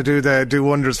that's going to do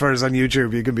wonders for us on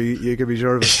YouTube. You can be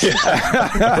sure of it.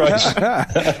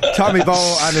 Right. Tommy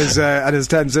Bowe and his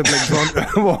 10 siblings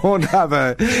won't have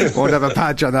a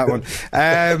patch on that one.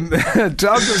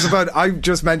 Talk to us about. I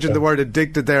just mentioned the word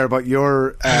addicted there about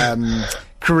your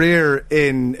career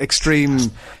in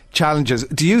extreme challenges.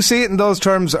 Do you see it in those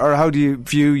terms, or how do you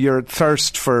view your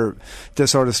thirst for this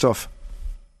sort of stuff?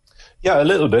 Yeah, a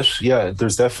little bit. Yeah,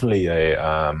 there's definitely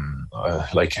a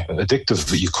like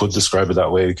addictive. You could describe it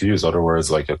that way. You could use other words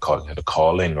like a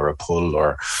calling or a pull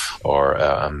or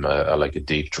like a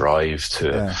deep drive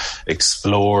to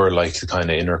explore like the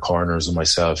kind of inner corners of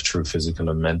myself through physical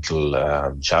and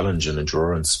mental challenge and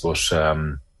endurance. But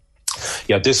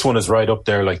yeah, this one is right up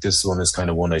there. Like, this one is kind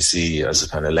of one I see as a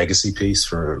kind of legacy piece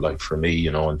for me, you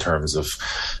know, in terms of,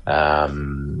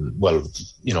 well,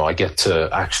 you know, I get to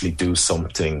actually do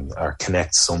something or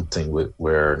connect something with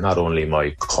where not only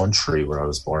my country where I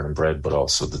was born and bred, but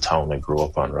also the town I grew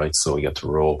up on, right? So we get to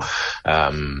row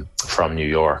from New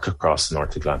York across the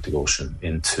North Atlantic Ocean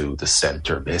into the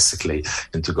centre, basically,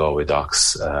 into Galway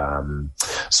Docks,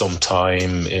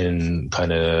 sometime in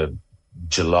kind of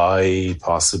July,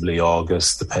 possibly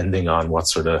August, depending on what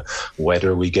sort of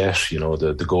weather we get. You know,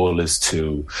 the goal is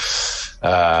to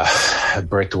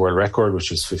break the world record,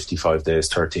 which is 55 days,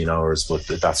 13 hours. But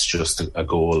that's just a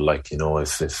goal. Like, you know,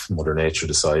 if Mother Nature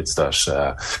decides that,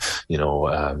 you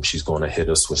know, she's going to hit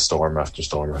us with storm after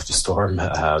storm after storm,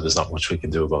 there's not much we can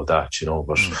do about that, you know.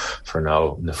 But for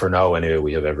now anyway,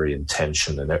 we have every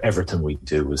intention, and everything we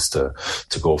do is to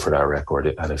go for that record.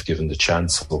 And if given the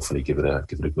chance, hopefully give it a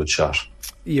good shot.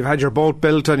 You've had your boat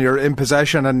built and you're in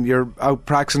possession and you're out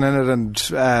practicing in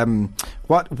it, and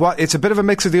what it's a bit of a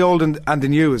mix of the old and the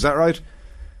new, is that right?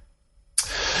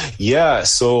 Yeah,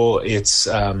 so it's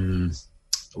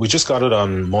we just got it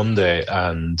on Monday,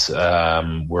 and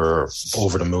we're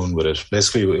over the moon with it.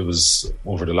 Basically, it was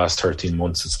over the last 13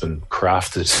 months. It's been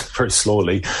crafted very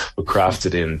slowly, but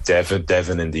crafted in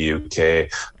Devon in the UK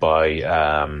by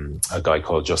a guy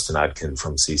called Justin Adkin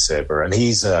from Sea Saber, and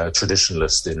he's a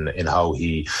traditionalist in how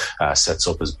he sets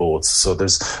up his boats. So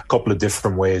there's a couple of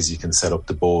different ways you can set up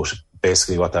the boat.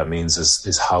 Basically, what that means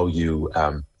is how you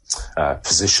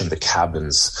position the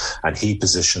cabins, and he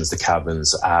positions the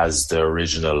cabins as the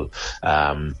original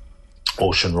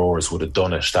ocean rowers would have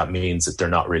done it. That means that they're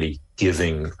not really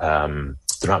giving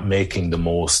they're not making the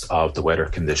most of the weather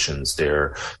conditions.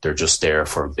 They're just there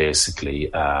for basically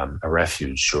a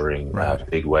refuge during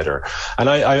big weather. And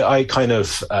I kind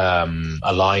of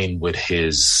align with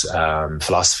his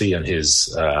philosophy and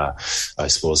his I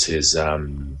suppose his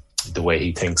the way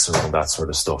he thinks around that sort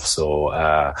of stuff. So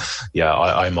yeah,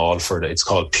 I'm all for it. It's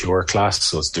called pure class,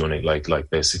 so it's doing it like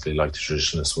basically like the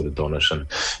traditionalists would have done it, and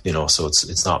you know, so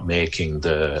it's not making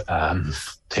the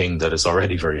thing that is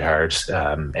already very hard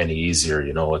any easier.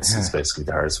 You know, it's basically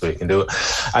the hardest way you can do it.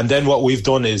 And then what we've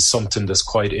done is something that's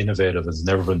quite innovative. It's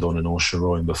never been done in ocean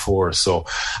rowing before. So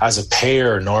as a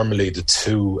pair, normally the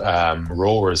two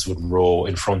rowers would row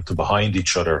in front and behind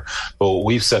each other, but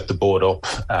we've set the boat up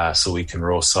so we can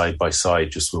row side by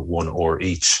side just with one oar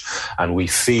each. And we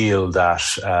feel that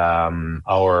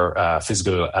our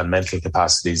physical and mental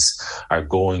capacities are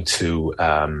going to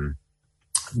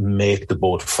make the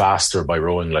boat faster by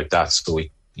rowing like that. So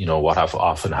we, you know, what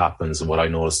often happens, and what I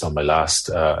noticed on my last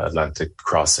Atlantic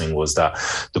crossing, was that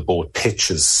the boat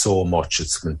pitches so much,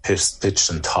 it's been pitched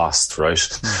and tossed,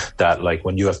 right? That like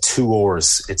when you have two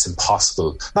oars, it's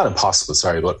not impossible,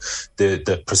 but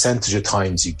the percentage of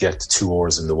times you get two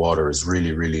oars in the water is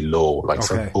really, really low, like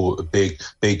for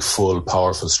big, full,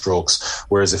 powerful strokes.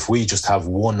 Whereas if we just have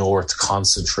one oar to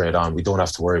concentrate on, we don't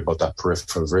have to worry about that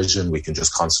peripheral vision. We can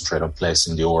just concentrate on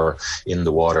placing the oar in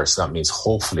the water. So that means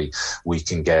hopefully we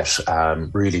can get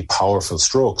really powerful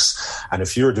strokes. And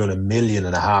if you're doing 1.5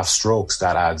 million strokes,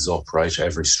 that adds up, right?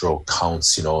 Every stroke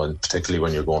counts, you know, and particularly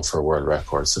when you're going for a world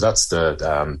record. So that's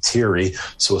the theory.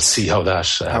 So we'll see how that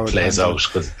plays out.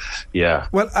 Yeah.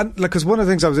 Well, and because one of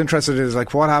the things I was interested in is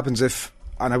like, what happens if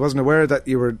and I wasn't aware that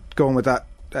you were going with that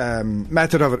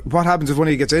method of it. What happens if one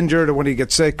of you gets injured or one of you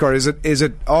gets sick, or is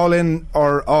it all in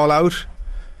or all out?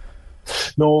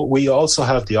 No, we also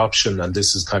have the option, and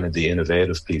this is kind of the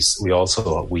innovative piece. We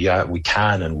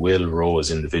can and will row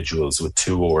as individuals with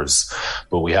 2 oars,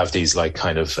 but we have these we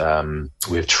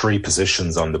have 3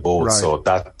 positions on the boat. Right. So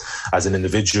that as an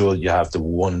individual, you have the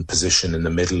 1 position in the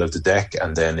middle of the deck,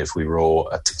 and then if we row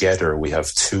together, we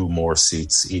have 2 more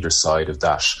seats either side of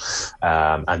that,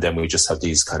 and then we just have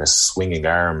these kind of swinging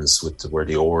arms where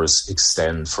the oars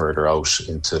extend further out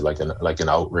into like an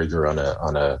outrigger on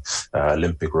a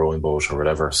Olympic rowing boat or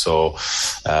whatever. So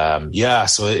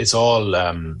so it's all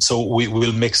so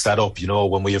we'll mix that up.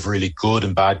 When we have really good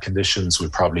and bad conditions, we'll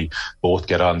probably both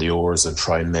get on the oars and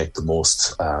try and make the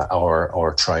most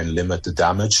or try and limit the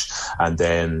damage. And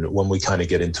then when we kind of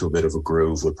get into a bit of a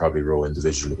groove, we'll probably row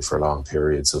individually for long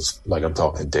periods of, like, I'm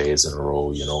talking days in a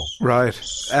row. Right.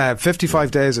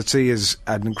 55 days at sea is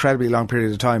an incredibly long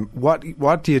period of time. What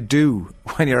do you do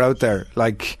when you're out there?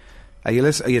 Like, are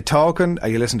you talking? Are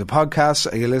you listening to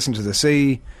podcasts? Are you listening to the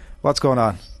sea? What's going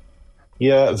on?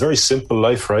 Yeah, very simple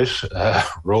life, right?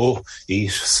 Row,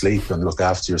 eat, sleep, and look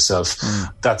after yourself.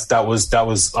 That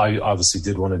was. I obviously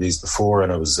did one of these before,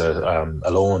 and I was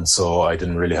alone, so I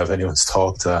didn't really have anyone to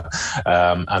talk to.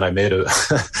 And I made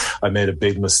a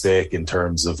big mistake in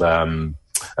terms of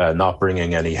not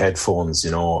bringing any headphones.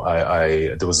 There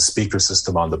was a speaker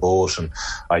system on the boat, and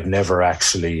I'd never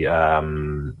actually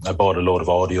I bought a load of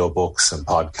audio books and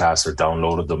podcasts, or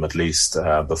downloaded them at least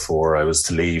before I was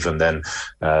to leave. And then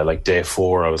like day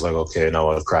 4, I was like, okay, now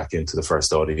I'll crack into the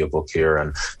first audio book here,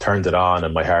 and turned it on,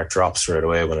 and my heart dropped straight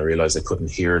away when I realized I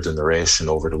couldn't hear the narration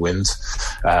over the wind.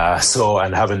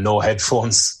 And having no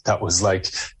headphones, that was like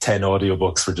 10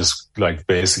 audiobooks were just like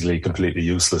basically completely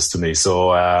useless to me.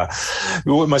 So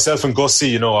myself and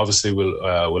Gussie, obviously we'll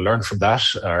learn from that,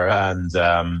 and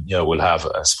we'll have,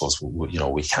 I suppose,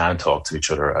 we can talk to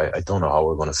each other. I don't know how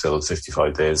we're going to fill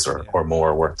 55 days or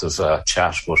more worth of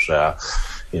chat, but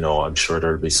I'm sure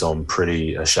there'll be some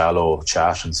pretty shallow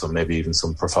chat, and maybe even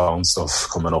some profound stuff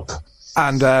coming up.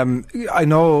 And I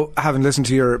know, having listened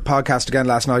to your podcast again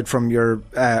last night, from your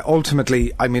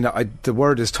ultimately, the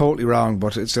word is totally wrong,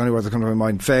 but it's the only word that comes to my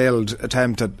mind, failed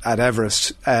attempt at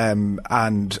Everest, and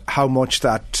how much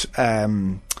that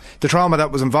the trauma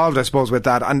that was involved, I suppose, with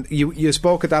that. And you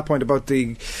spoke at that point about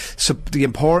the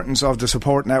importance of the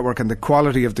support network and the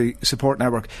quality of the support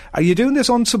network. Are you doing this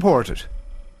unsupported?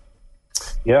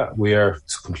 Yeah, we are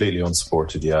completely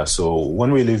unsupported, yeah. So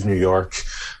when we leave New York,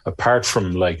 apart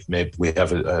from maybe we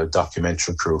have a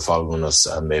documentary crew following us,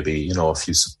 and maybe, a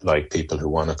few people who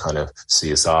want to kind of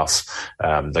see us off,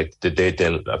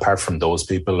 they'll apart from those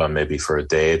people, and maybe for a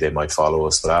day they might follow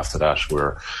us, but after that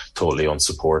we're totally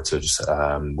unsupported.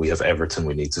 We have everything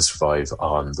we need to survive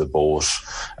on the boat,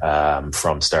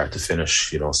 from start to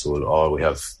finish, so we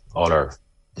have all our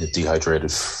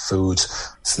dehydrated food,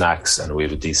 snacks, and we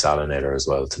have a desalinator as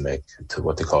well to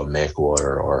what they call make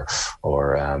water, or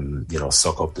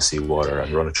suck up the seawater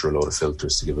and run it through a load of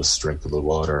filters to give us drinkable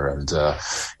water. And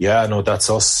that's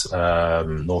us.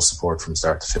 No support from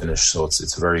start to finish. So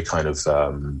it's a very kind of it's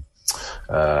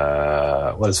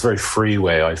a very free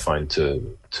way, I find,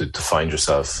 to find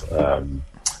yourself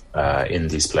in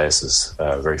these places.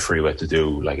 Very free way to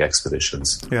do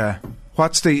expeditions. Yeah.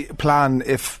 What's the plan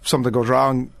if something goes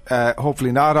wrong?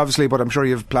 Hopefully not, obviously, but I'm sure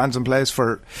you have plans in place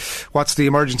for what's the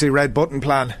emergency red button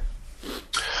plan?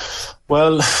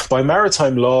 Well, by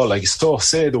maritime law,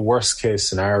 say the worst case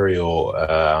scenario,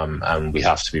 and we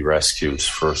have to be rescued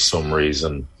for some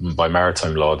reason. By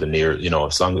maritime law,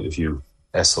 as long as if you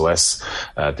SOS,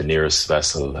 the nearest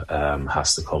vessel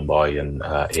has to come by and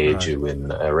aid you in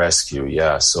a rescue.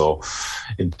 Yeah, so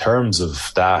in terms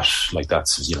of that,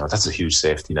 that's a huge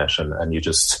safety net, and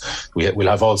we'll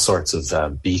have all sorts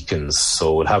of beacons.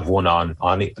 So we'll have one on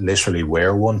literally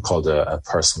wear one called a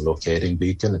personal locating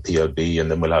beacon, a PLB, and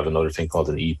then we'll have another thing called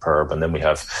an EPIRB, and then we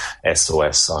have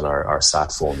SOS on our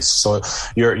sat phones. So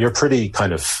you're pretty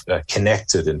kind of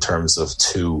connected in terms of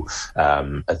to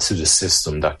the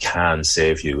system that can save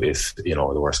you if the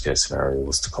worst case scenario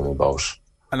was to come about.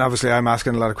 And obviously I'm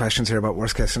asking a lot of questions here about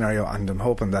worst case scenario, and I'm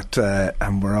hoping that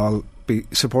and we're all be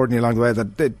supporting you along the way,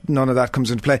 that none of that comes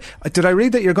into play. Did I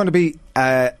read that you're going to be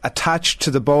attached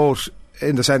to the boat,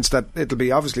 in the sense that it'll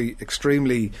be obviously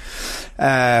extremely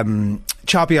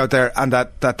choppy out there, and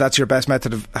that's your best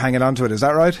method of hanging on to it? Is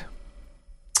that right?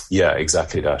 Yeah,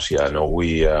 exactly that. Yeah, no,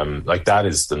 we like that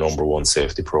is the number one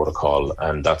safety protocol,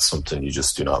 and that's something you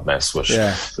just do not mess with.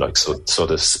 Yeah. Like so,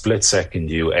 the split second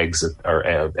you exit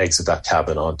that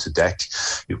cabin onto deck,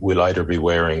 we'll either be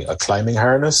wearing a climbing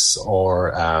harness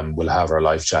or we'll have our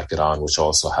life jacket on, which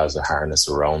also has a harness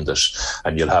around it,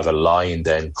 and you'll have a line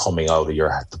then coming out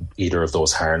of either of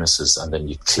those harnesses, and then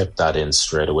you clip that in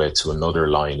straight away to another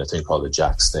line, I think called a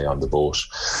jack stay on the boat.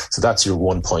 So that's your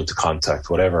one point of contact.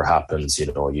 Whatever happens,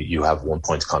 you have one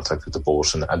point of contact with the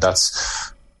boat, and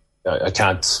that's I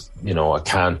can't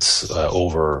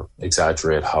over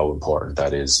exaggerate how important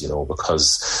that is,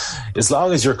 because as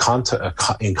long as you're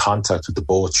in contact with the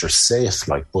boat, you're safe.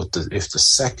 But if the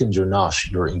second you're not,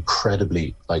 you're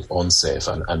incredibly unsafe.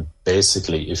 And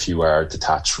basically, if you are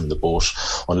detached from the boat,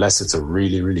 unless it's a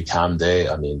really, really calm day,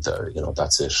 I mean,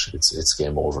 that's it. It's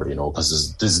game over,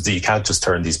 because you can't just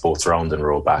turn these boats around and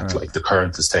row back. Right. The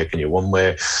current is taking you one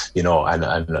way,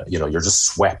 and you're just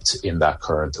swept in that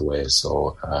current away.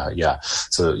 So,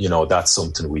 So, that's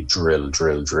something we drill.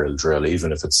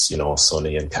 Even if it's,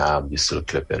 sunny and calm, you still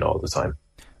clip in all the time.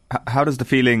 How does the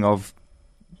feeling of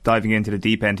diving into the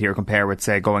deep end here compare with,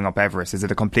 say, going up Everest? Is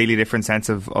it a completely different sense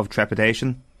of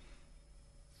trepidation?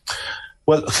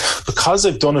 Well, because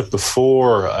I've done it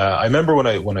before, I remember when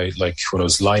I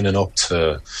was lining up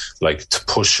to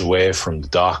push away from the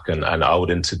dock and out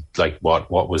into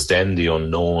what was then the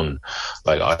unknown.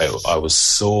 I was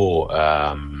so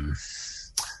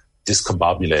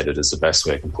discombobulated is the best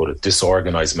way I can put it.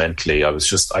 Disorganized mentally. there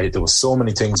was so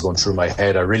many things going through my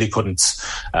head. I really couldn't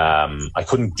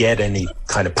get any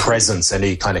kind of presence,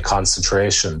 any kind of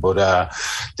concentration. But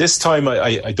this time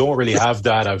I don't really have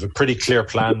that. I have a pretty clear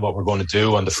plan what we're going to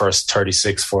do on the first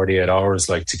 36, 48 hours,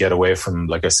 to get away from,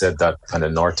 like I said, that kind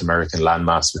of North American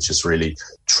landmass, which is really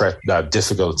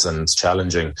difficult and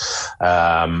challenging.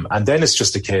 And then it's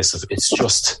just a case of, it's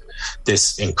just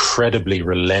this incredibly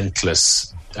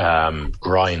relentless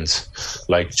grind,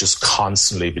 just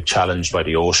constantly be challenged by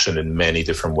the ocean in many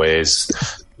different ways,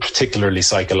 particularly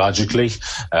psychologically,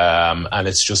 and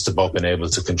it's just about being able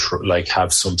to control,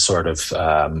 have some sort of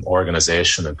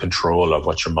organization and control of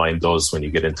what your mind does when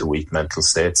you get into weak mental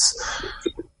states.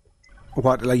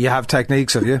 What, you have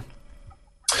techniques, have you?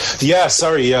 Yeah,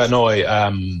 sorry. Yeah, no,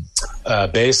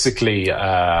 basically,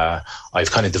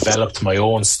 I've kind of developed my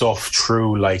own stuff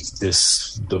through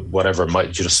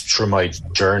through my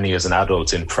journey as an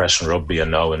adult in professional rugby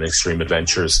and now in extreme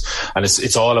adventures. And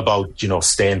it's all about,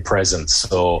 staying present.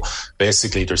 So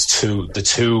basically there's the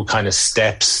two kind of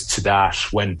steps to that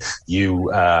when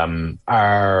you, are,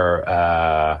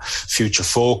 future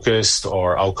focused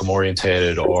or outcome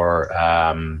orientated or,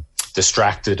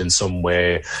 distracted in some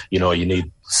way, you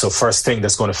need. So first thing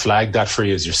that's going to flag that for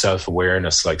you is your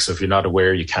self-awareness. So if you're not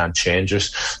aware, you can't change it.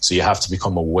 So you have to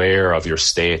become aware of your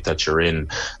state that you're in.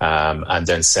 And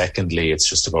then secondly, it's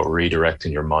just about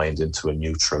redirecting your mind into a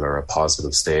neutral or a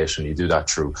positive state. And you do that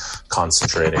through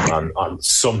concentrating on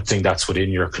something that's within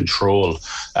your control.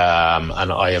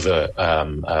 And I have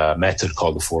a method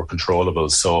called the 4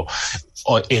 controllables. So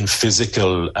in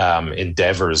physical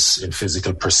endeavors, in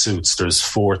physical pursuits, there's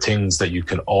 4 things that you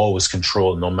can always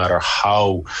control, no matter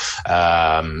how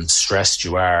stressed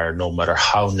you are, no matter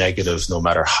how negative, no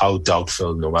matter how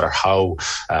doubtful, no matter how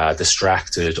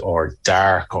distracted or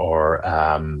dark or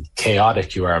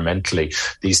chaotic you are mentally.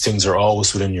 These things are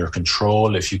always within your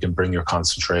control if you can bring your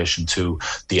concentration to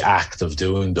the act of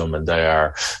doing them, and they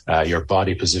are your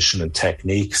body position and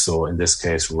technique. So in this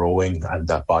case, rowing and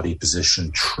that body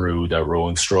position through the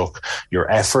rowing stroke,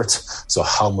 your effort, so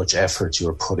how much effort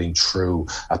you're putting through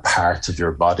a part of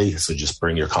your body. So just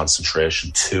bring your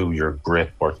concentration to your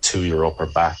grip or to your upper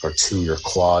back or to your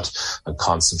quad and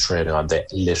concentrating on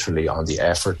literally on the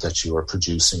effort that you are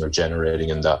producing or generating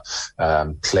in that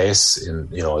place, in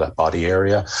that body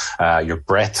area. Your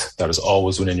breath, that is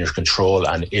always within your control,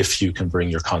 and if you can bring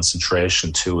your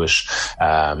concentration to it,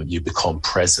 you become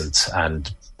present. And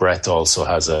breath also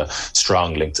has a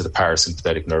strong link to the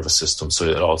parasympathetic nervous system, so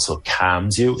it also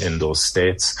calms you in those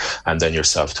states. And then your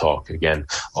self-talk, again,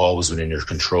 always within your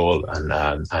control.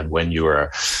 And when you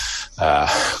are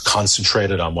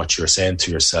concentrated on what you're saying to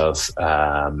yourself,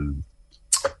 and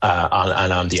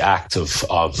on the act of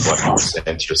what you're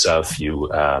saying to yourself, you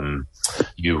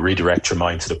redirect your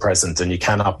mind to the present, and you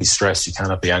cannot be stressed, you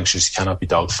cannot be anxious, you cannot be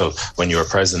doubtful. When you are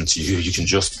present, you can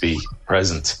just be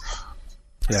present.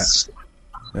 Yeah.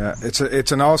 Yeah,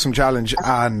 it's an awesome challenge,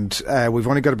 and we've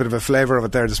only got a bit of a flavour of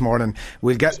it there this morning.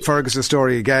 We'll get Fergus's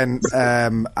story again,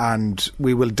 and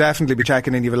we will definitely be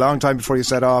checking in. You have a long time before you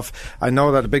set off. I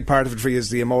know that a big part of it for you is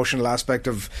the emotional aspect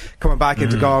of coming back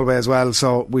into Galway as well,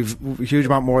 so we've a huge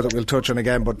amount more that we'll touch on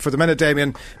again. But for the minute,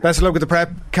 Damien, best of luck with the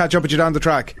prep. Catch up with you down the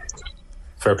track.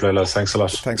 Fair play, lads. Thanks a lot.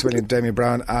 Thanks a million, Damien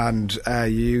Brown. And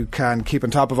you can keep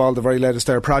on top of all the very latest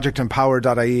there.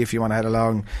 ProjectEmpower.ie if you want to head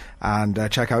along and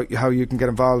check out how you can get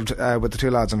involved with the two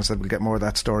lads. And I said we'll get more of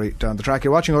that story down the track.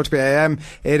 You're watching OTB AM.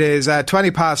 It is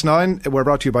 9:20. We're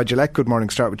brought to you by Gillette. Good morning.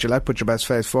 Start with Gillette. Put your best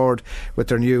face forward with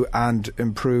their new and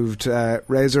improved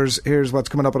razors. Here's what's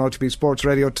coming up on OTB Sports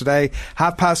Radio today.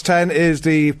 10:30 is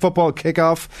the football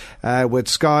kickoff with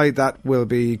Sky. That will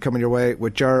be coming your way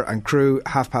with Ger and crew.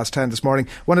 10:30 this morning.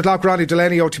 1 o'clock, Ronnie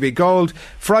Delaney, OTB Gold.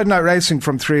 Friday Night Racing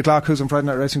from 3 o'clock. Who's on Friday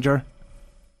Night Racing, Ger?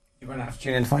 You're going to have to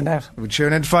tune in to find out. We'll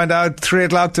tune in to find out. 3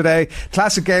 o'clock today.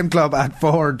 Classic Game Club at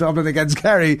 4. Dublin against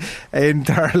Kerry in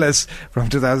Thurles from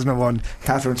 2001.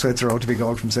 Catherine Switzer, OTB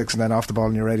Gold from 6, and then Off the Ball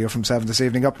on your radio from 7 this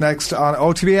evening. Up next on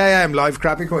OTB AM, live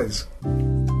crappy quiz.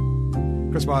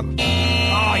 Chris Martin.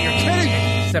 Oh, you're kidding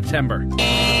me. September.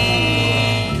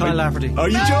 Kyle Lafferty. Are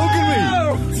you joking me?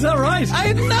 Is that right?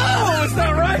 I know, is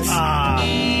that right?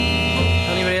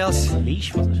 Anybody else?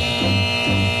 Leash, was it?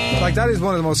 Like, that is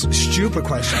one of the most stupid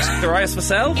questions. Darius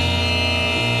Vassell?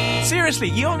 Seriously,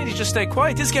 you all need to just stay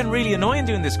quiet. This is getting really annoying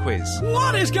doing this quiz.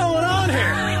 What is going on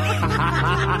here?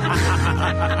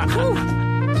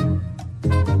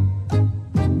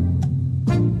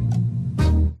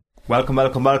 Welcome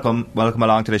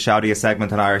along to the shoutiest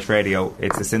segment on Irish radio.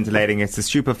 It's a scintillating, it's a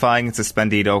stupefying, it's a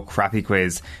splendido crappy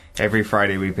quiz. Every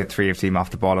Friday we pit 3 of Team Off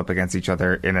the Ball up against each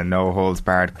other in a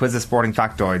no-holds-barred quiz of sporting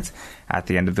factoids at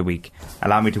the end of the week.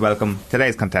 Allow me to welcome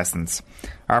today's contestants.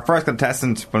 Our first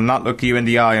contestant will not look you in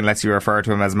the eye unless you refer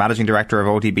to him as Managing Director of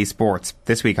OTB Sports.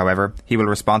 This week, however, he will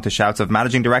respond to shouts of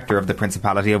Managing Director of the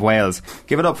Principality of Wales.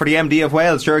 Give it up for the MD of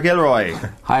Wales, Ger Gilroy.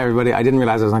 Hi everybody, I didn't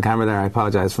realise I was on camera there. I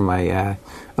apologise for my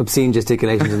obscene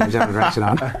gesticulations in the general direction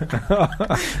on. I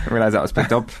didn't realise that was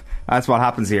picked up. That's what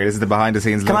happens here. This is the behind the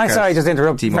scenes look. Can I, sorry, just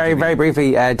interrupt very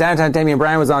briefly. Downtown Damien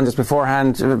Brown was on just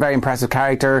beforehand, a very impressive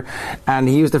character, and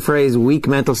he used the phrase weak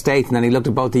mental state, and then he looked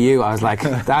at both of you. I was like,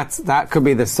 that could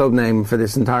be the sub-name for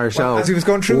this entire show. Well, as he was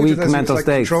going through weak it, mental like,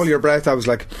 state. Control your breath. I was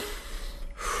like,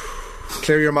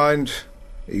 clear your mind.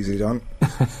 Easy done.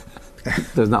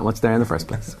 There's not much there in the first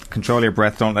place. Control your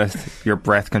breath, don't let your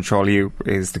breath control you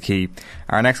is the key.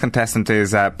 Our next contestant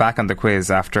is back on the quiz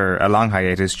after a long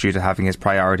hiatus due to having his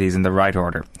priorities in the right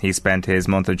order. He spent his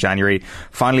month of January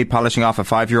finally polishing off a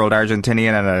 5-year-old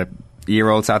Argentinian and a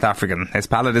year-old South African. His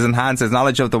palate is enhanced, his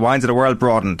knowledge of the wines of the world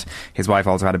broadened. His wife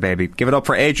also had a baby. Give it up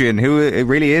for Adrian, who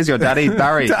really is your daddy,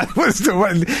 Barry. That was the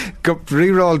one.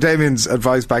 Re-roll Damien's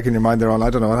advice back in your mind there on. I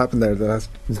don't know what happened there. It's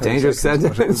dangerous. Can we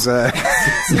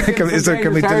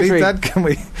delete that? Can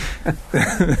we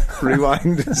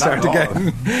rewind and start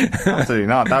again? Absolutely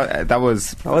not. That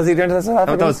was... What was he doing to the South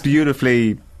Africans? That was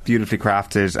beautifully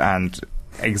crafted and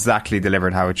exactly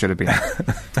delivered how it should have been.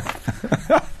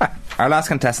 Our last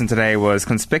contestant today was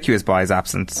conspicuous by his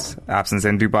absence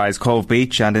in Dubai's Cove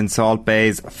Beach and in Salt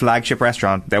Bay's flagship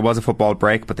restaurant. There was a football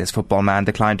break, but this football man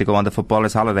declined to go on the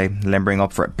footballer's holiday, limbering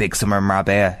up for a big summer in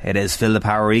Marbella. It is Phil the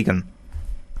Power Egan.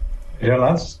 Yeah,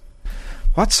 lads.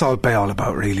 What's Salt Bay all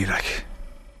about, really? Like,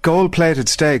 gold-plated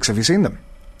steaks. Have you seen them?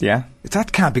 Yeah.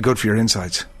 That can't be good for your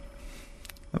insides.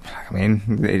 I mean,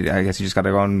 I guess you just got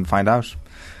to go and find out.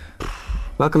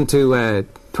 Welcome to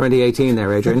 2018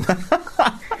 there, Adrian.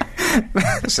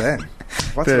 Just saying.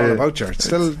 What's it all about, Ger? It's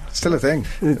still a thing.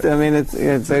 I mean,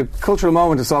 it's a cultural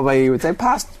moment of Salt Bay, you would say,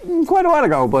 passed quite a while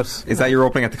ago, but... Is that your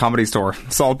opening at the Comedy Store?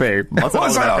 Salt Bay. What's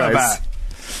all about?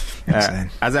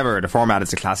 As ever, the format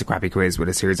is a classic crappy quiz with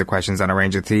a series of questions and a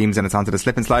range of themes, and it's on to the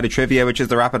slip and slide of trivia, which is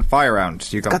the rapid fire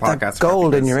round. You've got that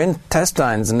gold in your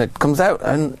intestines, and it comes out,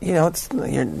 and you know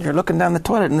you're looking down the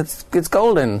toilet, and it's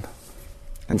golden.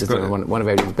 And just one of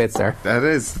Adrian's bits there. That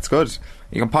is. It's good.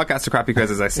 You can podcast the crappy quiz,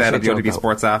 as I said, on the OTB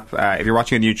Sports app. If you're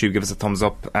watching on YouTube, give us a thumbs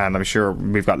up, and I'm sure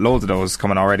we've got loads of those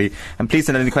coming already. And please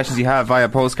send any questions you have via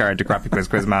postcard to Crappy Quiz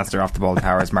Quizmaster, Off the Ball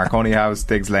Towers, Marconi House,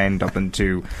 Diggs Lane, Dublin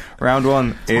 2. Round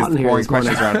 1 is the boring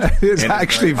questions round. It's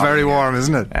actually very warm,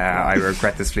 isn't it? I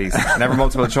regret this, please. Never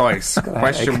multiple choice.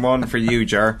 Question 1 for you,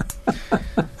 Ger.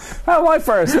 Why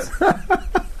first?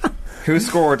 Who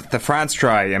scored the France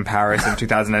try in Paris in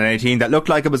 2018 that looked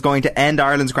like it was going to end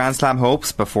Ireland's Grand Slam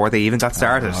hopes before they even got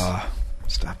started?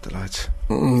 Stop the lights.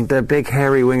 The big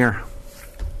hairy winger.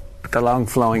 The long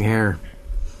flowing hair.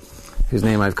 Whose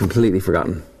name I've completely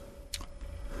forgotten.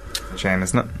 Shame,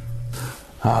 isn't it?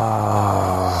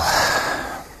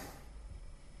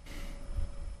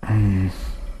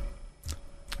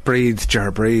 Breathe,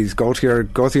 Ger, breathe. Go to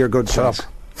your good stuff.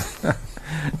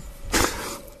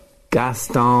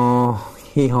 Gaston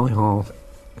Hihon.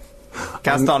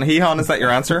 Gaston Hihon, is that your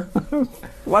answer?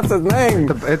 What's his name?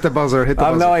 Hit the buzzer. Hit the I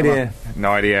have buzzer. no idea.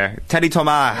 No idea. Teddy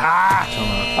Thomas.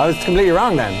 I was completely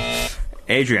wrong then.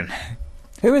 Adrian.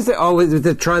 Who is it? Oh, was it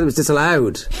the try that was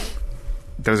disallowed?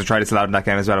 There was a try disallowed in that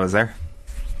game as well. I was there.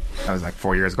 That was like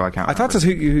 4 years ago. I can't. I thought that's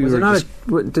who you Was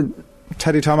were. it not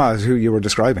Teddy Thomas, who you were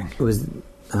describing. It was.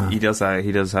 He does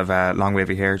have long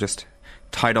wavy hair, just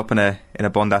tied up in a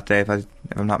bun that day, if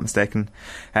I'm not mistaken.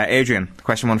 Adrian,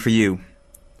 question one for you.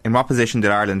 In what position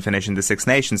did Ireland finish in the Six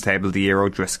Nations table the year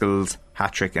O'Driscoll's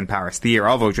hat-trick in Paris? The year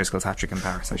of O'Driscoll's hat-trick in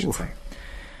Paris, I should say.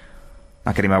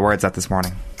 Not getting my words out this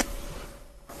morning.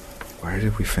 Where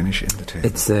did we finish in the table?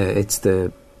 It's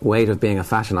the weight of being a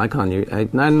fashion icon.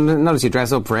 I notice you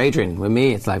dress up for Adrian. With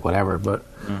me, it's like whatever, but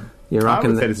you're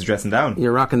rocking. I would say this is dressing down.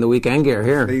 You're rocking the weekend gear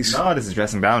here. Please. No, this is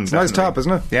dressing down. It's a nice top,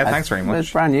 isn't it? Yeah, thanks very much.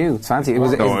 It's brand new. It's fancy.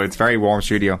 It's very warm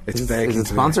studio. It's Is it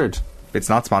sponsored? It's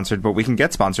not sponsored, but we can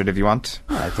get sponsored if you want.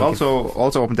 Also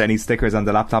open to any stickers on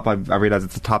the laptop. I realise at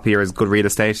the top here is good real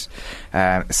estate.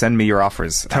 Send me your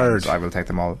offers. Third. I will take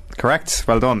them all. Correct.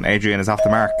 Well done. Adrian is off the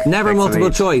mark. Never multiple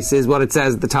choice is what it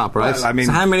says at the top, right? Well, I mean,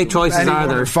 so how many choices are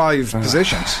there? 5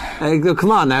 positions.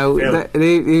 Come on now.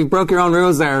 You broke your own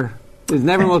rules there. There's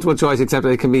never multiple choice except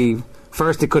it can be.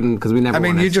 First, it couldn't because we never. I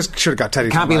mean, won you it. just should have got Teddy.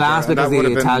 Can't be last because of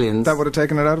the Italians. That would have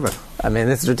taken it out of it. I mean,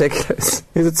 this is ridiculous.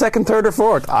 Is it second, third, or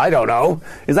fourth? I don't know.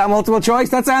 Is that multiple choice?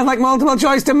 That sounds like multiple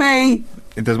choice to me.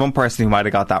 There's one person who might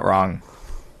have got that wrong.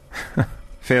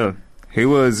 Phil, who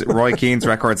was Roy Keane's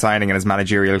record signing in his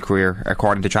managerial career,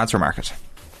 according to Transfer Market?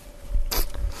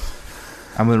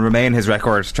 And will remain his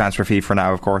record transfer fee for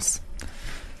now, of course.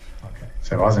 Okay,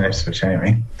 so it wasn't Ipswich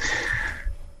anyway.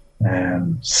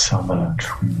 Sunderland.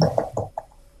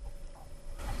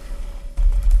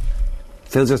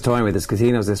 Phil's just toying with this because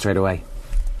he knows this straight away.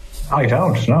 I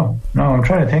don't know. No, I'm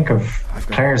trying to think of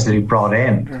players that he brought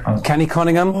in. Kenny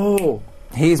Cunningham. Oh,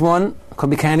 he's one. Could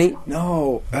be Kenny.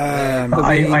 No.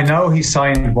 I know he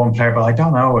signed one player, but I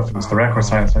don't know if it was the record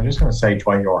signing, so I'm just going to say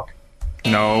Dwight York.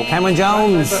 No. Cameron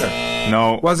Jones.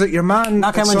 No. Was it your man?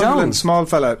 Not Cameron Sunderland, Jones. Small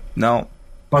fella. No.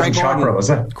 Wasn't Chopra, was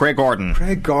it? Craig Gordon.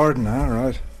 Craig Gordon, all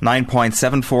right.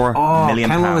 9.74 million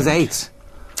Cameron pounds. was 8.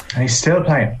 And he's still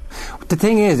playing. The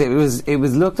thing is, it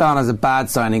was looked on as a bad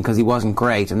signing because he wasn't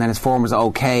great, and then his form was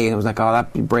okay, and it was like, oh,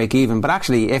 that'd be break even. But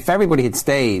actually, if everybody had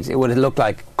stayed, it would have looked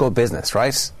like good business,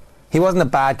 right? He wasn't a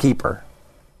bad keeper.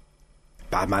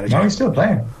 Bad manager. No, he's still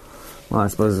playing. Well, I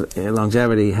suppose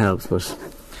longevity helps, but...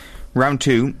 Round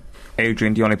 2,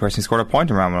 Adrian, the only person who scored a point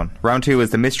in round 1. Round 2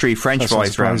 is the mystery French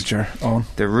voice round.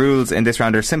 The rules in this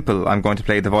round are simple. I'm going to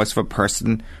play the voice of a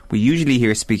person we usually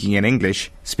hear speaking in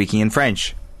English, speaking in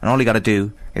French. And all you got to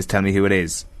do is tell me who it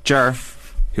is. Jer,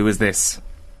 who is this?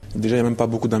 Déjà, il n'y a même pas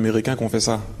beaucoup d'Américains qui ont fait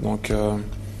ça. Donc,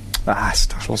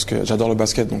 je pense que j'adore le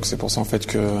basket, donc c'est pour ça en fait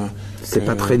que. C'est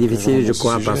pas très difficile, je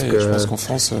crois, parce que. Je pense qu'en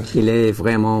France. Il est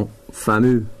vraiment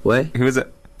fameux. Ouais. Who is it?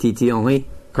 Titi Henry.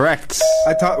 Correct.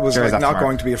 I thought it was not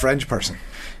going to be a French person.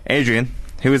 Adrian,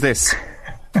 who is this?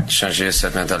 Changer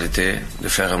cette mentalité, de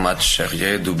faire un match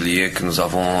sérieux, d'oublier que nous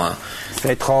avons.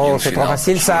 C'est trop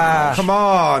facile ça. Come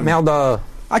on. Merde.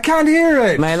 I can't hear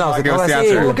it. Mais non, c'est trop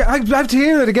facile. Okay, I have to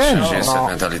hear it again. Changer cette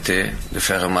mentalité, de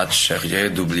faire un match sérieux,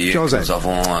 d'oublier que nous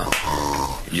avons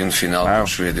une finale pour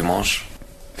jouer dimanche.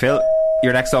 Phil,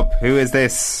 you're next up. Who is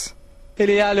this? Il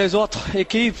y a les autres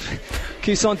équipes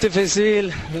qui sont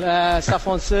difficiles à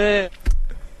s'affronter.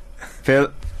 Phil,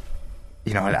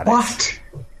 you know what that is.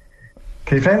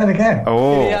 Can you play that again?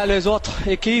 Oh. Il y a les autres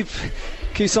équipes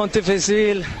qui sont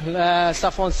difficiles à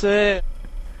s'affronter.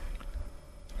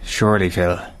 Surely,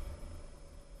 Phil.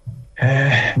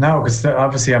 No, because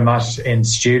obviously I'm not in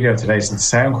studio today, so the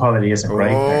sound quality isn't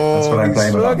great. That's what I'm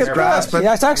blaming on.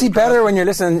 Yeah, it's actually better when you're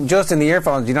listening just in the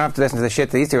earphones. You don't have to listen to the shit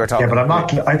these two are talking. Yeah, but I'm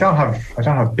not. I don't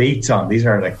have Beats on. These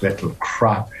are like little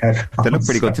crap headphones. They look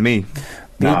pretty good to me.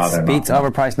 Beats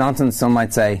overpriced nonsense. Some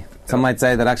might say. Some might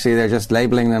say that actually they're just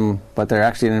labelling them, but they're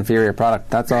actually an inferior product.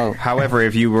 That's all. However,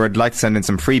 if you would like to send in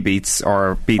some free Beats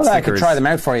or Beats stickers, I could try them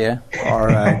out for you.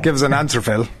 Or give us an answer,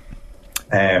 Phil.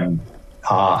 Okay,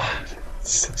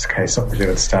 something to do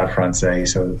with Stade Francais.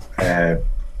 So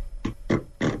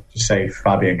Just say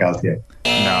Fabien Galtier.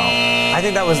 No. I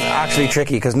think that was actually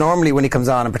tricky because normally when he comes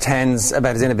on and pretends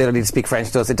about his inability to speak French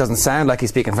to us, it doesn't sound like he's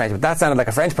speaking French, but that sounded like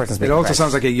a French person speaking It also French.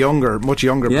 sounds like a much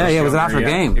younger person. Yeah, it was after a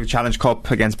game. It was Challenge Cup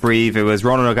against Brive. It was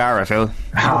Ronan O'Gara, Phil.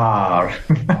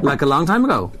 Like a long time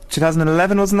ago.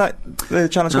 2011, wasn't that the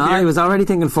Challenge Cup year? He was already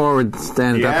thinking forward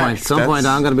then at that point. At some point,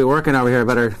 I'm going to be working over here. I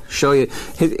better show you.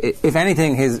 If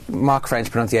anything, his mock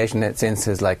French pronunciation since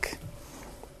is like...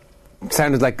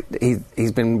 sounded like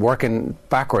he's been working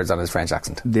backwards on his French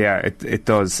accent. Yeah, it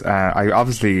does. I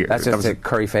obviously that's just a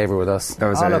curry favour with us.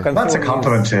 That's a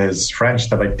compliment to his French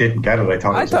that I didn't get it. I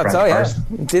thought it was a French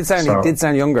person. He did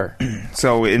sound younger.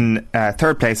 So in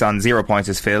third place on 0 points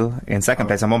is Phil. In second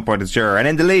place on 1 point is Jur, and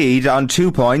in the lead on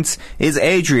 2 points is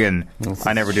Adrian.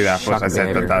 I never do that, but I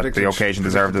said that the occasion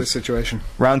deserved it. Situation.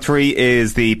 Round 3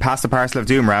 is the Pass the Parcel of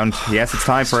Doom round. Yes, it's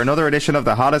time for another edition of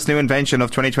the hottest new invention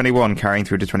of 2021, carrying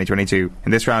through to 2022.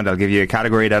 In this round, I'll give you a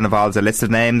category that involves a list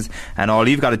of names, and all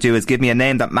you've got to do is give me a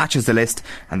name that matches the list,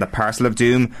 and the Parcel of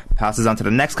Doom passes on to the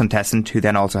next contestant, who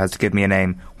then also has to give me a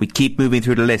name. We keep moving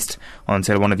through the list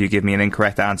until one of you give me an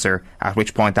incorrect answer, at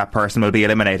which point that person will be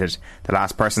eliminated. The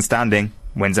last person standing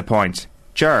wins a point.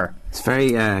 Jur. It's a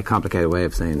very complicated way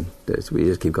of saying this. We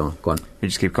just keep going. Go on. We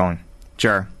just keep going.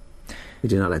 Jur. We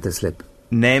do not let this slip.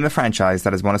 Name a franchise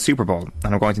that has won a Super Bowl,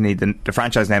 and I'm going to need the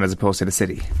franchise name as opposed to the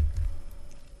city.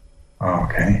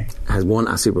 Okay. Has won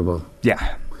a Super Bowl.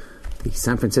 Yeah. The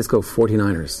San Francisco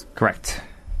 49ers. Correct.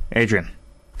 Adrian.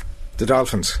 The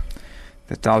Dolphins.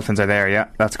 The Dolphins are there, yeah.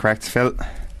 That's correct. Phil.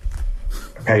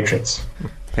 The Patriots.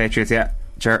 Patriots, yeah.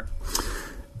 Sure.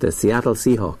 The Seattle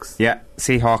Seahawks. Yeah.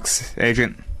 Seahawks.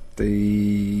 Adrian.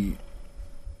 The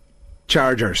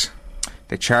Chargers.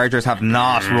 The Chargers have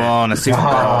not won a Super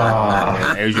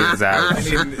Bowl. Adrian's out. I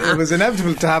mean, it was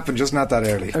inevitable to happen, just not that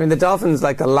early. I mean, the Dolphins,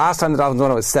 like the last time the Dolphins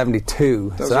won it was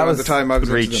 72. That was the time I was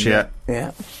reach, yeah.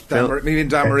 Maybe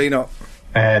Dan Marino.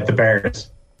 The Bears.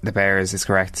 The Bears is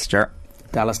correct. Sure.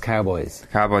 Dallas Cowboys.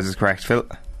 Cowboys is correct. Phil.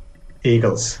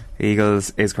 Eagles.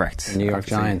 Eagles is correct. New York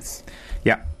Giants.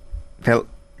 Yeah. Phil.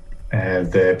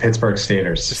 The Pittsburgh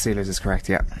Steelers. The Steelers is correct,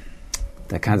 yeah.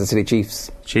 The Kansas City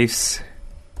Chiefs. Chiefs.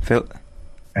 Phil.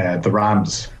 The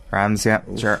Rams. Rams, yeah,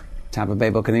 sure. Tampa Bay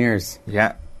Buccaneers.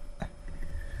 Yeah.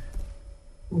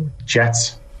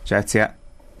 Jets. Jets, yeah.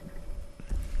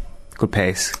 Good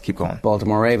pace. Keep going.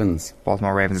 Baltimore Ravens.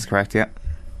 Baltimore Ravens is correct, yeah.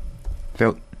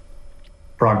 Phil.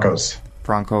 Broncos.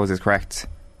 Broncos is correct.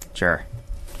 Sure.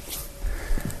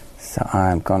 So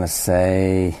I'm going to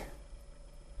say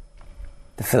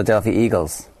the Philadelphia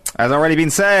Eagles. Has already been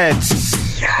said.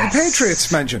 Yes. The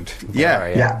Patriots mentioned.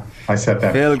 Yeah. I said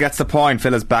that. Phil gets the point.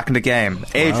 Phil is back in the game.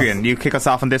 Adrian, you kick us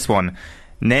off on this one.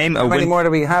 Name How many more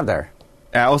do we have there?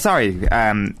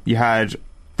 You had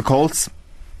the Colts,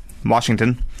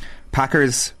 Washington,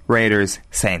 Packers, Raiders,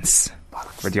 Saints.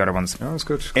 Were the other ones. Oh, that's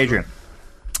good. Adrian,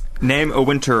 name a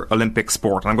Winter Olympic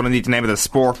sport. I'm going to need the name of the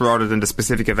sport rather than the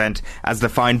specific event, as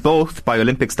defined both by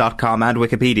Olympics.com and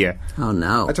Wikipedia. Oh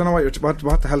no! I don't know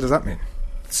what the hell does that mean.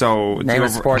 So name a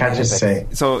sport. Can't just say.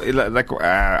 So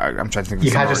I'm trying to think.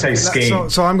 You can't just say skiing.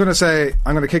 So I'm going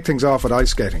to kick things off with ice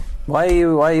skating. Why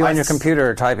are you on your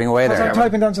computer typing away there? I'm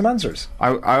typing down some answers.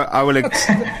 I will.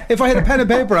 If I had a pen and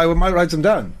paper, I might write them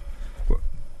down.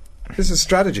 This is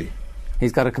strategy.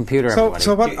 He's got a computer.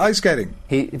 So what? Ice skating.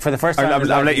 For the first time.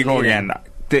 I'll let you go again.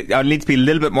 I'll need to be a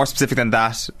little bit more specific than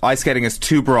that. Ice skating is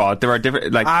too broad. There are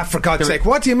different, for God's sake,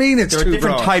 what do you mean it's too broad? There are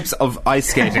different types of ice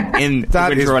skating in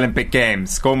the Winter Olympic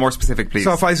Games. Go more specific, please.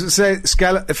 So if I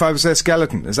say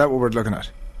skeleton, is that what we're looking at?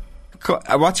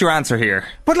 What's your answer here?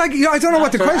 But I don't know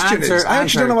what the question is. I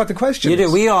actually don't know what the question is. You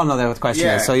do. We all know what the question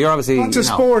is. So you're obviously. What's a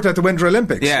sport at the Winter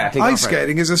Olympics? Yeah, ice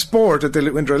skating is a sport at the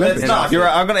Winter Olympics. It's not.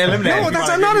 I'm going to eliminate. No,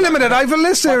 I'm not eliminated. I have a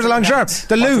list here along sharp.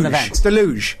 The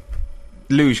luge.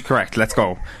 Luge, correct. Let's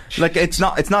go. It's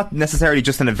not necessarily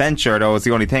just an adventure, though. It's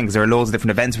the only thing, because there are loads of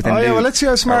different events within. Yeah. Well, let's see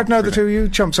how smart now the two of you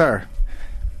chumps are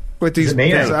with these.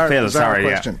 Phil, sorry.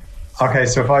 Yeah. Okay,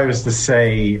 so if I was to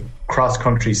say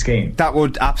cross-country skiing, that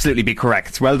would absolutely be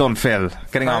correct. Well done, Phil.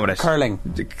 Getting on with it. Curling.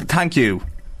 Thank you,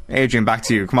 Adrian. Back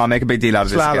to you. Come on, make a big deal out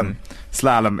of this. Slalom.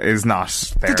 Slalom is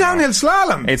not there. The downhill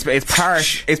slalom.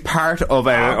 It's part of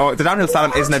a. The downhill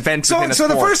slalom is an event. So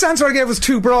the first answer I gave was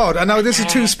too broad, and now this is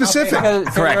too specific.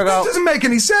 Correct. That doesn't make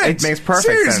any sense. It makes perfect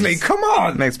sense. Seriously, come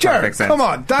on. It makes perfect sense. Come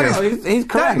on. He's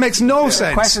correct. That makes no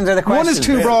sense. Questions are the questions. One is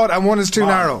too broad and one is too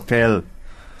narrow. Phil.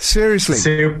 Seriously.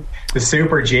 The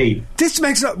Super G. This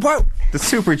makes no. Wow. The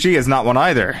Super G is not one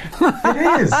either.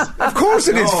 It is. Of course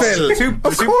it is, Phil.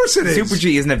 Of course it is. Super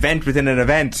G is an event within an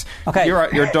event. Okay.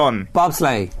 You're done.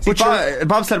 Bobsleigh.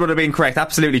 Bobsled would have been correct.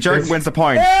 Absolutely. Jared wins the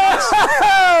point.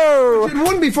 It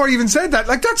won before you even said that.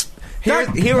 Like that's.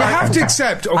 You have to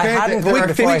accept, okay? I hadn't heard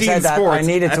before I said that. I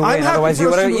needed to win, otherwise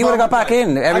you would have got back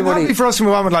in. Everybody. I'm happy for us to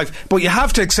move on with life, but you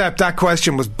have to accept that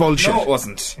question was bullshit. No, it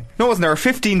wasn't. There were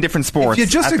 15 different sports. If you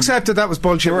just accepted that was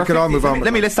bullshit, we could all move on.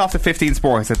 Let me list off the 15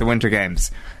 sports at the Winter Games.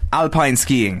 Alpine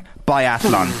skiing,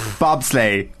 biathlon,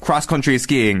 bobsleigh, cross-country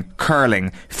skiing,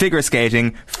 curling, figure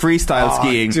skating, freestyle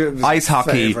skiing, ice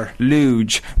hockey,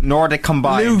 luge, Nordic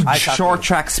combined, short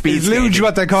track speed skating, luge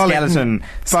what they call skeleton,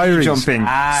 ski jumping,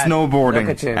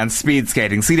 snowboarding, and speed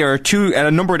skating. See, there are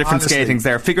a number of different skatings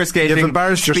there. Figure skating,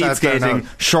 speed skating,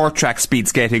 short track speed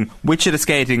skating. Which of the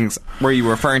skatings were you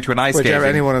referring to in ice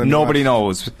skating? Nobody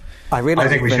knows. I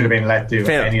think we should have been let do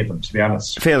any of them, to be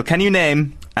honest. Phil, can you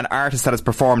name an artist that has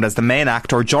performed as the main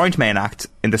act or joint main act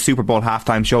in the Super Bowl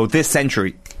halftime show this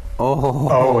century?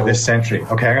 Oh, this century.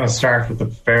 Okay, I'm going to start with the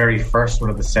very first one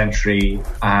of the century,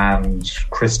 and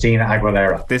Christina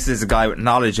Aguilera. This is a guy with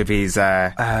knowledge if he's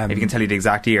if he can tell you the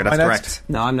exact year. That's correct.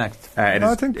 No, I'm next.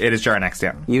 It is Jar next,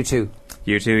 yeah. You too,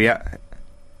 yeah.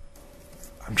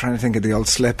 I'm trying to think of the old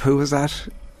slip. Who was that?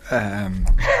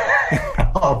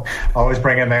 Always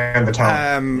bringing down the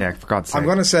tone. Yeah, for God's sake. I'm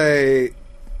going to say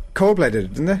Coldplay did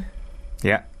it, didn't they?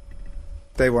 Yeah.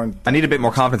 They weren't. I need a bit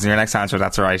more confidence in your next answer.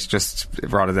 That's all right. Just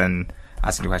rather than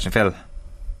asking the question, Phil.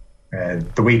 The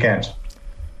Weeknd.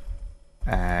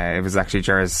 It was actually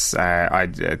Jar's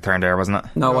turn there, wasn't it?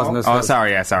 No, it wasn't. Oh,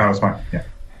 sorry. Yeah, sorry. That was mine. Yeah.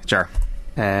 Jar.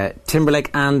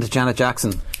 Timberlake and Janet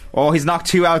Jackson. Oh, he's knocked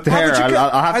two out there.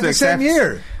 I'll have to accept. The same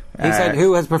year. He said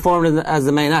who has performed as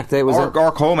the main act. It was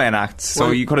or co-main act.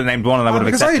 So you could have named one, and I would have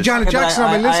accepted. Because I had Janet Jackson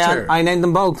on my list here. I named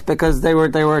them both because they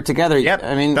were together. Yep.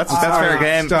 I mean, that's fair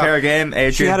game. Fair game.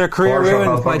 Adrian. She had her career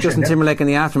ruined by Justin Timberlake in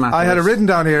the aftermath. I had it written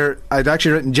down here. I'd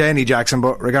actually written Janie Jackson,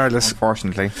 but regardless,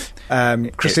 unfortunately,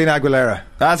 Christina Aguilera.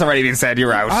 That's already been said.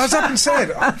 You're out. Oh, has that been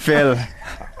said? Phil.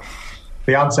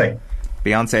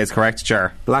 Beyonce is correct.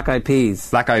 Jar. Black Eyed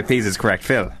Peas is correct.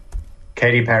 Phil.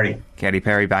 Katy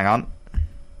Perry, bang on.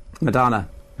 Madonna,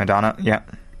 yeah.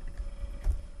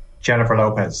 Jennifer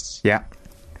Lopez, yeah.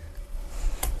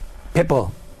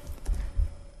 Pitbull.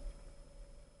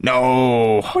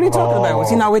 No. What are you talking about? Was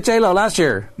he not with J-Lo last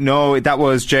year? No, that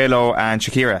was J-Lo and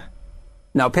Shakira.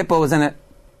 No, Pitbull was in it.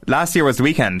 Last year was The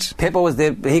Weeknd. Pitbull was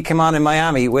he came on in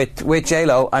Miami with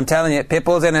J-Lo. I'm telling you,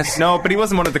 Pitbull's in it. No, but he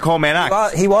wasn't one of the co-main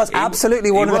acts. He was absolutely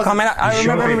one of the co-main acts. I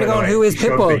remember everybody going, who is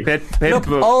Pitbull? Look,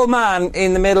 old man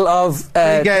in the middle of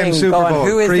pre-game Super Bowl.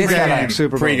 Who is this guy?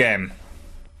 Pre-game.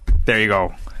 There you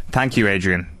go. Thank you,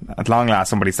 Adrian. At long last,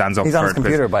 somebody stands up. He's on his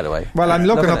computer, by the way. Well, I'm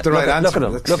looking up the right answer.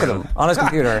 Look at him on his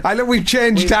computer. We've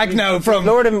changed tack now from. We've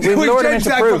lowered him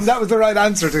into proof. That was the right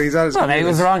answer to his answer. It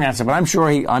was the wrong answer, but I'm sure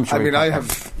he. I'll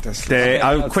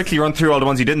quickly run through all the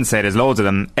ones you didn't say. There's loads of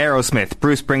them. Aerosmith,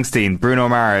 Bruce Springsteen, Bruno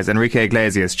Mars, Enrique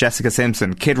Iglesias, Jessica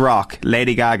Simpson, Kid Rock,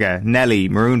 Lady Gaga, Nelly,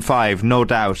 Maroon 5, No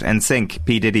Doubt, NSYNC,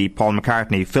 P. Diddy, Paul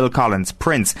McCartney, Phil Collins,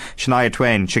 Prince, Shania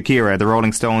Twain, Shakira, The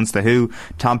Rolling Stones, The Who,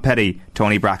 Tom Petty,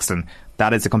 Tony Braxton.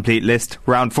 That is a complete list.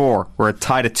 Round 4, we're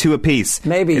tied at 2 apiece.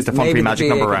 Maybe is the Fun Free Magic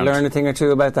number round. Learn a thing or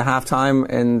two about the half-time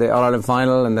in the All-Ireland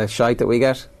final and the shite that we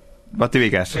get. What do we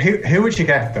get? Who would you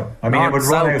get, though? I mean, North, it would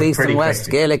run South, out East pretty and West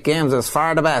quickly. Gaelic games is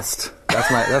far the best.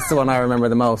 That's the one I remember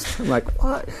the most. I'm like,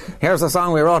 what? Here's a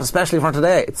song we wrote especially for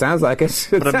today. It sounds like it.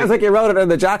 It sounds like you wrote it in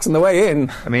the jacks on the way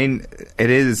in. I mean, it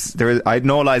is. I had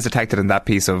no lies detected in that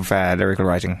piece of lyrical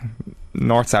writing.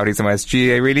 North, South, East and West,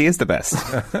 GA really is the best.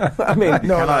 I mean,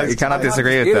 you cannot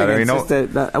disagree with that. I mean,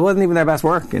 it wasn't even their best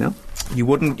work, you know. You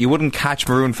wouldn't catch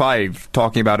Maroon 5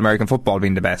 talking about American football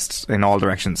being the best in all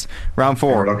directions. Round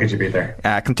 4. We're lucky to be there.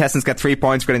 Contestants get 3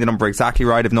 points for getting the number exactly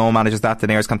right. If no one manages that, the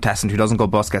nearest contestant who doesn't go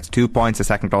bust gets 2 points. The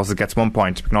second closest gets 1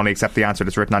 point. You can only accept the answer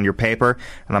that's written on your paper,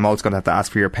 and I'm also going to have to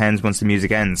ask for your pens once the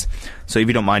music ends. So if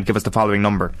you don't mind, give us the following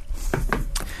number.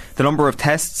 The number of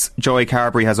tests Joey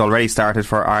Carberry has already started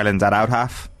for Ireland at out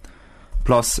half,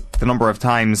 plus the number of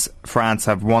times France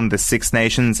have won the Six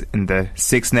Nations in the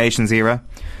Six Nations era,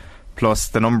 plus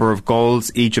the number of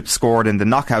goals Egypt scored in the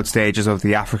knockout stages of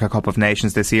the Africa Cup of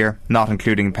Nations this year, not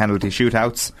including penalty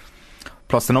shootouts,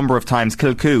 plus the number of times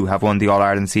Kilcoo have won the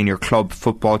All-Ireland Senior Club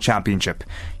Football Championship.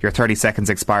 Your 30 seconds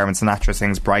expire when Sinatra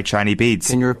sings Bright Shiny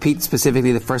Beads. Can you repeat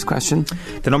specifically the first question?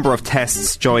 The number of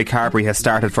tests Joey Carberry has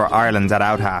started for Ireland at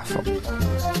out half.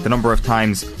 The number of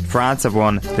times France have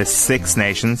won the Six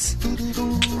Nations.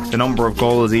 The number of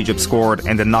goals Egypt scored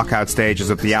in the knockout stages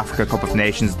of the Africa Cup of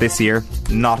Nations this year,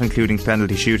 not including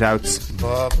penalty shootouts.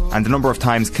 And the number of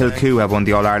times Kilcoo have won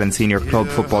the All-Ireland Senior Club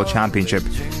Football Championship.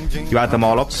 You add them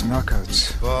all up.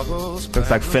 Knockouts.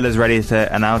 Looks like Phil is ready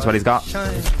to announce what he's got.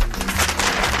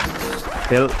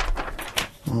 Phil?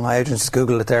 I just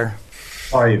Googled it there.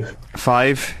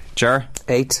 5. Ger?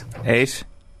 8.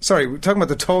 Sorry, we're talking about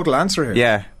the total answer here.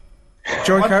 Yeah.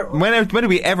 When did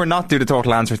we ever not do the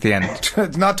total answer at the end?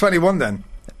 It's not 21 then.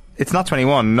 It's not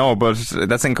 21, no, but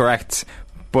that's incorrect.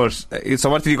 But so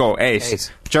what did you go?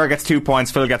 8. Ger gets 2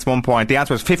 points, Phil gets 1 point. The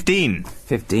answer is 15.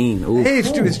 15. Ooh.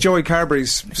 8 is Joey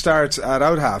Carberry's start at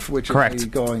out half, which correct. Is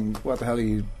me going, what the hell are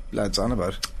you lads on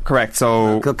about? Correct.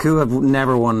 So Kilcoo have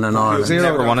never won an Ireland.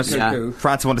 Never won it. Yeah.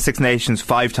 France won the Six Nations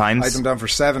 5 times. I had them down for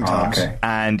 7 times. Okay.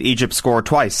 And Egypt scored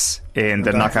twice in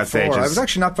the knockout stages. I was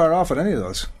actually not far off at any of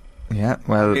those. Yeah,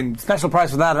 well, special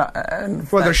prize for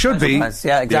that. Well, there should be. Prize.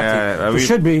 Yeah, exactly. There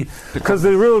should be, because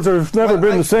the rules have never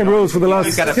been the same rules for the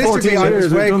last 14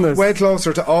 years. I was way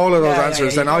closer to all of those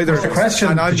answers than either. The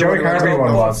question, the Joey Carberry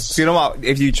one was. So you know what?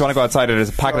 If you want to go outside, there's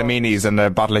a packet of minis and a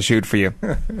bottle of shoot for you.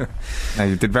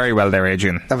 You did very well there,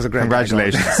 Adrian. That was a great.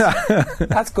 Congratulations.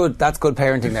 That's good. That's good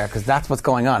parenting there, because that's what's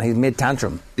going on. He's mid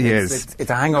tantrum. He is.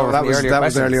 It's a hangover. That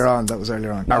was earlier on. That was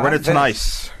earlier on. Our winner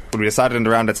tonight will be decided in the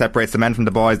round that separates the men from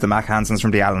the boys, the Mac Hansons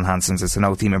from the Alan Hansons. It's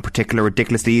no team in particular,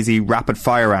 ridiculously easy, rapid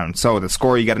fire round. So the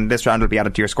score you get in this round will be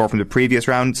added to your score from the previous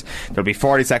rounds. There'll be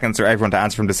 40 seconds for everyone to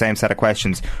answer from the same set of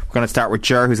questions. We're going to start with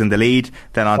Ger, who's in the lead,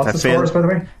 then on to Phil. Scores, by the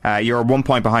way? You're 1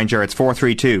 point behind Ger. It's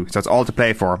 4-3-2, so it's all to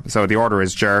play for. So the order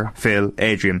is Ger, Phil,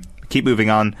 Adrian. Keep moving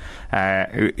on.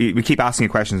 We keep asking you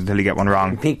questions until you get one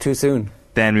wrong. You peak too soon.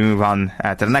 Then we move on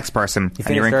to the next person,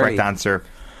 and your incorrect answer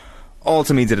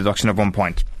also means a deduction of 1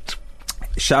 point.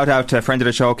 Shout out to a friend of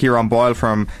the show, Kieran Boyle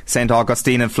from St.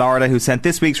 Augustine in Florida, who sent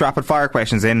this week's rapid fire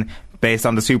questions in based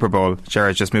on the Super Bowl.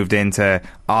 Jared's just moved into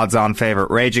odds on favourite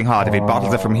Raging Hot. If he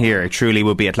bottles it from here, it truly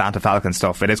will be Atlanta Falcons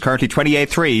stuff. It is currently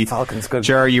 28-3. Falcons, good.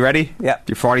 Jared, you ready? Yeah.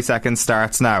 Your 40 seconds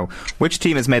starts now. Which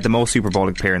team has made the most Super Bowl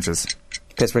appearances?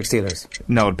 Pittsburgh Steelers.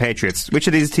 No, the Patriots. Which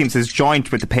of these teams has joined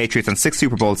with the Patriots on 6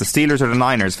 Super Bowls? The Steelers or the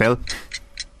Niners, Phil?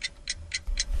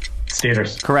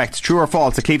 Steelers. Correct. True or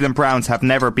false? The Cleveland Browns have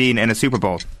never been in a Super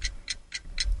Bowl.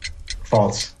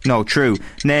 False. No, true.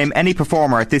 Name any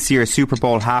performer at this year's Super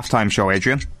Bowl halftime show,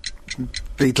 Adrian.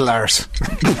 Beatlars.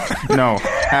 No.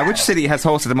 Which city has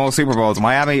hosted the most Super Bowls,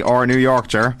 Miami or New York,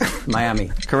 Ger?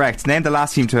 Miami. Correct. Name the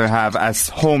last team to have as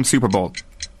home Super Bowl.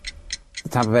 The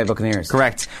Tampa Bay Buccaneers.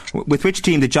 Correct. With which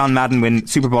team did John Madden win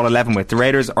Super Bowl 11 with? The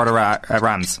Raiders or the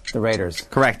Rams? The Raiders.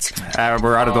 Correct.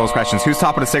 We're out of those questions. Who's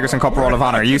top of the Sigerson Cup Roll of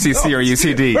Honour? UCC or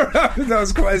UCD? We're out of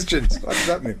those questions. What does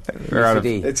that mean? We're out of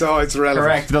it's relevant.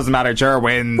 Correct. It doesn't matter. Ger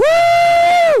wins.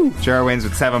 Woo! Ger wins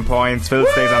with 7 points. Phil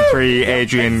stays on 3.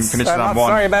 Adrian finishes on 1.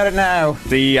 Sorry about it now.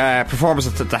 The performers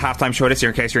at the halftime show this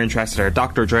year, in case you're interested, are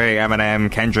Dr. Dre,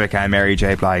 Eminem, Kendrick, and Mary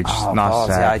J. Blige.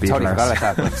 I totally forgot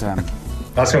about that. But,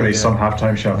 that's going to be some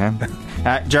halftime show.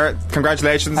 Yeah. Jared,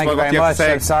 congratulations. Thank you very much.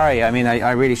 I'm sorry. I mean,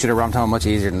 I really should have run home much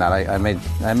easier than that.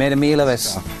 I made a meal of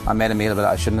it.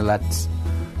 I shouldn't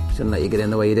have let you get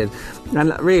in the way you did.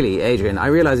 And really, Adrian, I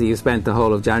realise that you spent the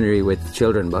whole of January with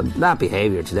children, but that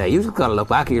behaviour today, you've got to look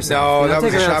back at yourself. No, that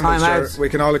was a shambles. We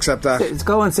can all accept that. Let's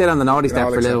go and sit on the naughty step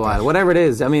for a little while. Whatever it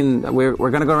is. I mean, we're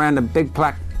going to go around a big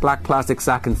black plastic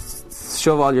sack and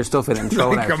shove all your stuff in and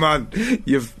throw it out. Come on,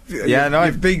 you've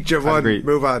beat your one.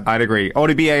 Move on. I'd agree.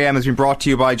 ODBAM has been brought to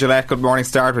you by Gillette. Good morning,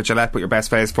 start with Gillette. Put your best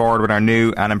face forward with our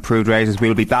new and improved razors.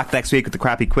 We'll be back next week with the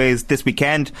crappy quiz this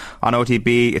weekend on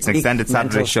OTB. It's an extended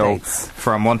Saturday show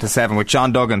from 1 to 7 with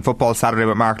John Duggan, Football Saturday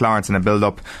with Mark Lawrence, and a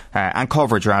build-up and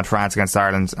coverage around France against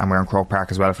Ireland, and we're in Croke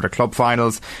Park as well for the club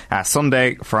finals.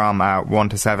 Sunday from 1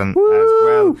 to 7 Woo! as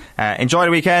well. Enjoy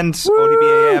the weekend.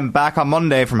 ODBAM back on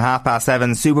Monday from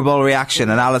 7:30. Super Bowl reaction,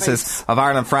 analysis of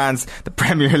Ireland-France, the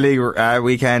Premier League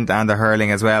weekend, and the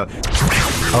hurling as well.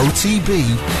 OTB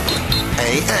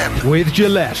AM. With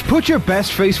Gillette, put your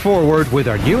best face forward with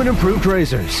our new and improved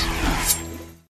razors.